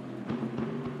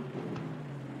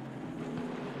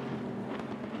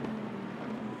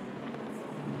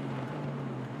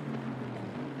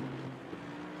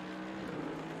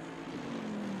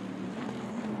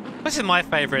 This is my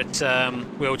favourite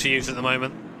wheel to use at the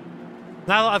moment.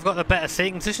 Now that I've got a better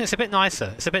seating position, it's a bit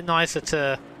nicer. It's a bit nicer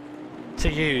to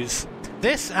use.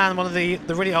 This and one of the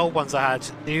really old ones I had.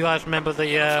 Do you guys remember the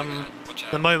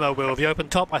Momo wheel, the open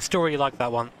top? I still really like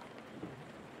that one.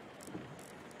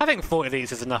 I think 40 of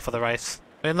these is enough for the race.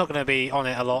 We're not going to be on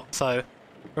it a lot, so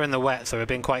we're in the wet, so we're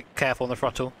being quite careful on the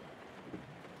throttle.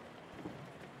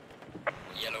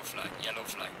 Yellow flag,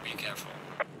 be careful.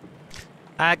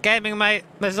 Gaming mate,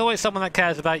 there's always someone that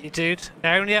cares about you, dude.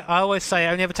 I always say it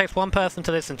only ever takes one person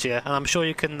to listen to you, and I'm sure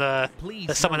you can.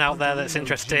 There's someone out there that's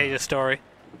interested to hear your story.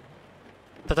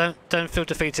 So don't feel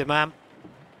defeated, man.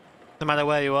 No matter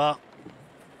where you are.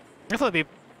 I thought it'd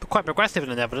be quite progressive in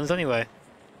the Netherlands, anyway.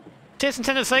 Cheers,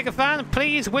 Nintendo Sega fan.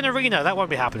 Please win arena. That won't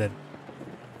be happening.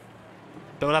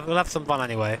 But we'll have some fun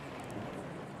anyway.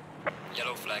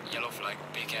 Yellow flag,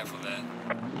 be careful there.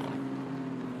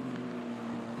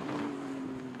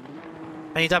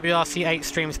 Any WRC 8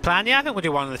 streams planned? Yeah, I think we'll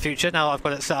do one in the future now that I've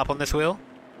got it set up on this wheel.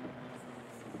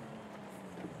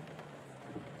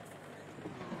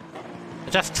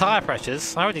 Adjust tyre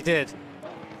pressures? I already did.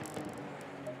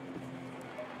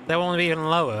 They want to be even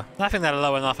lower. I think they're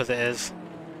low enough as it is.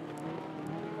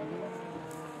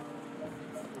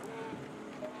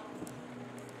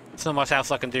 There's not much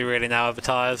else I can do really now with the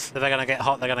tyres. If they're going to get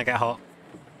hot, they're going to get hot.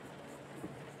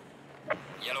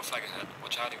 Yellow flag ahead,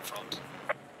 watch out in front.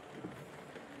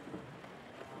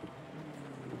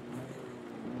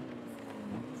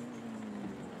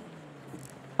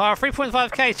 Alright,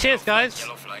 3.5k, cheers guys!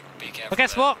 Yellow flag, be careful. Well,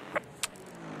 guess what?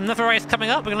 Another race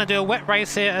coming up. We're going to do a wet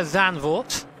race here at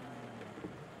Zandvoort.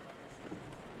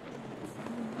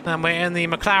 And we're in the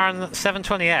McLaren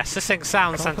 720S. This thing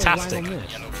sounds fantastic.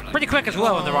 Pretty quick as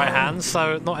well in the right hand,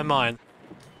 so not in mine.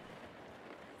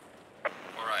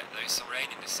 Alright, there is some rain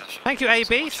in this session. Thank you,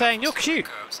 AB, So saying you're cute.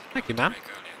 Thank you, man.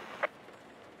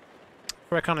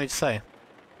 What I can't need to say.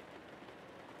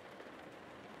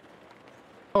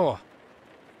 Oh.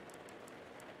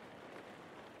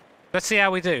 Let's see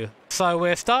how we do. So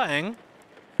we're starting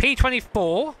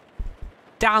P24,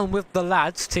 down with the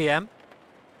lads, TM.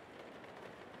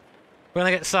 We're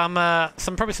gonna get some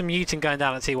probably some yeeting going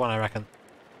down at T1, I reckon.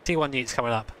 T1 yeets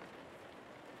coming up.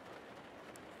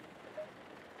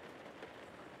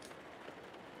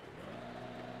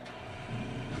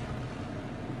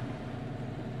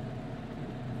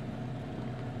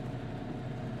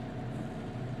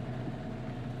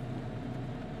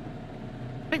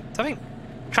 I think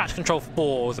traction control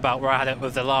 4 was about where I had it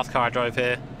with the last car I drove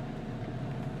here.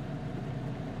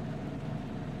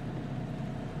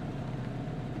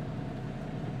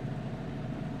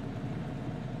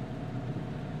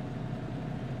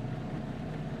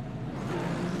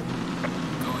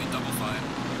 Going double fire.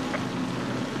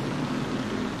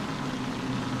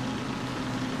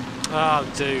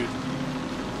 Oh, dude.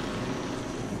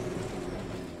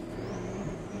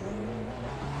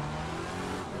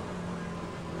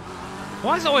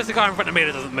 Why is it always the guy in front of me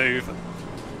that doesn't move?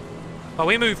 Well,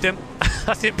 we moved him.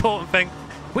 That's the important thing.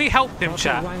 We helped him,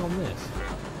 chat. Rang on this.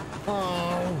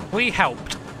 Oh. We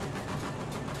helped.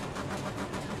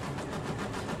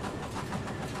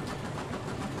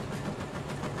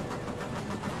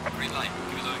 Green light.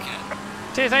 Give us all you can.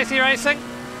 Cheers, AC Racing.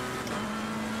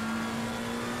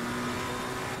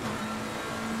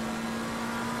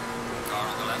 Car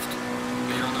on the left.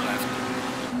 Clear on the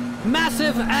left.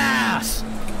 Massive ass!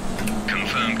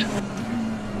 Confirmed.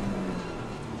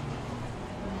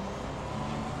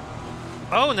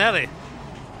 Oh, Nelly.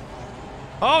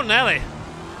 Oh, Nelly.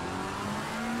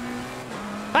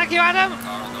 Thank you, Adam.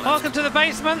 Car on the left. Welcome to the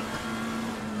basement.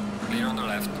 Clear on the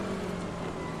left.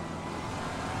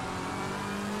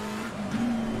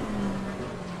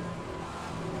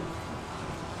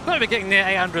 We're going to be getting near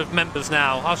 800 members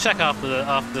now. I'll check after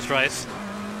this race.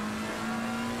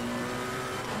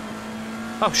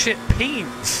 Oh shit,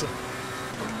 Peens.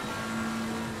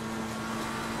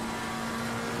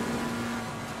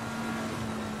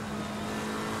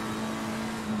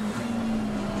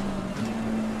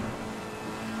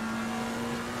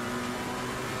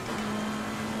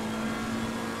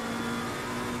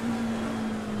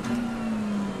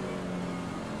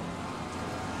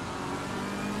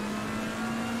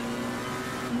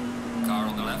 Car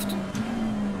on the left.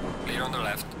 Clear on the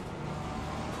left.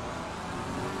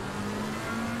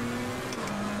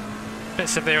 Bit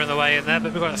severe on the way in there,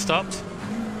 but we got it stopped.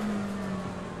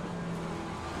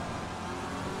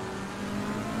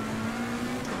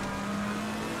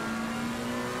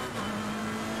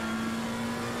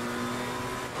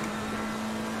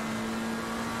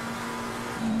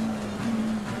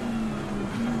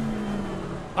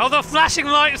 Oh, the flashing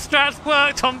light strats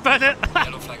worked on Bennett.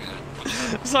 Yellow flag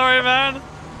ahead. Sorry, man.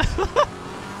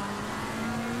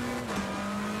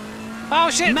 Oh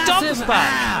shit, Dom's Massive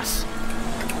back. ass!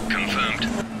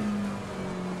 Confirmed.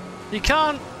 You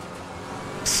can't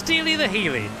steely the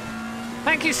Healy.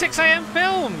 Thank you, 6 AM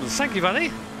Films. Thank you,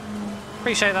 buddy.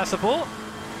 Appreciate that support.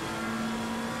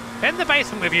 In the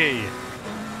basement with you.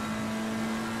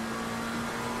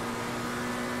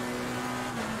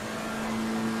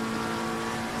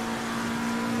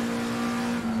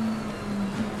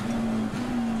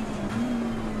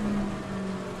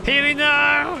 Healy,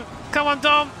 no! Come on,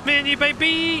 Dom. Me and you,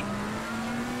 baby.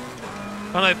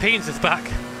 Oh no, Peens is back.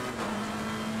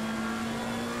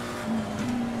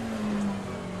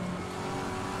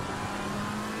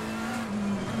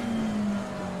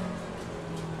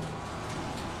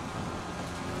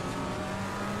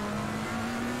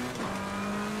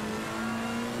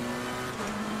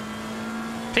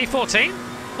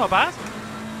 P14, not bad.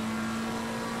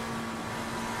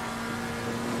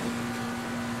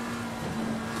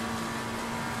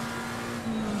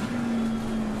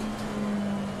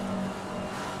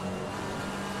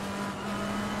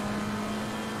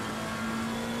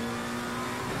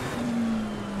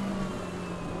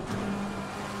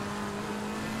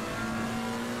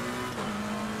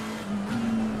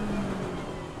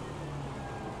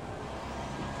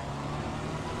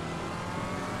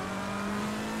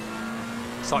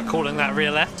 Start calling that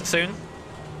rear left soon.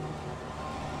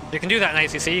 You can do that in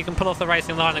ACC, you can pull off the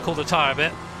racing line and call the tyre a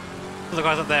bit. What the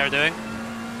guys up there are doing.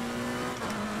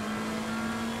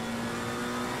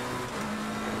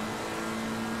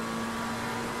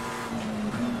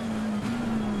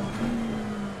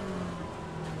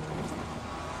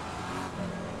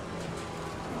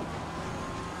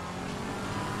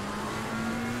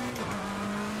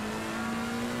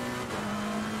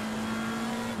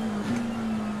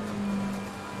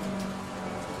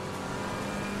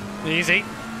 Easy.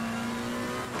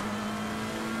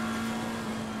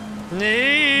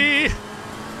 Nee.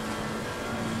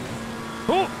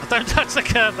 Oh, don't touch the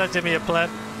curb there, Jimmy, you pleb.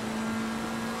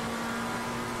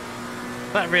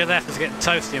 That rear left is getting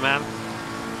toasty, man.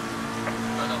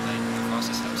 Well done, mate. The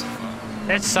fastest step so far.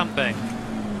 It's something.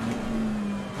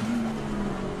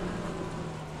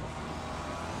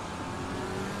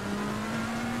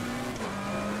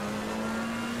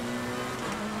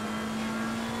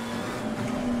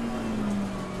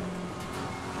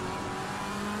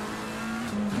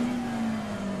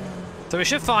 So we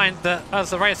should find that as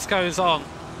the race goes on,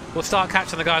 we'll start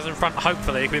catching the guys in front,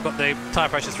 hopefully, if we've got the tyre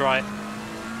pressures right.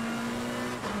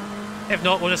 If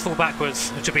not, we'll just fall backwards,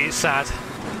 which would be sad.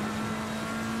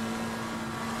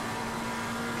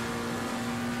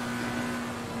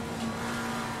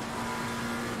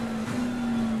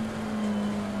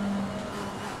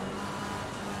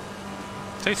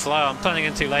 Too slow, I'm turning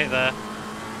in too late there.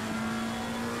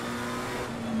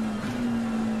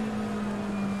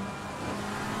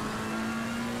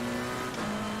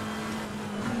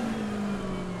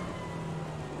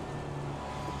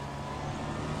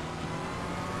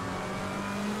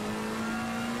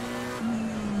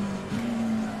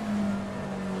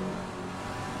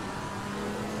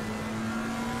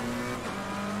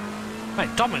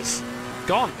 Mate, Dom is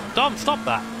gone. Dom, stop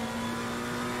that.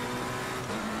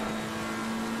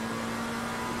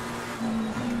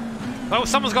 Oh,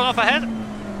 someone's gone off ahead.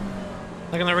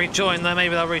 They're going to rejoin there.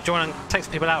 Maybe they'll rejoin and take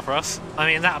some people out for us. I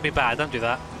mean, that would be bad. Don't do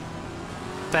that.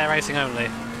 Fair racing only.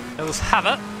 It was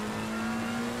Havoc.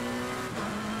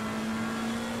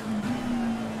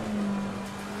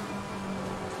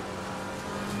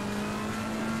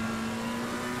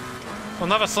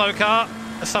 Another slow car.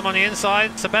 There's some on the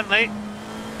inside. It's a Bentley.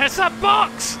 It's a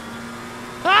box!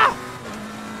 Ah!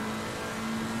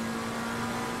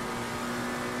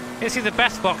 Is he the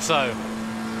best box though?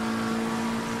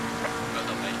 Well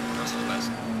done, mate. That's the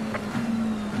best.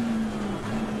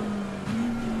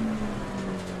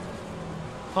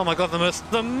 Oh my god,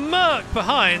 the Merc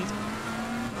behind!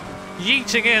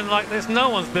 Yeeting in like there's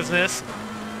no one's business.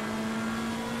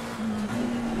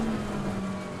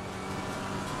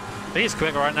 He's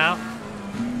quick right now.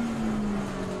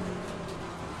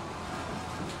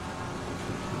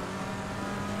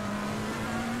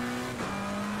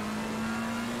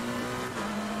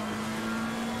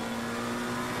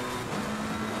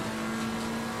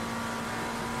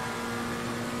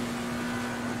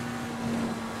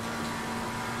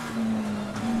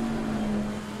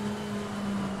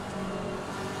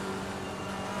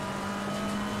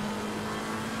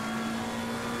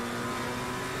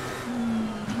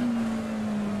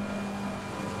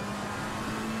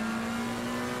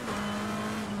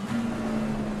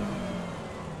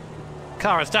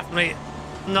 Car is definitely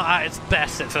not at its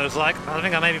best, it feels like. I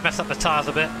think I maybe messed up the tyres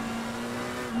a bit.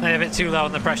 Maybe a bit too low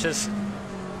on the pressures.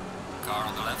 Car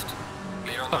on the left.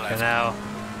 Clear on the Okay, left. now.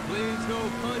 Please no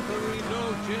puntery,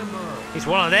 no jimmer. He's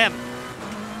one of them.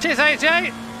 Cheers,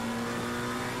 AJ!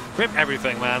 Rip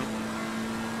everything, man.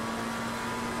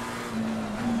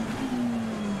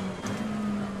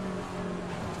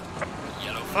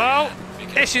 Yellow Oh!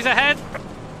 flag. Be Issues ahead!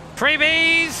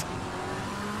 Freebies!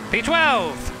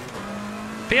 P12!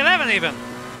 P11 even!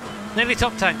 Nearly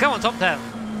top 10. Come on, top 10.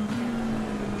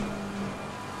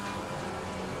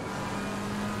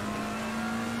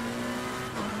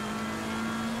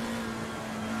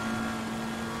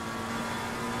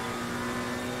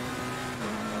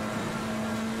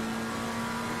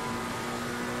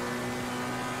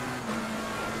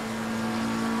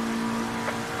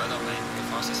 Well done, mate. The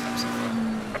fastest lap so far.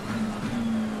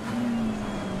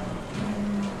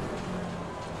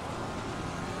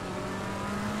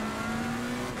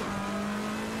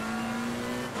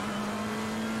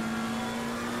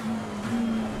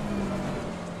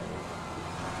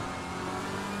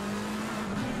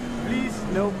 Please,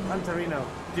 no Pantarino.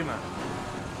 Dimmer.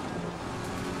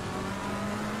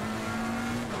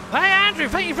 Hey Andrew,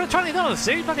 thank you for the $20,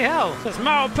 dude. Bloody hell. That's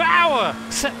moral power!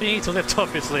 Except we need to lift,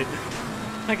 obviously.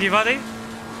 Thank you, buddy.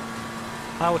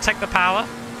 I will take the power.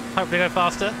 Hopefully go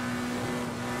faster.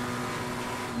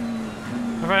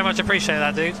 I very much appreciate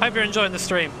that, dude. Hope you're enjoying the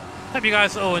stream. Hope you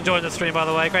guys are all enjoying the stream, by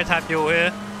the way. Great to have you all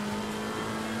here.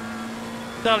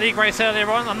 Did a league race earlier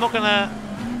on. I'm not going to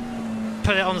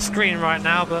put it on the screen right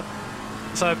now, but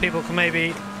so people can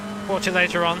maybe watch it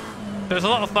later on. It was a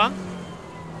lot of fun.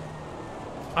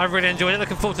 I really enjoyed it.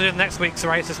 Looking forward to doing next week's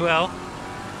race as well.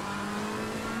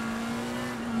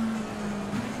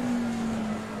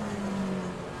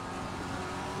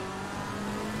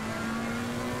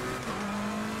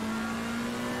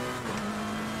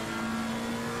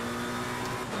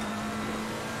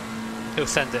 He'll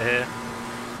send it here.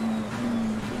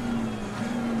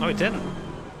 No, he didn't.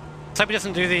 Let's hope he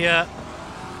doesn't do the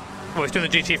well, he's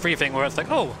doing the GT3 thing where it's like,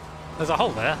 oh, there's a hole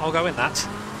there, I'll go in that.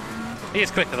 He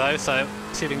is quicker though, so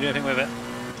see if we can do anything with it.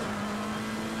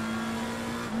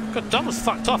 God, John was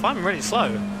fucked off. I'm really slow.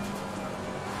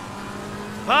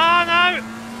 Oh no!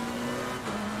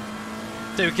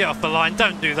 Do get off the line.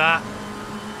 Don't do that.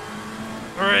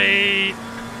 3.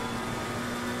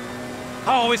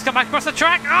 Oh, he's come back across the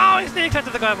track. Oh, he's nearly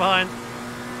collected the guy behind.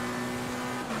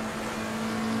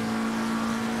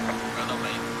 Well done,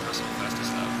 mate. Personal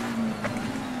fastest lap.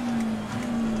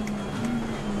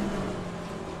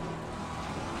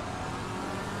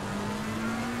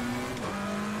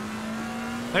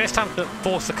 Maybe it's time to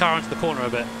force the car into the corner a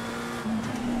bit.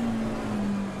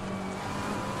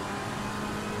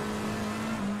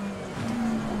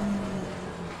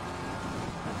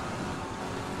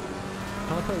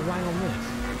 Can I put a wang on this?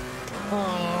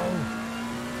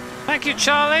 Oh. Thank you,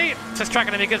 Charlie. This track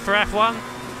going to be good for F1.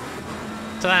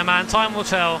 So there, man. Time will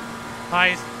tell.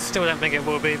 I still don't think it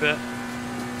will be, but...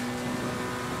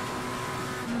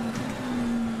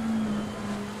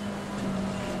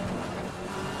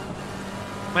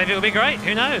 maybe it'll be great.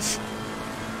 Who knows?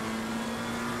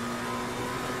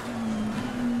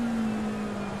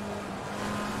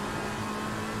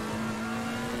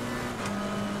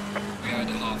 We are at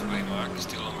the halfway mark,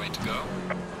 still a long way to go.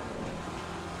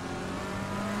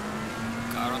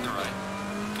 Car on the right.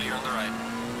 Clear on the right.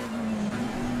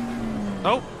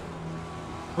 Oh!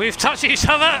 We've touched each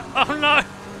other! Oh no!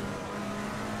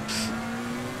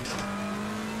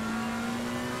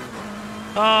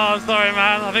 Oh, I'm sorry,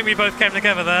 man. I think we both came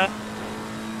together there.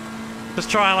 Just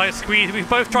try and like squeeze. We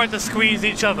both tried to squeeze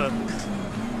each other.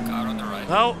 Car on the right.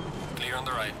 Oh! Clear on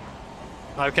the right.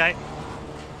 Okay.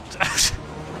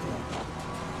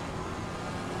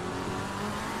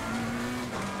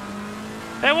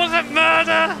 It wasn't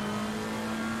murder!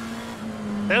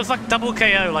 It was like double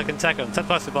KO like in Tekken, except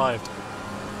I survived.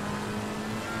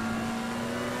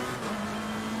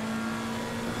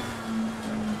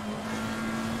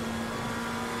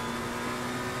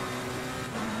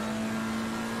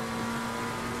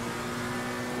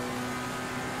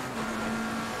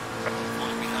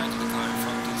 Falling behind the car in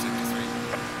front in sector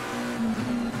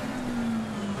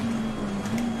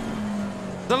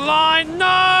 3. The line!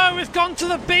 No! We've gone to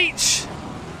the beach!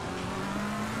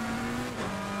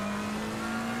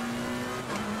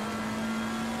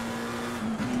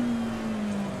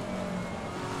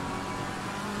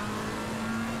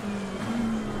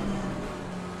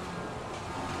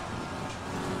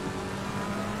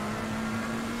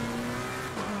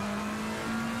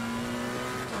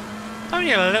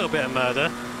 Only a little bit of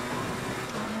murder.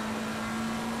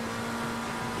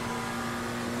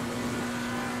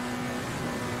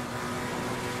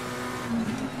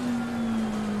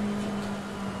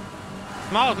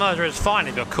 Mild murder is fine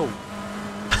if you're cool.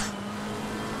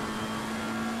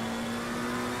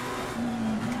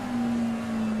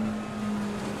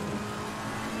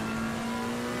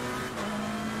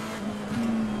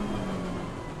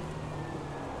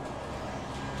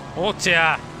 Oh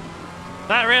dear.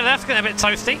 That's getting a bit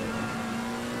toasty.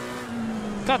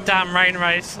 Goddamn rain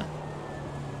race.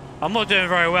 I'm not doing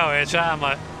very well here, chat, am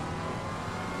I?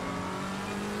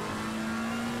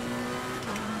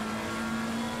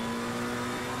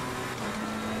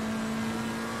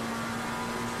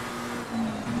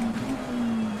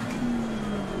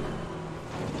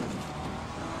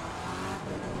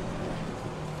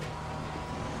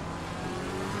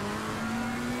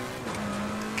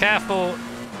 Careful,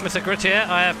 Mr. Grittier,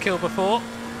 I have killed before.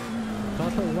 Can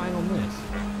I put a wang on this?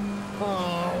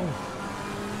 Oh.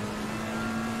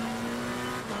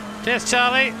 Cheers,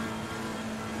 Charlie.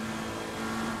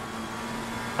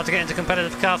 Had to get into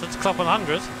competitive cars at Club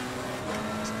 100.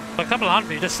 For a couple of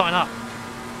hundred, you just sign up.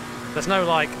 There's no,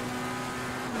 like,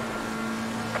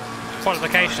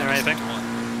 qualification or anything.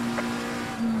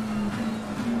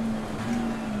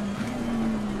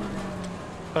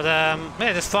 But,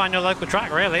 yeah, just find your local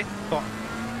track, really. But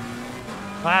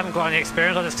I haven't got any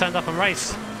experience, I just turned up and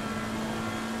raced.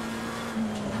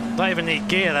 Don't even need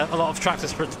gear, a lot of tracks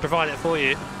just provide it for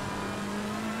you.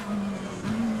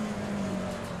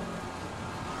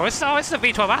 Oh, it's the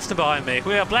V12 Aston behind me.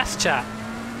 We are blessed, chat.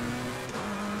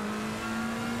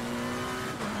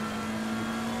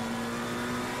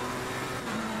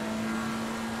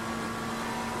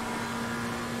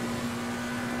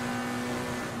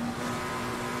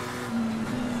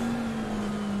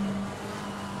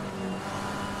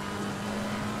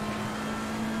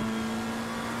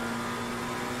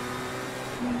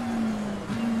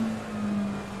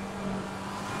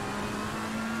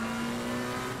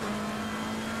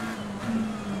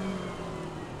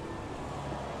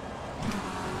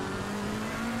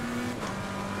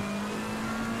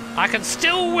 I can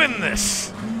still win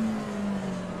this!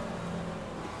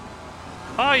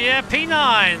 Oh yeah,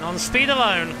 P9 on speed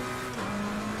alone.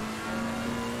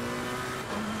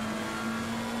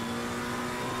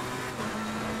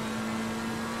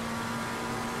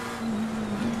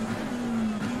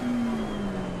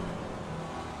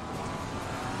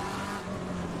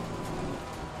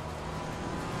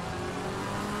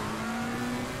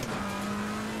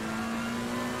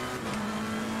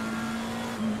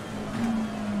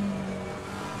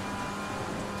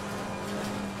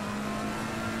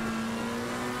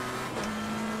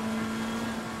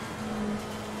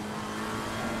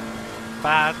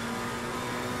 Bad.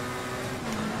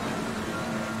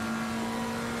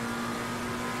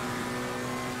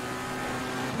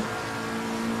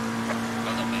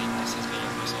 Well done, mate. This has been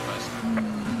your personal best.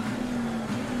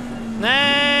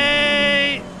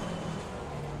 Nay!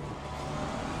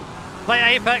 Play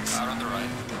Apex. Car on the right.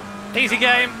 Easy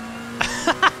game.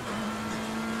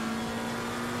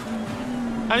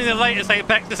 Only the latest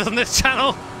Apex is on this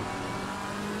channel.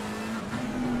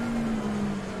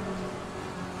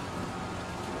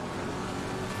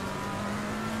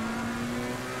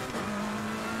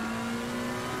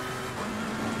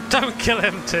 Don't kill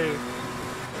him too.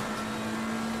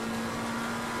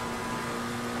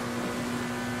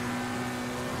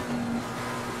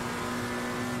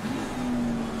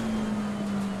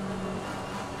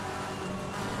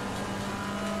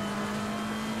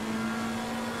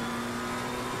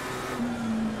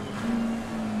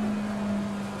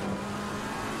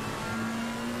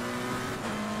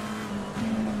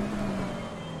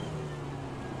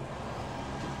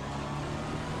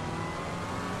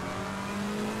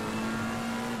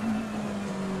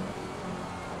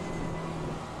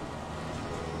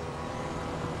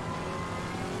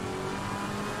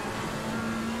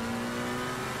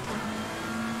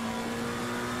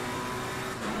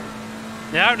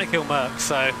 Yeah, I only kill Merc,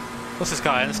 so what's this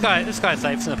guy? This guy's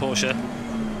safe in a Porsche.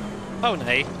 Oh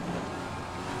nay.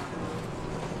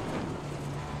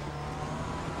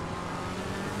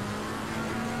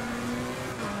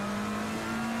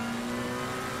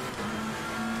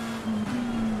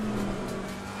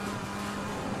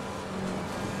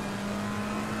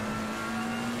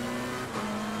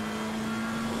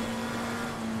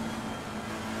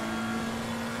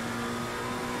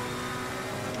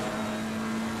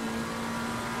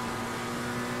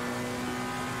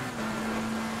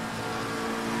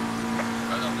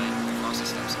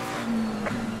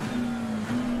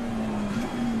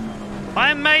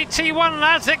 I made T1,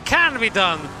 lads, it can be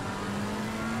done.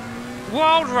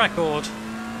 World record.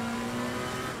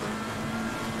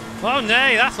 Oh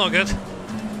nay, that's not good.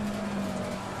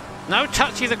 No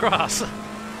touchy the grass.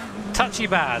 Touchy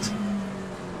bad.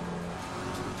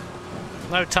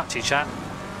 No touchy, chat.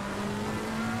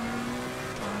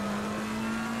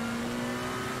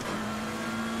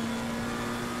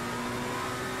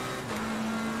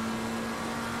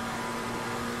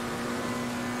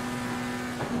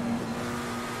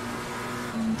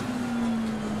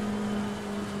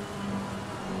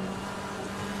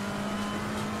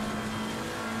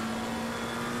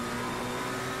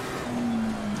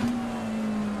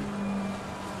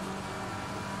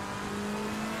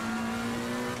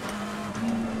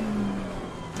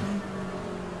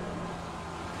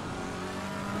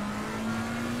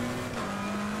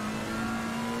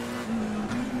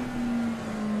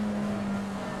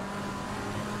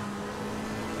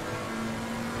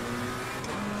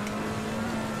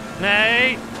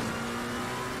 Nay!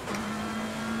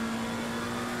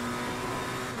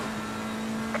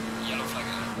 Yellow flag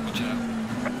ahead. Watch out.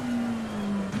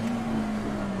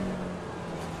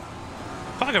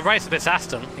 Quite a good race with this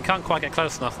Aston. You can't quite get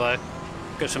close enough though.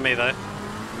 Good for me though.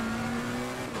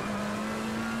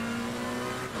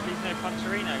 Please no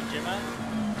Punterino, Jimmer.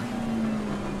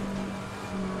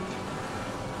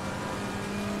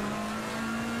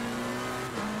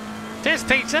 Cheers,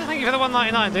 Peter. Thank you for the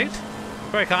 199, dude.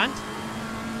 Very kind.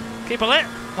 Keep it lit.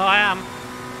 Oh, I am.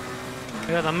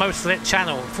 We are the most lit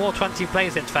channel. 420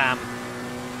 Blaze It fam.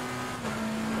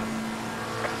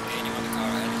 Anyone on the car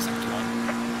ahead in sector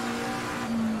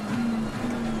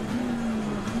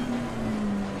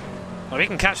 1. Well, we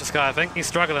can catch this guy, I think. He's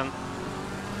struggling.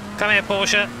 Come here,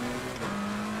 Porsche.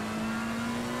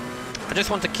 I just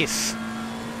want a kiss.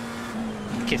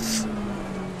 Kiss.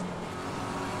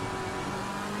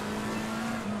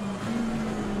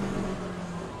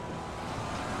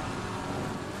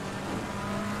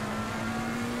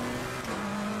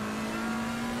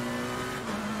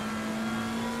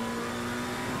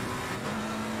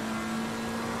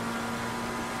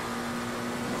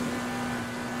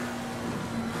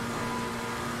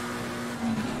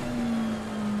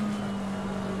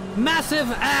 Massive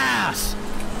ass!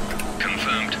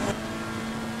 Confirmed.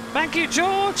 Thank you,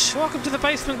 George. Welcome to the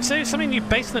basement too. So many new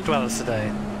basement dwellers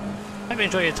today. Hope you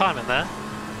enjoy your time in there.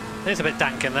 It is a bit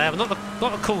dank in there, but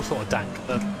not a cool sort of dank.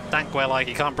 The dank where like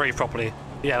you can't breathe properly.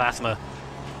 You have asthma.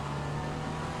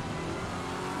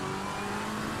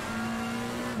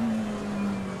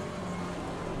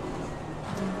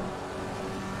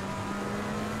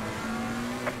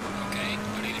 Okay,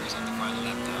 the leader is on the final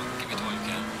lap now. Give it all you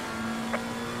can.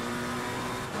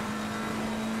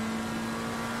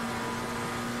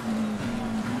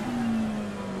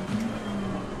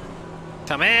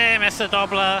 Come here, Mr.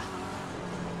 Dobler.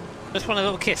 Just want a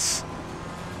little kiss.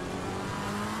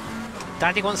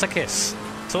 Daddy wants a kiss.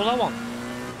 That's all I want.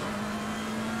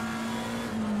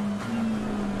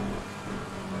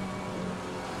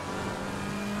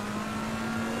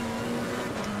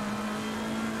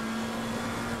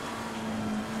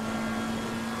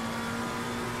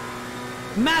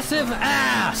 Massive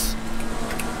ass!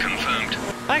 Confirmed.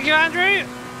 Thank you, Andrew! Regaining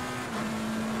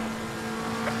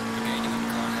on the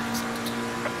car heading sector 2.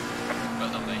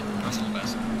 Well done, mate. That's all the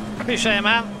best. Appreciate it,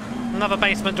 man. Another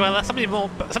basement dweller. So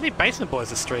many basement boys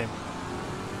this stream.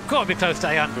 Gotta be close to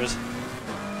 800.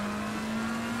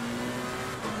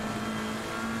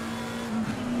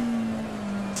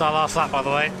 It's our last lap, by the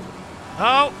way.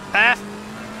 Oh, F.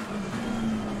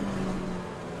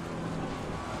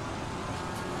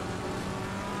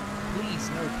 Please,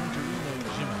 no Punterino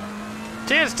Jimmer.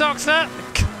 Cheers, Doctor!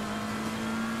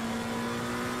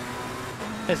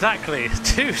 Exactly.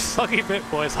 Two soggy Brit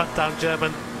boys hunt down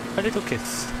German. A little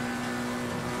kiss.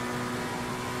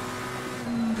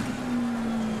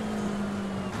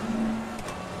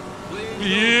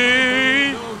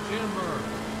 Please, no Jimmer.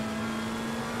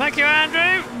 Thank you,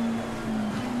 Andrew!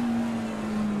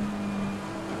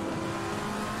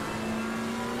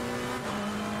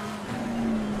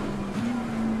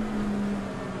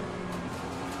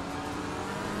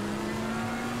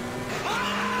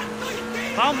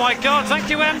 Oh my god, thank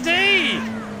you, MD!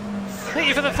 Thank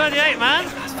you for the 38, man!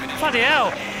 Bloody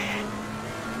hell!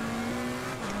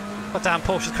 God damn,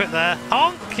 Porsche's quit there.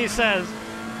 Honk, he says!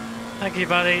 Thank you,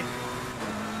 buddy.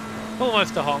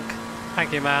 Almost a honk.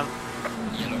 Thank you, man.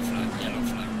 Yellow flag, yellow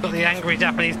flag. Got the angry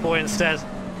Japanese boy instead.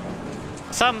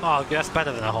 Some argue that's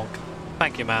better than a honk.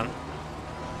 Thank you, man.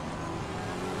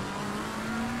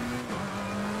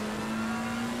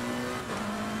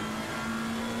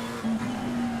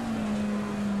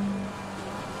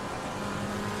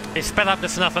 He sped up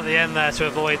just enough at the end there to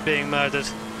avoid being murdered.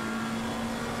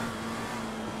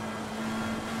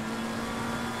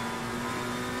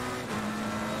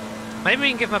 Maybe we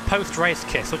can give him a post-race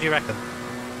kiss. What do you reckon?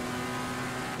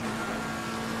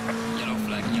 Yellow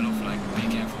flag, be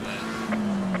careful there.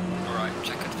 Alright,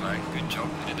 checkered flag, good job,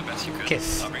 you did the best you could.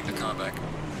 Kiss. I'll bring the car back.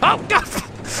 Oh God!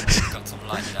 Got some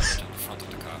light damage on the front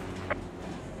of the car.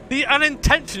 The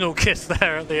unintentional kiss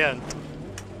there at the end.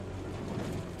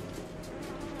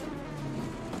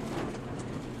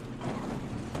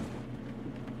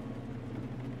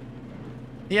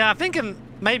 Yeah, I'm thinking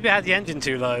maybe I had the engine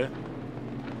too low.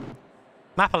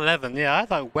 Map 11, yeah, I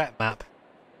had like wet map.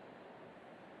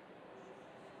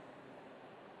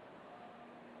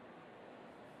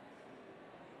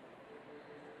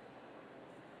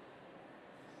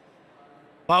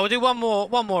 Well, we'll do one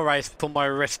more race before my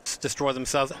wrists destroy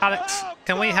themselves. Alex,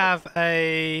 can we have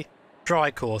a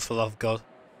dry course for love of God?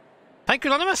 Thank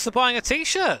you, Anonymous, for buying a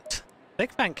t-shirt.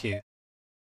 Big thank you.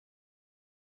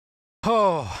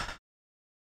 Oh.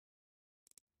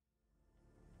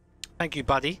 Thank you,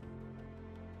 buddy.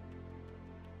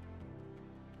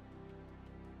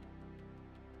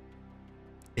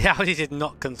 The Audi did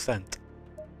not consent.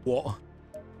 What?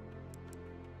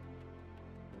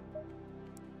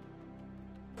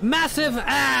 Massive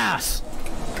ass!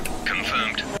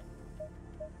 Confirmed.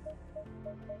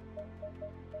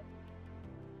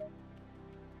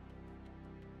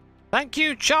 Thank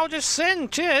you, Childish Sin.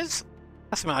 Cheers.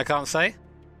 That's something I can't say.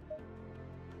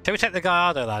 Shall we take the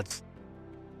Gallardo, lads?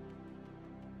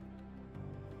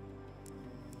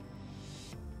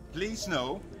 Please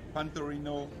no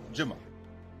Pantorino Jimmer.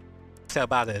 See how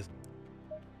bad it is.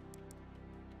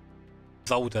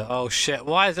 Zolder. Oh shit.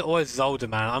 Why is it always Zolder,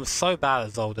 man? I'm so bad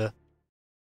at Zolder.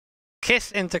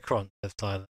 Kiss Intercron, says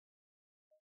Tyler.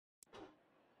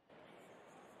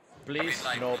 Please,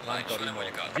 no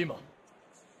Pantorino Jimmer.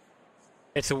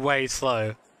 It's way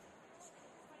slow.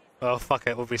 Well, fuck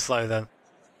it. We'll be slow then.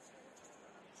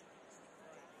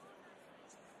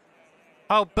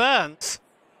 Oh, burnt.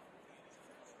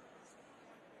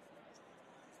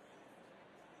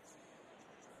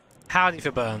 Howdy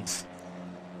for Burns.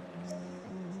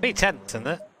 B10, isn't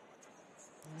it?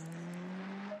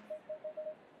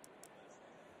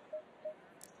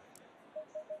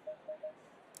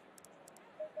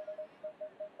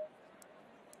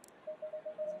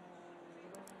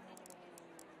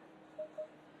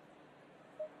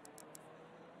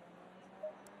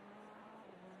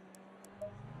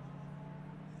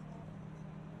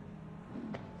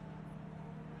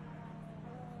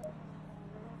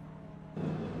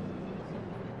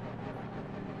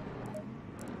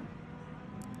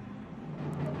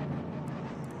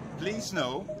 Please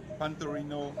no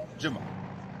Pantorino Jimmer.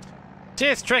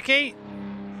 Cheers, Tricky!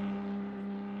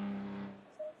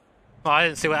 Oh, I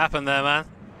didn't see what happened there, man.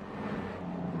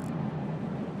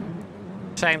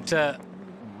 Shame to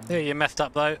hear you messed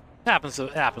up though. It happens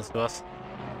to us.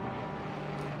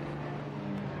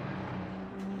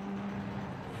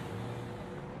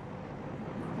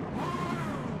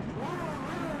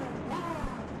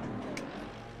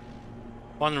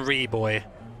 One boy.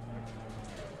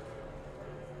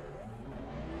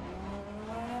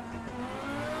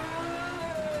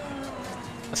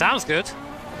 That sounds good.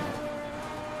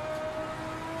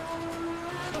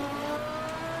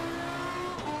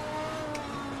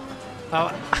 Oh,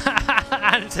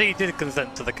 and he did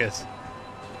consent to the kiss.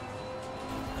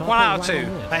 1 out of 2.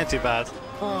 Ain't too bad.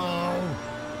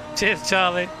 Oh. Cheers,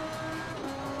 Charlie.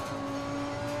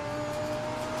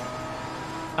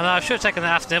 I know, I should have taken the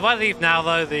Aston. If I leave now,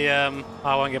 though,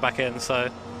 I won't get back in, so...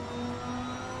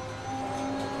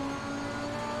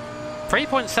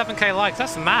 3.7k likes,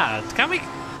 that's mad. Can we...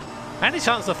 Any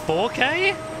chance of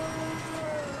 4k?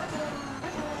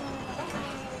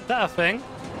 Is that a thing?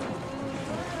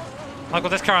 Oh god,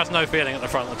 this car has no feeling at the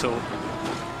front at all.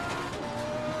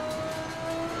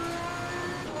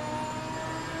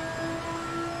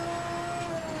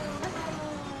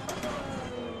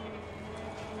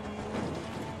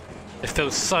 It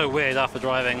feels so weird after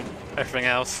driving everything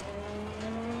else.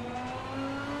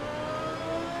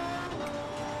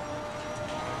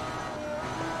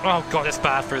 Oh god, it's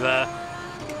bad through there.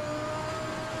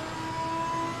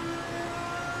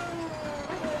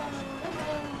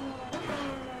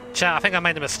 Chat, I think I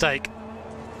made a mistake.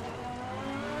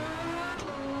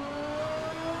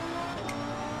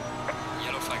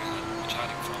 Yellow flag ahead. Watch out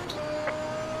in front.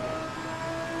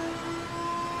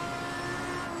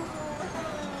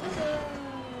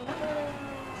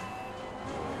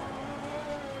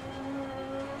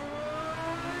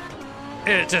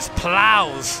 It just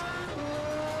plows.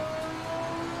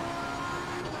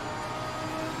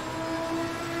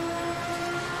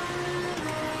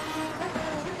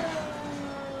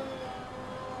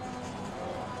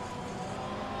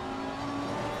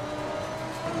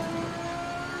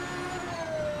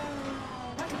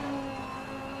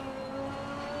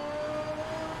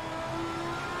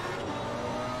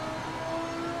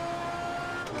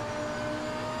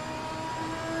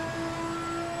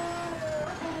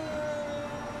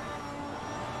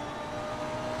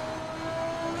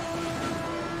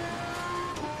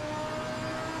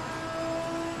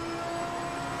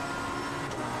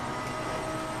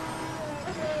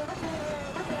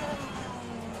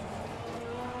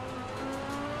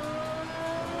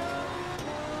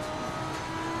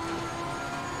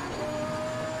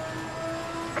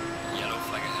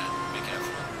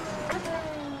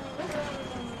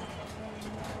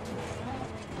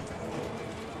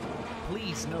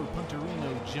 Please, no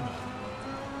Punterino Jimmer.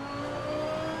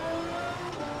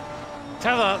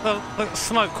 Tell the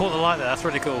smoke caught the light there, that's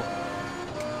really cool.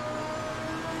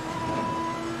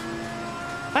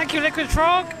 Thank you, Liquid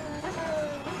Frog!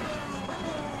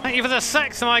 Thank you for the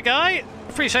sex, my guy!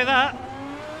 Appreciate that.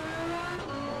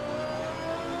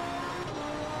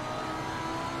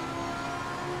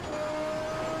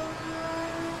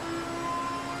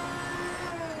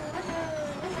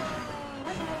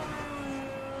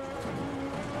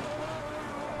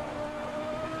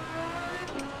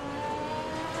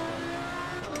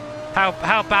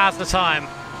 How bad's the time?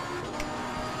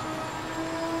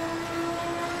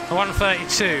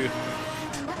 1:32.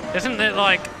 Isn't it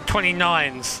like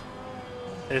 29s?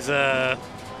 Is are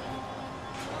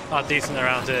decent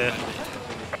around here.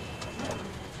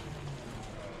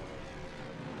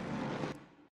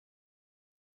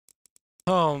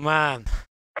 Oh man.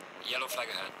 Yellow flag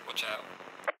ahead. Watch out.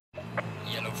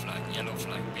 Yellow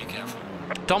flag. Be careful.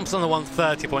 Dom's on the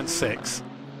 130.6.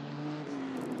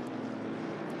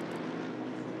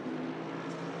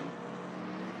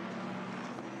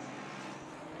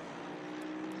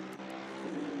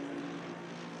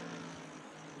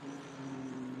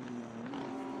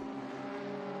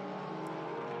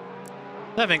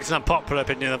 I don't think it's an unpopular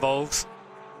opinion of Volves.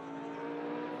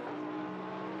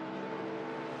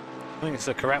 I think it's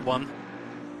the correct one.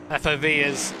 FOV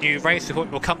is you race with what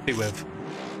you're comfy with.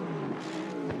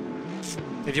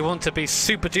 If you want to be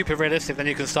super duper realistic, then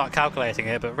you can start calculating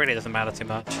it, but really it doesn't matter too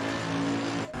much.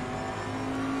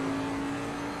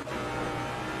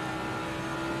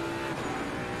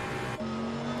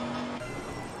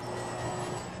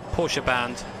 Porsche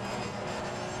band.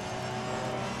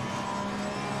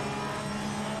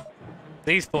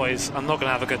 These boys are not going to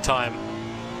have a good time.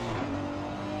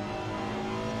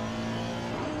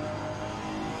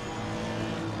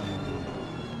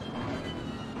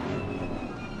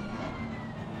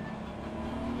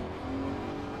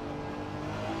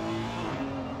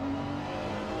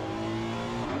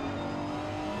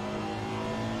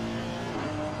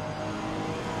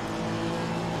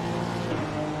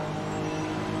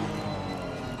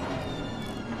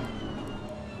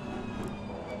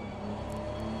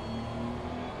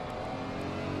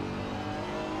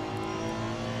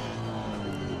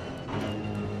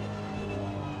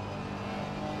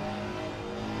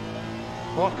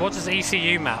 What is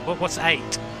ECU map? What's 8?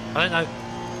 I don't know.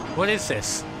 What is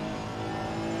this?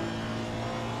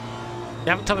 You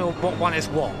haven't told me what one is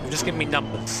what. You've just given me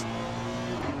numbers.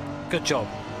 Good job.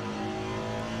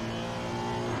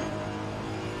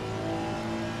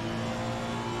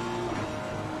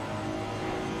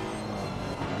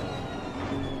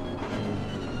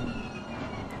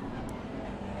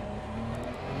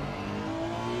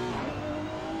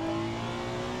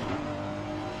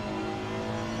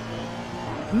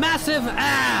 Massive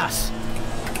ass!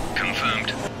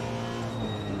 Confirmed.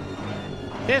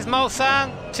 Cheers,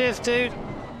 Molsan. Cheers, dude.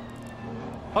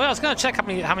 Oh, yeah, I was going to check how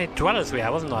many dwellers we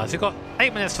have, wasn't I? So we've got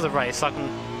 8 minutes to the race, so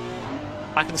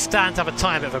I can stand to have a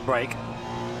tiny bit of a break.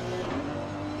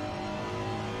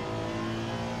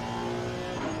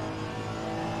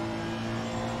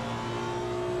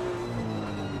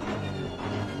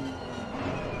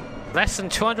 Less than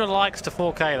 200 likes to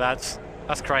 4K, lads.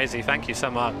 That's crazy. Thank you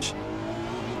so much.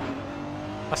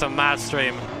 That's a mad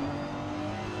stream.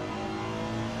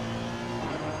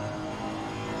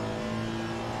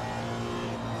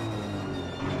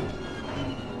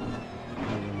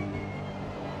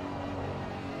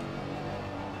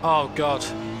 Oh god.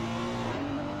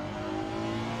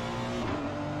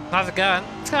 How's it going?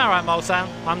 It's going alright, Molsan.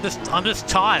 I'm just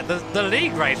tired. The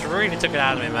league race really took it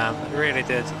out of me, man. It really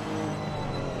did.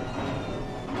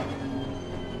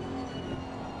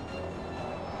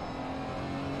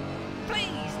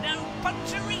 Please, no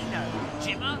Puncherino,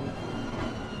 Jimmer.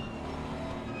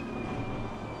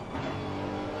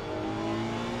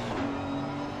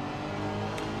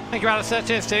 Thank you, Alistair.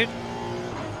 Cheers, dude.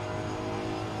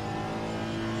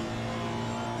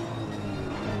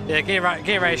 Yeah,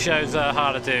 gear ratios are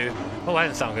hard to do. Oh, that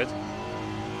didn't sound good.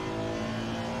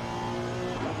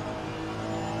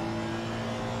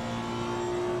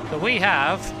 So we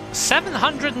have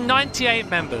 798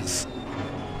 members.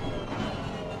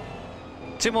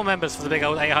 2 more members for the big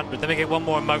old 800. Then we get 1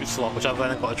 more emote slot, which I've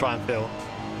then got to try and fill.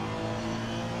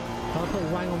 Can I put a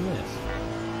wang on this?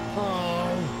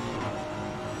 Oh.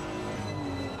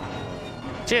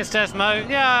 Cheers, Desmo.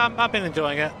 Yeah, I've been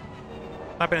enjoying it.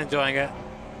 I've been enjoying it.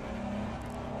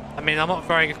 I mean, I'm not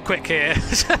very quick here.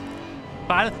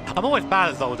 But I'm always bad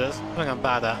at Zolder's. I think I'm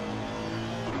bad at.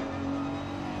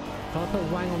 Can I put a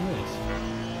wang on this?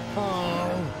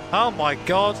 Oh. Oh my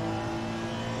god.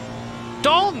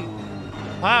 Don!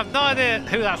 I have no idea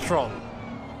who that's from.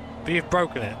 But you've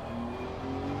broken it.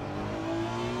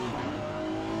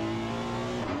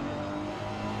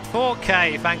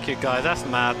 $4K, thank you guys, that's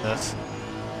madness.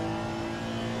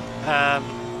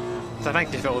 So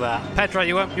thank you for all that. Pedro,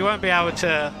 you won't be able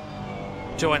to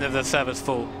join if the server's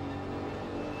full.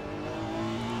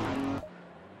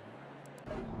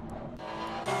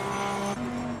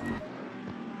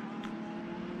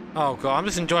 Oh god, I'm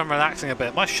just enjoying relaxing a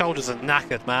bit. My shoulders are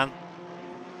knackered, man.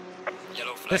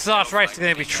 This last race is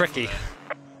going to be tricky.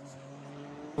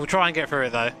 We'll try and get through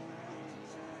it though.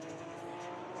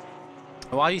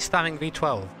 Why are you spamming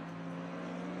V12?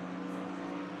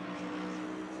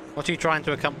 What are you trying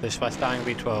to accomplish by spamming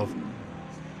V12?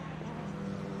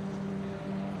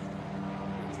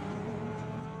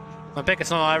 My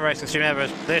biggest online racing stream ever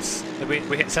is this. We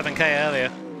hit 7K earlier.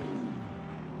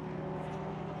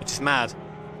 Which is mad.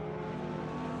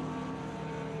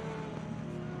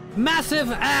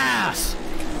 Massive ass!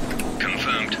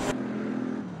 Confirmed.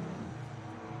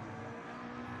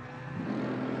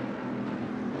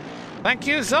 Thank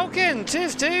you, Zolkin!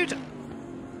 Cheers, dude!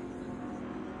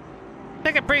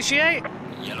 Big appreciate!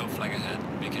 Yellow flag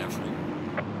ahead, be careful.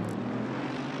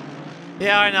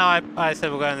 Yeah, I know, I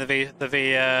said we're going to the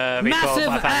V12, Massive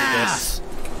I fancied this.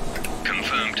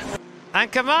 Confirmed.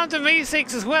 And Commander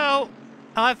Me6 as well!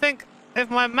 And I think, if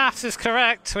my maths is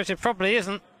correct, which it probably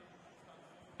isn't,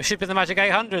 it should be the magic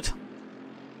 800.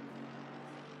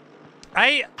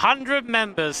 800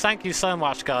 members, thank you so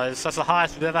much guys, that's the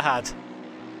highest we've ever had.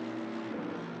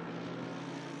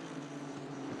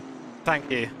 Thank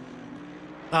you.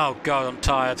 Oh god, I'm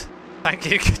tired. Thank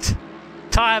you.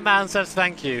 Tired man says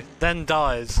thank you, then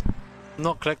dies.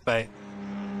 Not clickbait.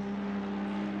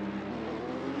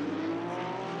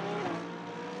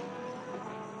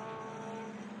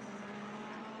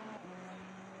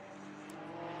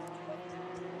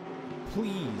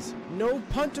 Please, no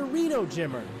Punterino,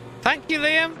 Jimmer. Thank you,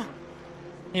 Liam.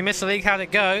 You missed the league, how'd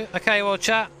it go? Okay, well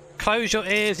chat, close your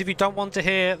ears if you don't want to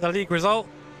hear the league result,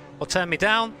 or turn me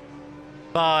down.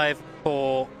 5,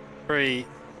 4, 3,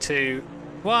 2,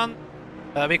 1.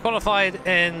 We qualified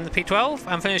in the P12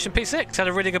 and finished in P6. Had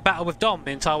a really good battle with Dom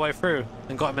the entire way through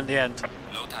and got him in the end.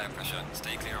 Low tire pressure,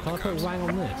 stay clear of Can I the put a curbs. wang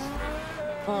on this?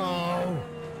 Oh.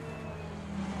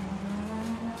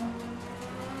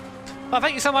 Oh,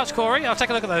 thank you so much, Corey. I'll take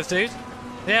a look at those, dude.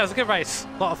 Yeah, it was a good race.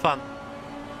 A lot of fun.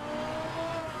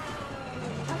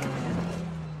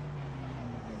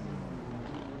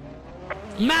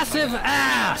 Massive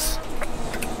ass!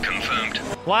 Confirmed.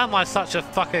 Why am I such a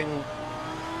fucking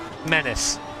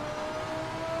menace?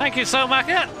 Thank you so much.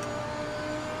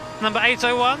 Number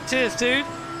 801. Cheers, dude.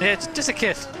 Yeah, just a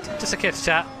kiss. Just a kiss,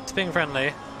 chat. It's being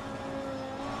friendly.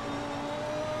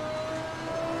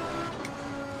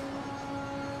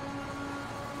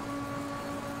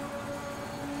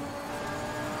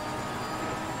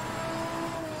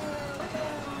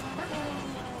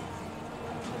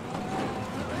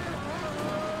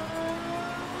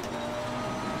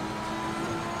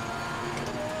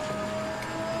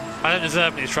 I don't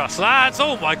deserve any trust, lads.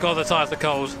 Oh my god, the tyres are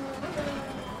cold.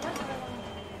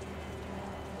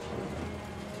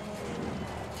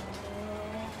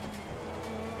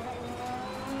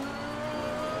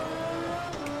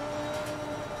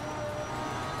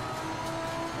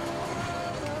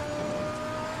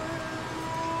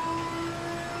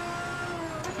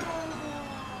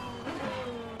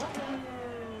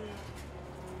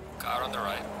 Car on the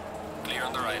right. Clear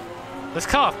on the right. This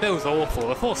car feels awful.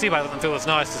 The 4C bike doesn't feel as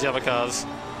nice as the other cars.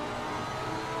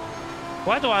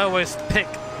 Why do I always pick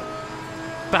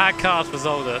bad cars for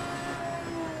Zolder?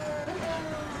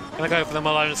 Gonna go for the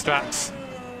Malone straps.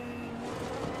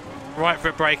 Right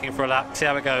foot braking for a lap, see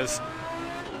how it goes.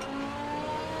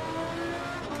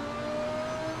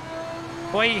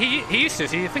 Well, he used to,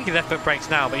 I think he left foot brakes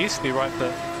now, but he used to be right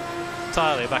foot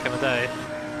entirely back in the day.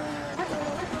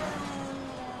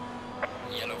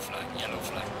 Yellow flag,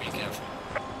 be careful.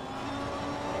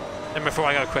 And before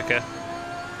I go quicker.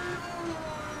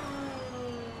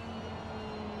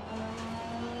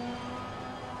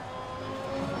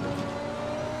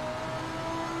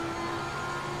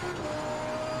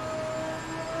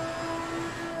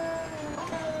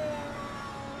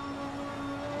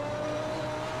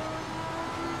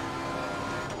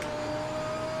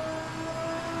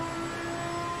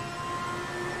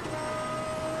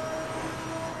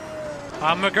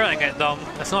 I'm regretting it, Dom.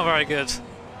 It's not very good.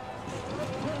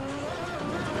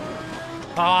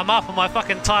 Oh, I'm up on my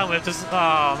fucking time with just...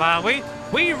 Oh, man.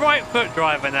 We right foot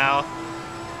driver now.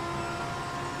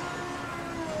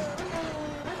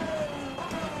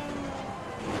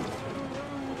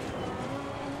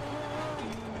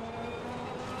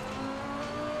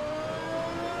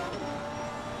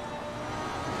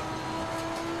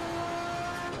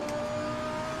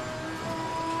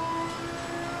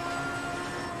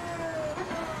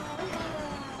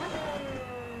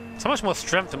 So much more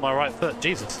strength in my right foot,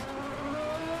 Jesus.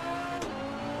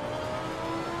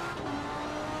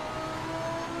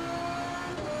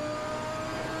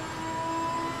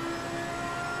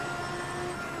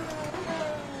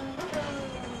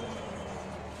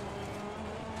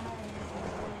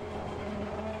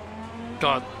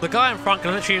 God, the guy in front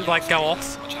can literally like go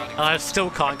off, and I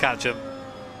still can't catch him.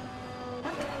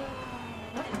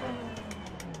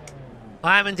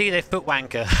 I am indeed a foot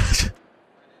wanker.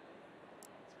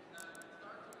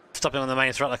 Stopping on the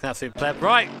main strut like an absolute pleb.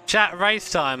 Right, chat,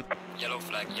 race time. Yellow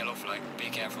flag, be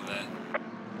careful there.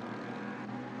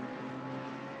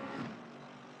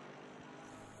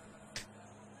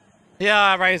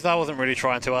 Yeah, race, I wasn't really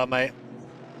trying too hard, mate.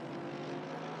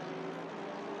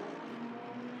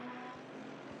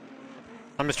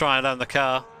 I'm just trying to learn the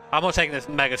car. I'm not taking this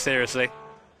mega seriously.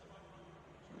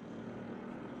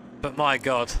 But my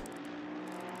god.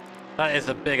 That is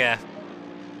a big F.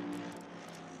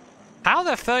 How are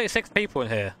there 36 people in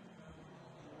here?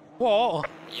 What?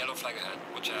 Yellow flag ahead,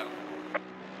 watch out.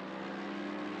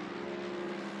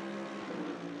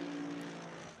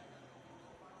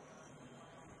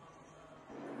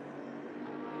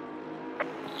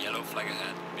 Yellow flag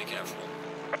ahead, be careful.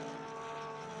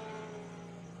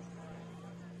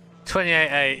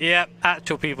 28-8, yep,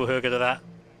 actual people who are good at that.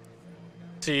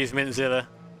 Jeez, Mintzilla.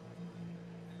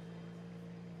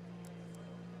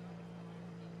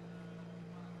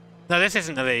 No, this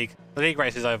isn't the league. The league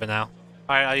race is over now.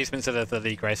 I use Mintzilla for the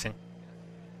league racing.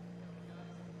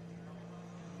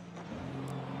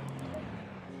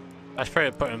 I should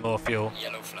probably put in more fuel.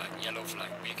 Yellow flag,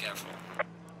 be careful.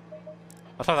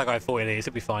 I thought that guy 40 these,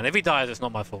 it'll be fine. If he dies, it's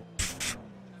not my fault.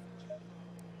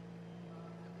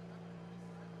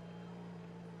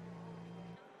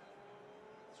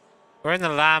 We're in the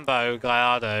Lambo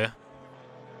Gallardo.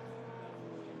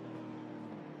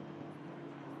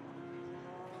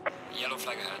 Yellow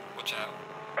flag ahead, watch out.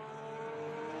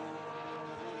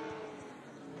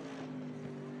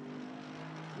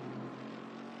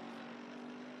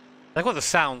 They've got the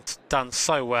sound done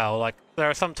so well. Like, there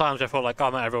are some times I feel like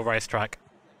I'm at a real racetrack.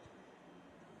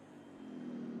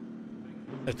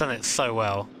 They've done it so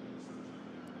well.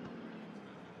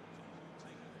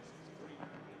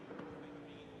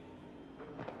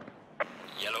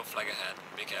 Yellow flag ahead.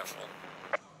 Be careful.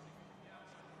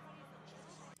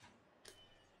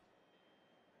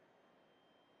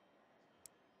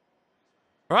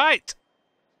 Right.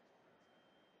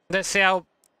 Let's see how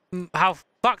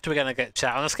fucked we're gonna get,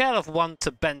 chat. On a scale of 1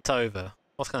 to bent over,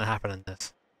 what's gonna happen in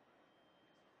this?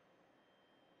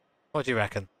 What do you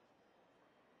reckon?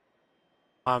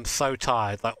 I'm so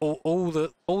tired. Like all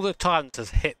the tiredness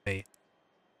has hit me.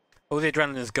 All the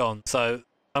adrenaline's gone. So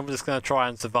I'm just gonna try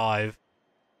and survive.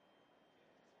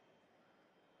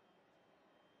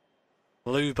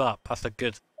 Lube up. That's a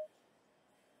good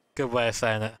way of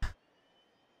saying it.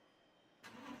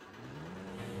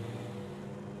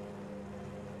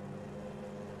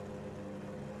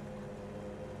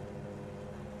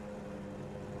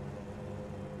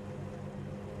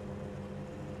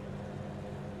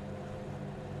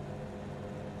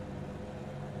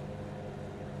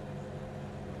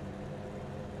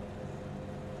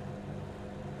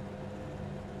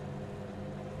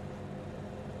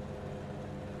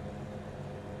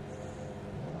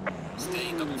 Stay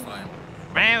in double file.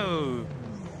 Meow.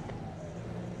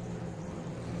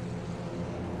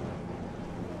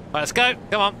 Right, let's go.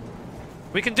 Come on.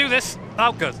 We can do this.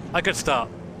 Oh, good. A good start.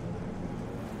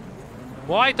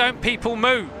 Why don't people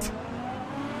move?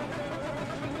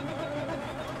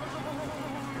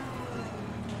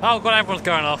 Oh god, everyone's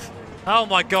going off. Oh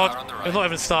my god. Right. We've not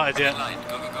even started yet. Line.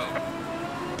 Go, go, go.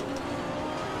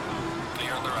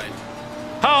 Clear on the right.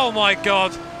 Oh my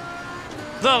god.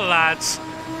 The lads.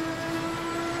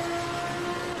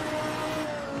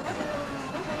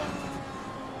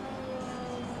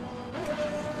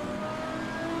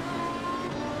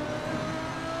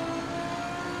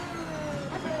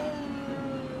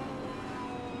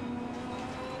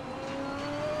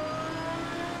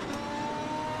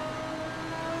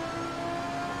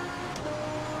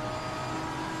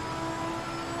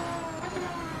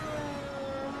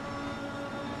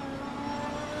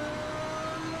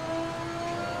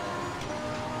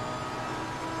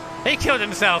 He killed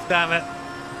himself, damn it.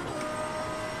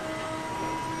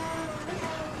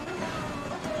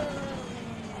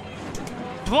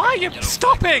 Why are you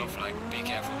stopping? Be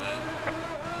careful there.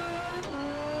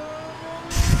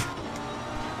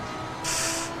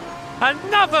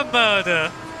 Another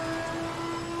murder.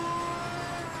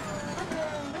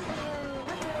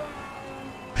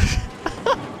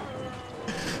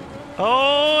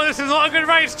 Oh, this is not a good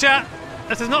race, chat.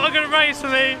 This is not a good race for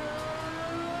me.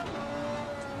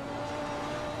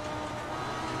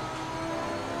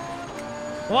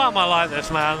 Why am I like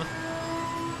this, man?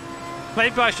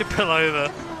 Maybe I should pull over.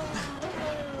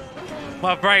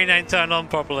 My brain ain't turned on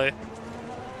properly.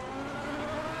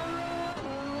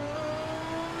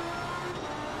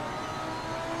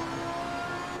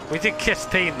 We did kiss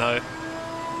Peen though.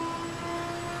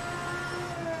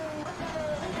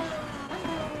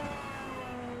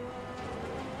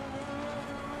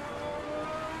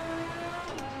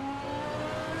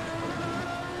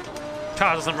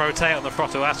 Car doesn't rotate on the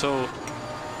throttle at all.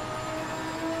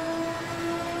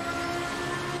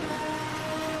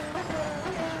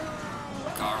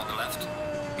 Car on the left.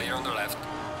 Clear on the left.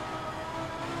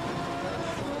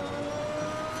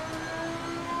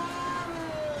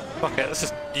 Fuck it, let's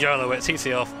just YOLO it,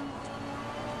 TC off.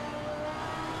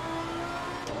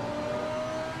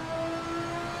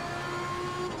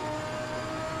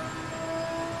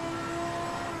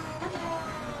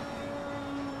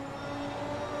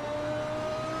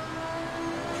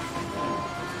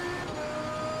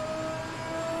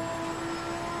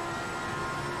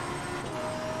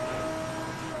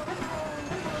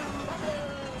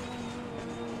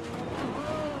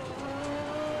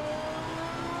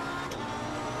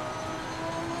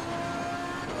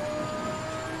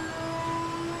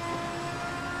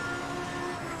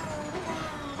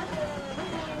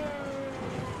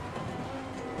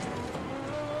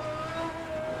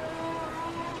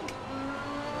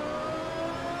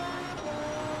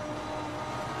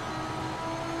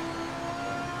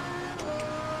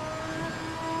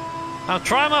 I'm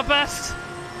trying my best.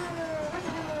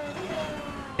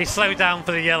 He slowed down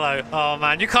for the yellow. Oh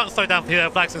man, you can't slow down for yellow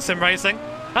flags in sim racing.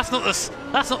 That's not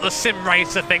the sim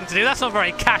racer thing to do. That's not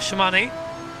very cash money.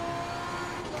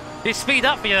 You speed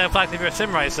up for yellow flags if you're a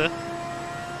sim racer.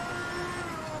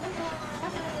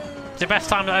 It's your best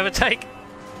time to overtake.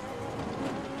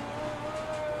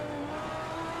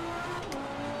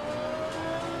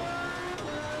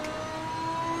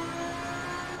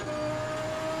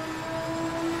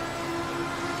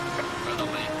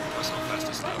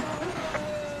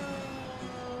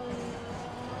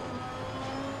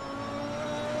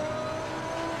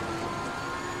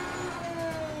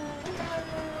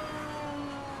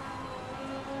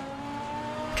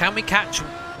 Can we catch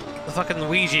the fucking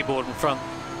Ouija board in front?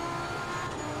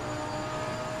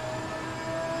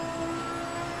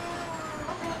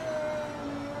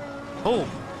 Oh!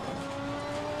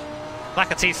 Lack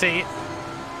of TC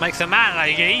makes a man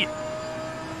like ye.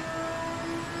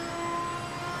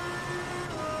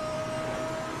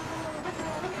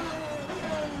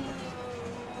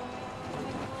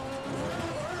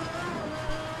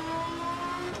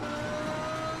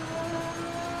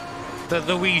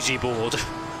 The Ouija board.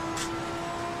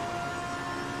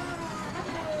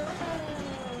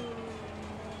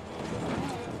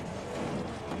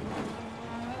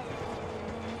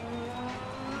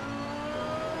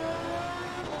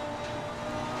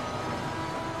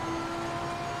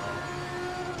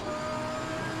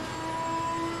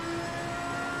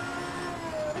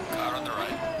 Car on the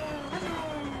right.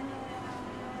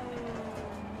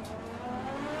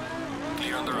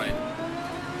 Clear on the right.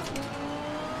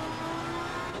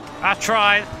 I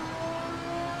tried.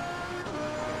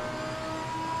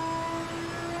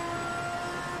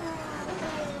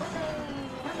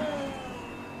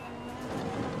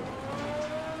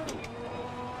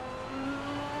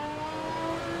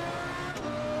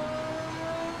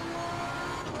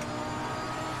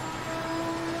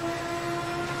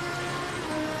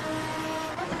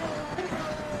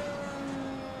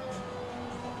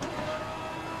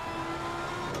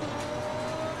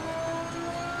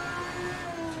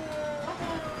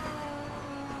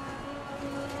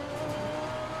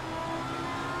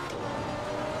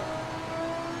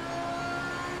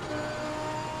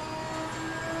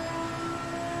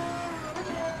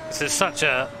 This is such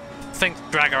a thing to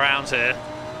drag around here.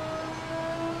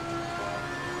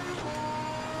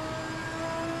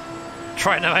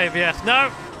 Try no ABS.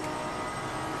 No!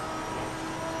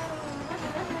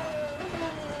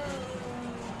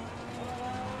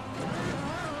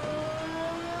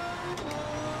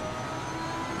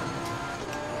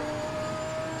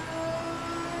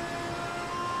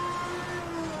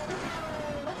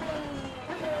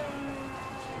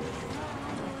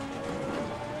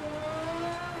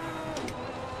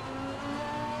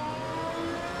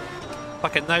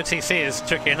 Fucking no TC is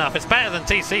tricky enough. It's better than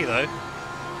TC though.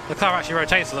 The car actually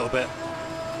rotates a little bit.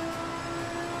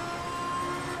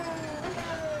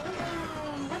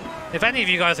 If any of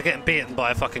you guys are getting beaten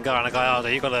by a fucking guy on a Gallardo,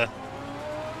 you gotta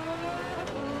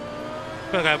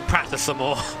go and practice some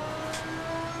more.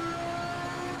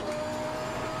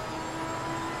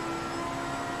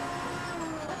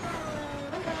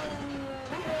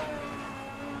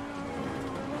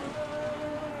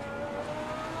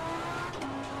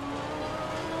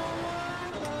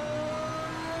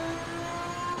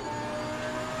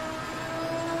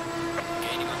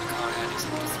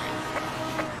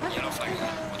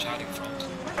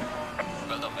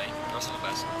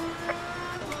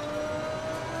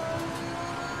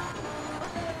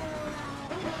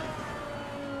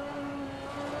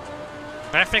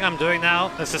 Everything I'm doing now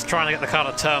is just trying to get the car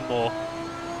to turn more.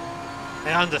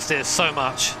 It understeers so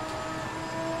much.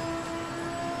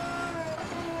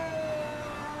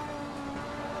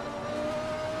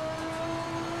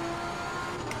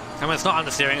 And when it's not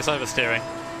understeering, it's oversteering.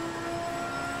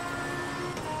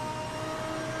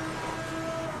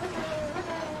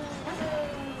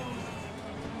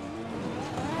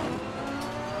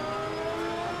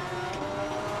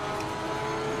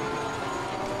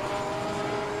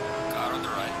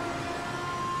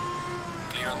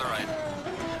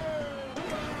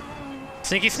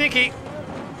 Sneaky, sneaky!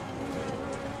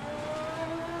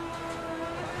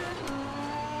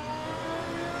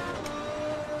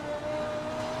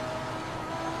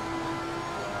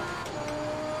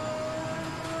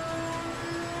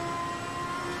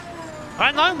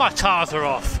 I know my tires are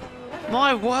off!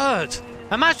 My word!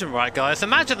 Imagine, right guys,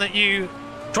 imagine that you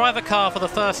drive a car for the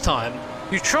first time,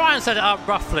 you try and set it up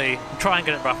roughly, try and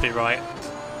get it roughly right,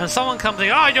 and someone comes in,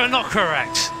 oh, you're not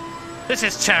correct! This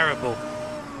is terrible!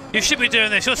 You should be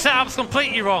doing this. Your setup's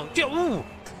completely wrong. Ooh.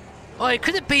 Like,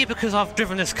 could it be because I've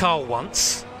driven this car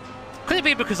once? Could it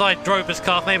be because I drove this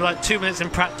car for maybe like 2 minutes in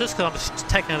practice because I'm just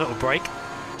taking a little break?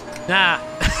 Nah.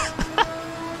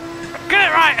 Get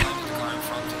it right! Car in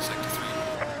front in sector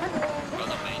 3. Well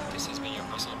done, mate. This has been your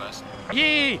personal best.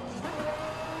 Yee!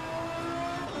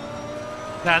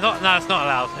 No, it's not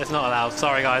allowed. It's not allowed.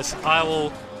 Sorry, guys. I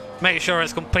will make sure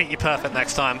it's completely perfect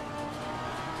next time.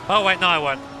 Oh, wait, no, I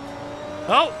won't.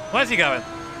 Oh, where's he going?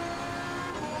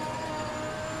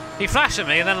 He flashed at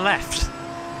me and then left.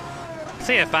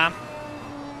 See ya, fam.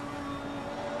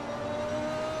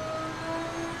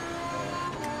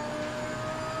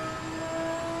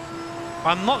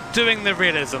 I'm not doing the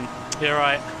realism. You're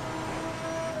right.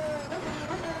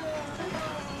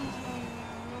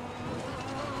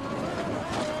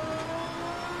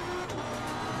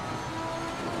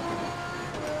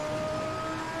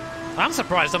 I'm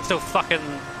surprised I'm still fucking...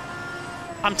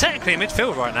 I'm technically in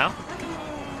midfield right now.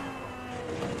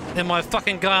 In my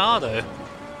fucking Gallardo.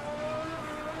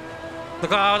 The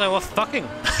Gallardo of fucking...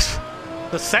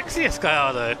 the sexiest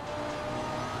Gallardo.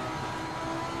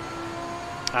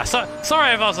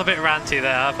 Sorry if I was a bit ranty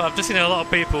there. I've just seen a lot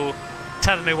of people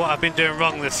telling me what I've been doing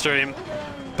wrong this stream.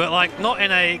 But like, not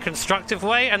in a constructive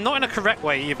way, and not in a correct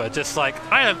way either. Just like,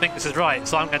 I don't think this is right,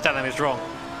 so I'm going to tell them it's wrong.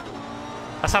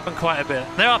 That's happened quite a bit.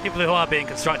 There are people who are being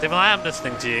constructive, and I am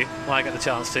listening to you when I get the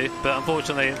chance to, but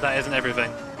unfortunately that isn't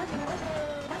everything.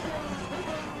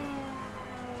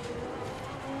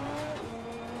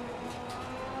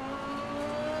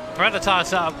 We had the tyre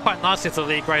set up quite nicely for the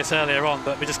league race earlier on,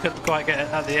 but we just couldn't quite get it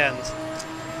at the end.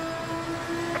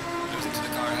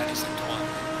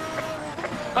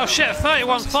 Oh shit,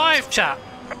 31.5 chat!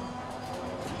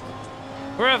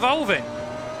 We're evolving!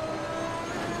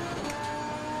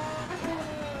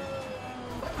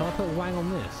 Can I put Wang on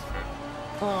this?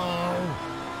 Oh!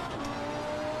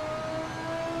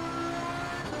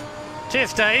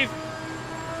 Cheers, Dave!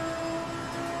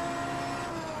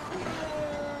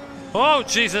 Oh,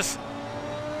 Jesus!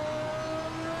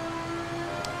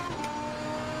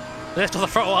 Lift off the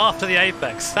throttle after the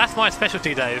apex. That's my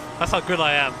specialty, Dave. That's how good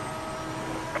I am.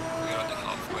 We're at the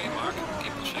halfway mark.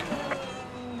 Keep pushing.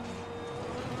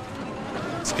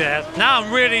 Scared. Now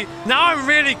I'm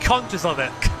really conscious of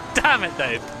it. Damn it,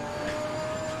 Dave.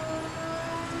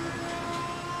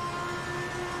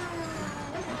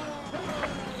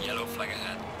 Yellow flag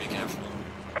ahead. Be careful.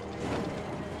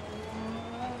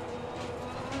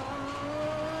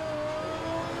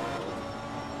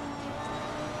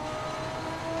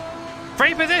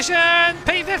 Free position!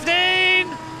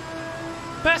 P15!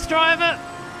 Best driver!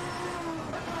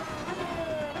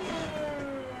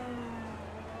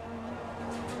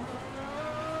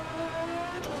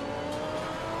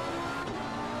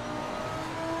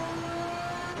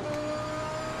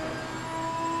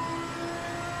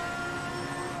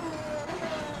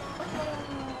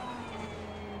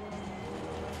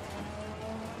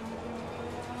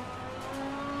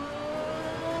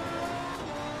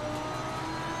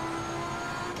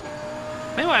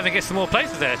 Maybe I even get some more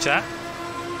places there, chat.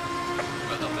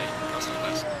 Well done, mate. Crossing the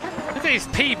west. Look at these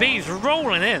PBs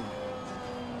rolling in.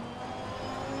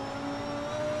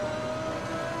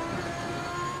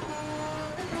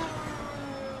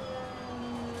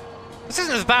 This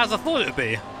isn't as bad as I thought it would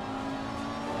be.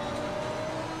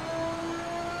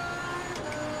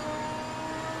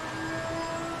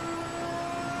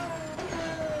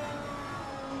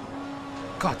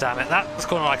 God damn it, that's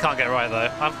corner I can't get right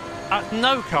though.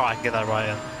 No car I can get that right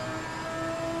in.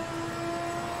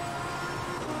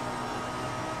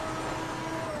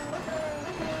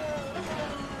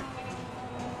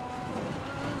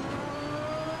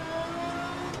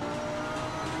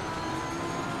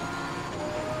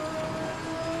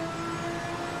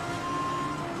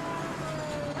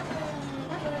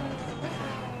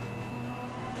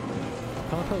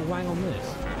 Can I put Wang on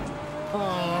this?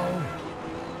 Oh!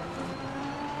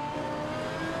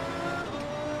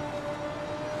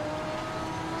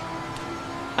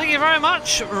 Thank you very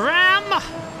much, Ram!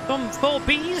 From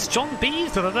 4Bs, John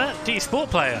B's, D Sport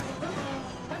player.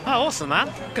 Oh, awesome,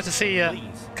 man. Good to see you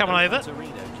coming over.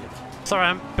 Sorry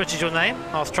I butchered your name.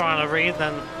 I was trying to read,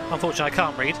 then unfortunately I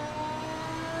can't read.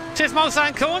 Cheers,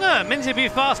 Mulsanne Corner! Minty be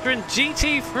faster in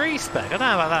GT3 spec. I don't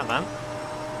know about that, man.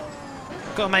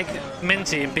 Gotta make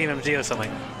Minty in BMG or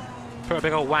something. Put a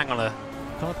big old wang on her.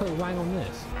 Can I put Wang on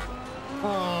this?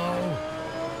 Oh!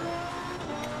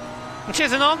 And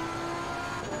cheers, on.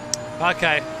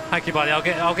 Okay, thank you, buddy. I'll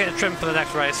get a trim for the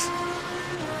next race.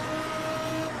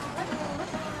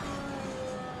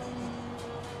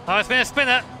 Oh, it's been a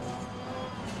spinner.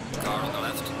 Car on the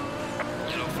left.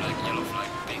 Yellow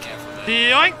flag. Be careful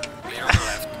there. Yoink! Clear on the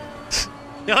left.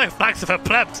 Yellow flags are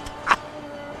plebs.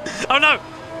 Oh no!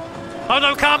 Oh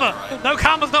no, karma! No,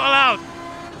 karma's not allowed!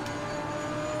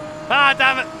 Ah,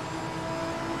 damn it!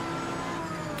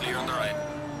 Clear on the right.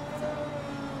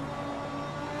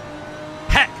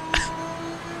 Heck!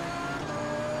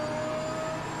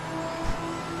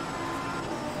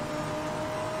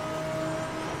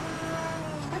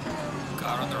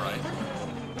 Car on the right.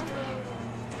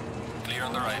 Clear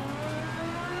on the right.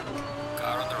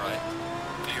 Car on the right.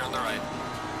 Clear on the right.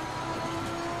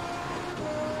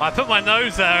 I put my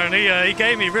nose there and he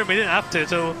gave me room, he didn't have to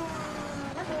at all.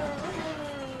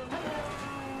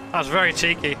 That was very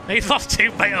cheeky. He's lost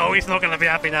 2 plates. Oh, he's not going to be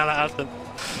happy now that happened.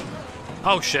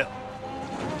 Oh shit.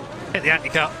 Hit the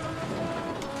anti-cut.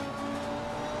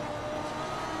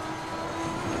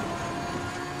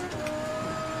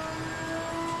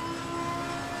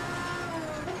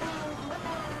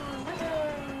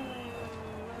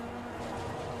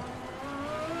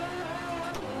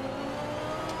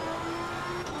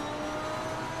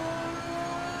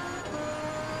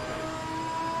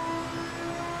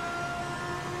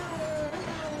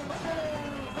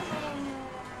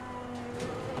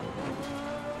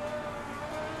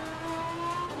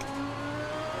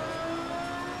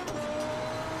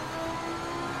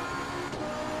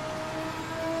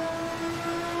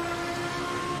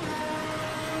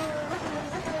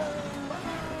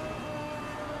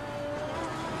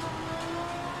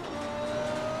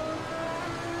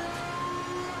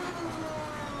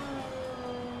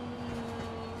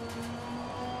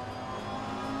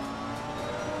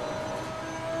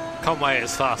 Conway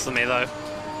is faster than me though.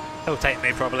 He'll take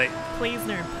me probably. Please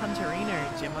no Punterino,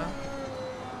 Jimmer.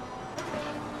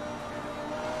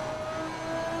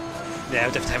 Yeah,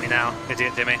 he'll definitely take me now,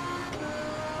 idiot Jimmy.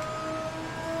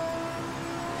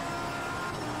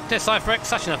 This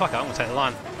Cypher-X, actually no, fuck it, I'm gonna take the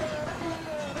line.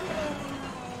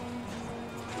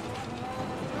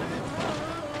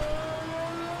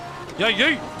 Yeah,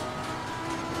 you!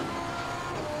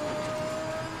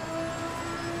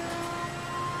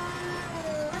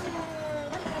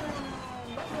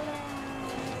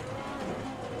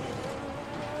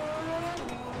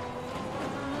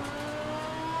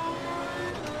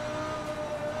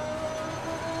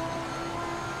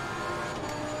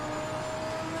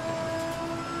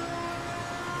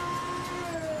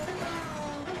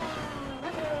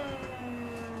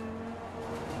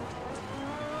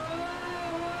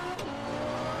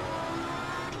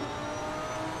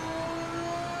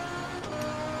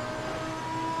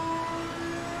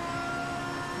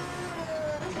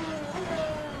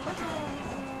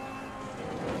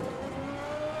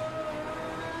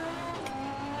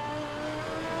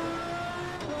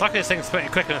 Luckily this thing's pretty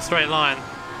quick in a straight line.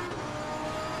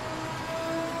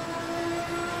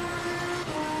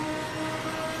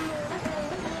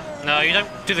 No, you don't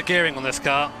do the gearing on this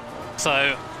car,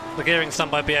 so the gearing's done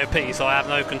by BOP, so I have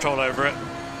no control over it.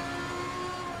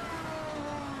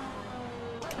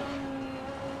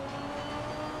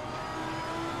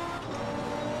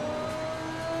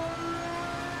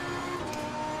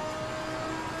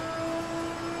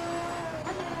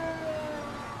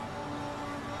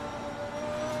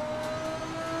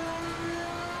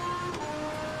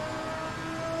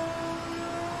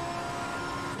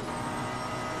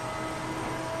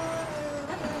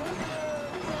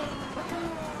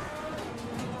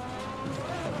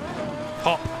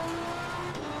 Pop.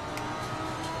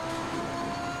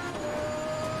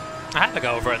 I had a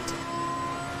girlfriend.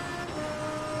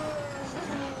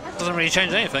 Doesn't really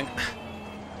change anything.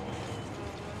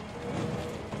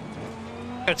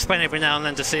 Go to Spain every now and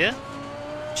then to see her.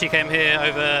 She came here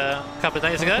over a couple of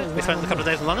days ago. We spent a couple of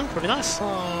days in London. Pretty nice.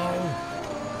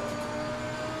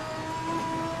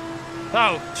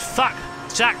 Oh, fuck.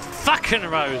 Jack fucking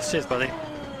Rose. Cheers, buddy.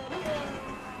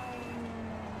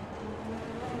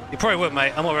 You probably would,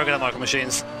 mate. I'm not very good at micro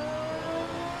machines.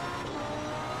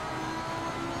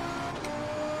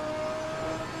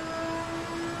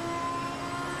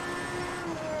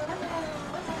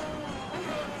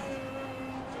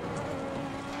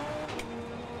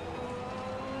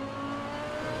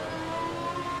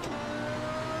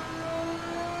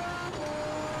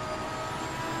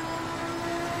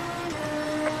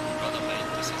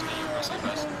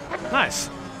 Nice.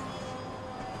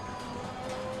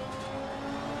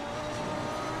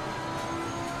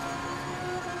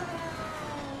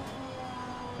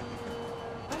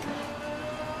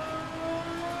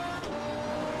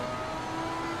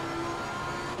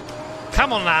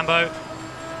 Come on, Lambo.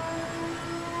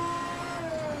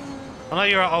 I know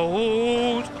you're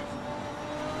old.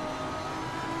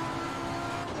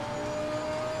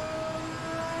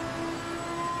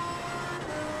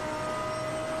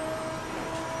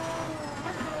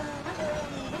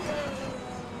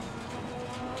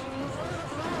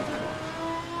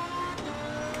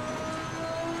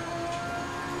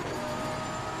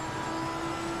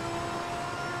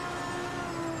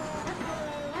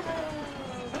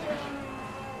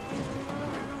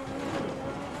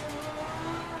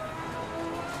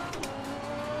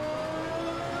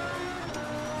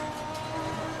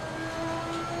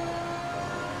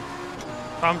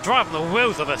 I'm driving the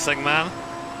wheels of this thing, man.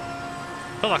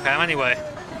 Feel like I am anyway.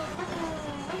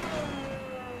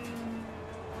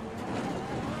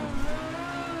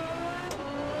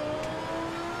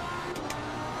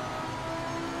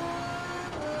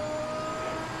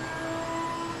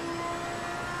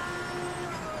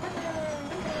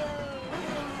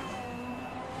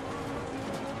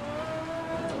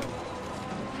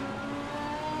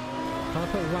 Can I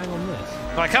put a rang on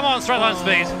this? Right, come on, straight line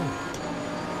speed.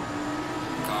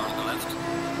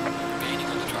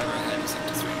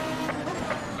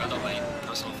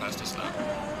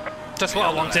 Just what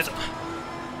I wanted.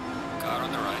 Car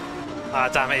on the right. Ah,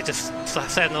 damn it, it just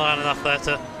stayed in the line enough there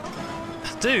to...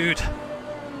 Dude!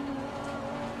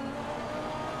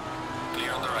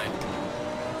 Clear on the right.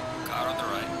 Car on the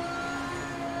right.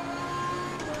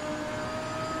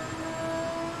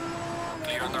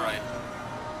 Clear on the right.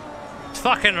 It's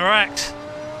fucking wrecked.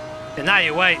 And now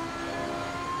you wait.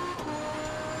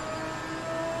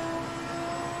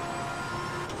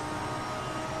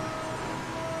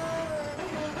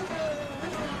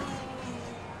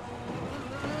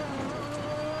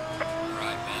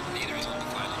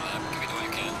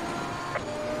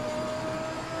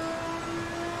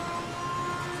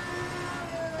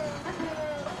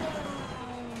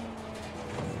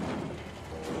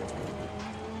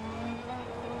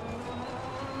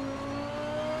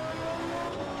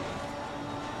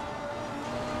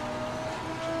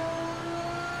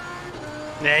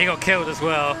 Yeah, he got killed as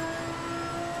well.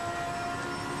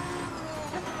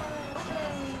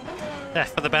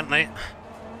 Death for the Bentley.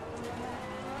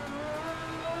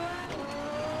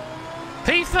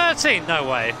 P13? No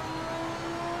way.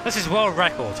 This is world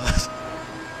record.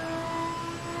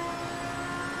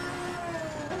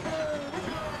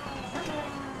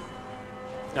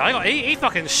 No, he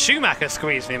fucking Schumacher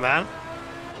squeezed me, man.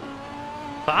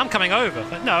 But I'm coming over.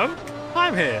 But no,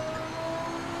 I'm here.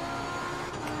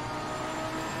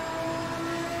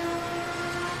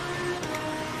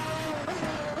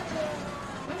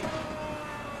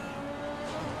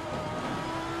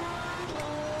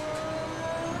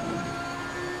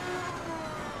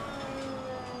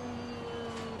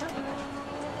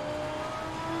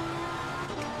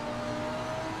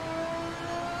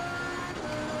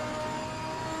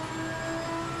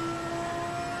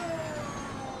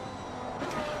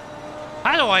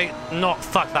 How do I not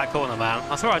fuck that corner, man?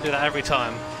 I swear I do that every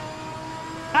time.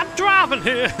 I'm driving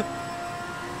here! The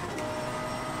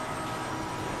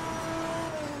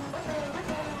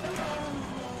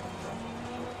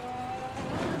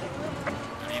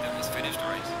leader has finished the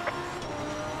race.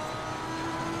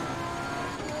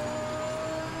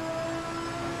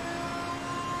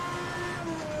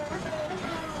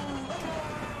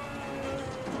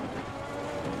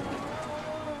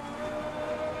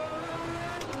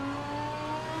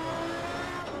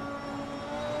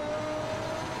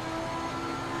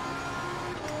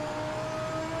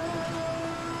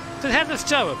 Did Headless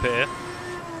Joe appear?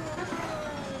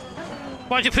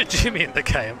 Why'd you put Jimmy in the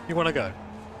game? You want to go?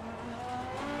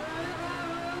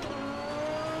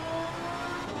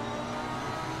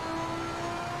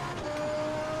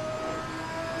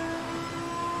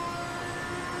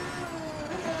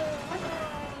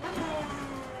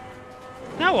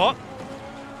 You know what?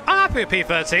 I'm happy with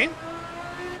P13.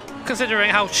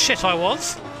 Considering how shit I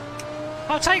was.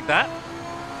 I'll take that.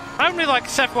 Only like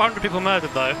several hundred people murdered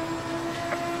though.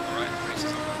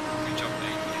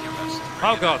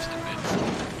 Oh god.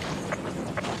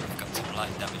 We've got some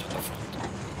light damage on the front.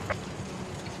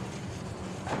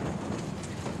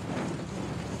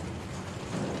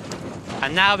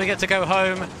 And now we get to go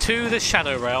home to the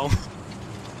Shadow Realm.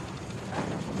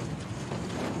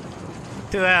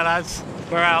 Do that, lads.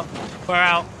 We're out. We're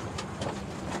out.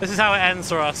 This is how it ends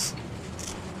for us.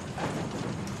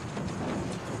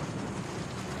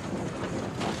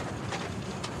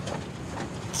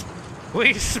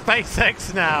 We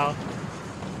SpaceX now.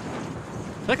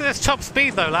 Look at this top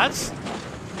speed though, lads.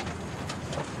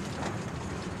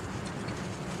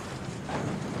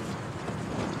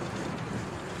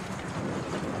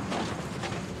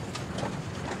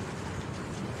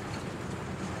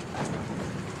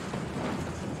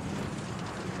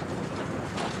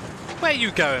 Where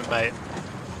you going, mate?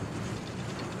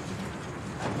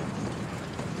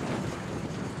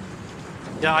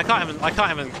 Yeah, I can't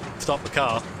even stop the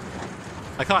car.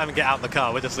 I can't even get out the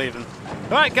car, we're just leaving.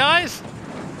 Alright guys!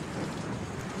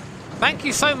 Thank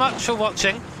you so much for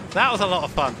watching. That was a lot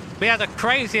of fun. We had a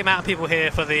crazy amount of people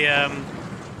here for the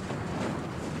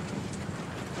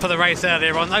race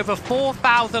earlier on. Over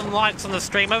 4,000 likes on the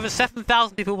stream. Over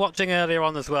 7,000 people watching earlier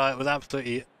on as well. It was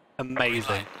absolutely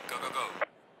amazing. Go, go, go.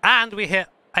 And we hit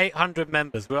 800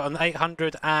 members. We're on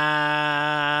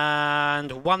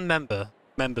 801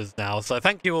 members now. So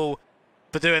thank you all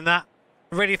for doing that.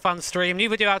 Really fun stream. New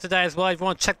video out today as well if you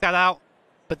want to check that out.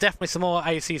 But definitely some more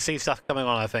ACC stuff coming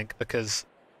on, I think, because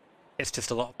it's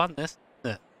just a lot of fun, this,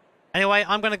 isn't it? Anyway,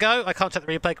 I'm going to go. I can't check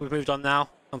the replay because we've moved on now,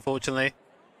 unfortunately.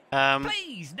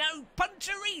 Please, no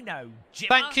punterino, Jimmer.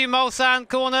 Thank you, Molsan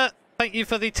Corner. Thank you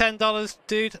for the $10,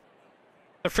 dude.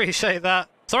 Appreciate that.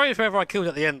 Sorry for whoever I killed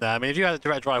at the end there. I mean, if you had a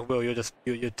direct drive wheel, you're just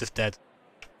dead.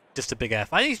 Just a big F.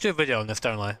 I need to do a video on this,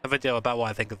 don't I? A video about what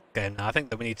I think of the game now. I think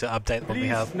that we need to update what we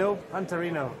have. No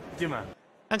punterino, Jimmer.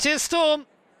 And cheers, Storm.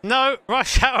 No,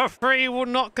 Rush Hour 3 will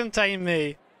not contain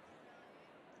me.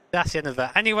 That's the end of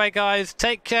that. Anyway, guys,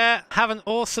 take care. Have an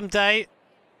awesome day.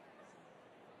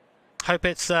 Hope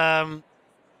it's wherever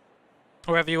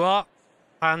you are.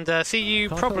 And see you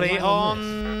probably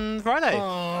on Friday.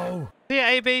 Oh. See ya,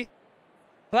 AB.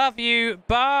 Love you.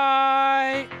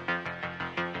 Bye.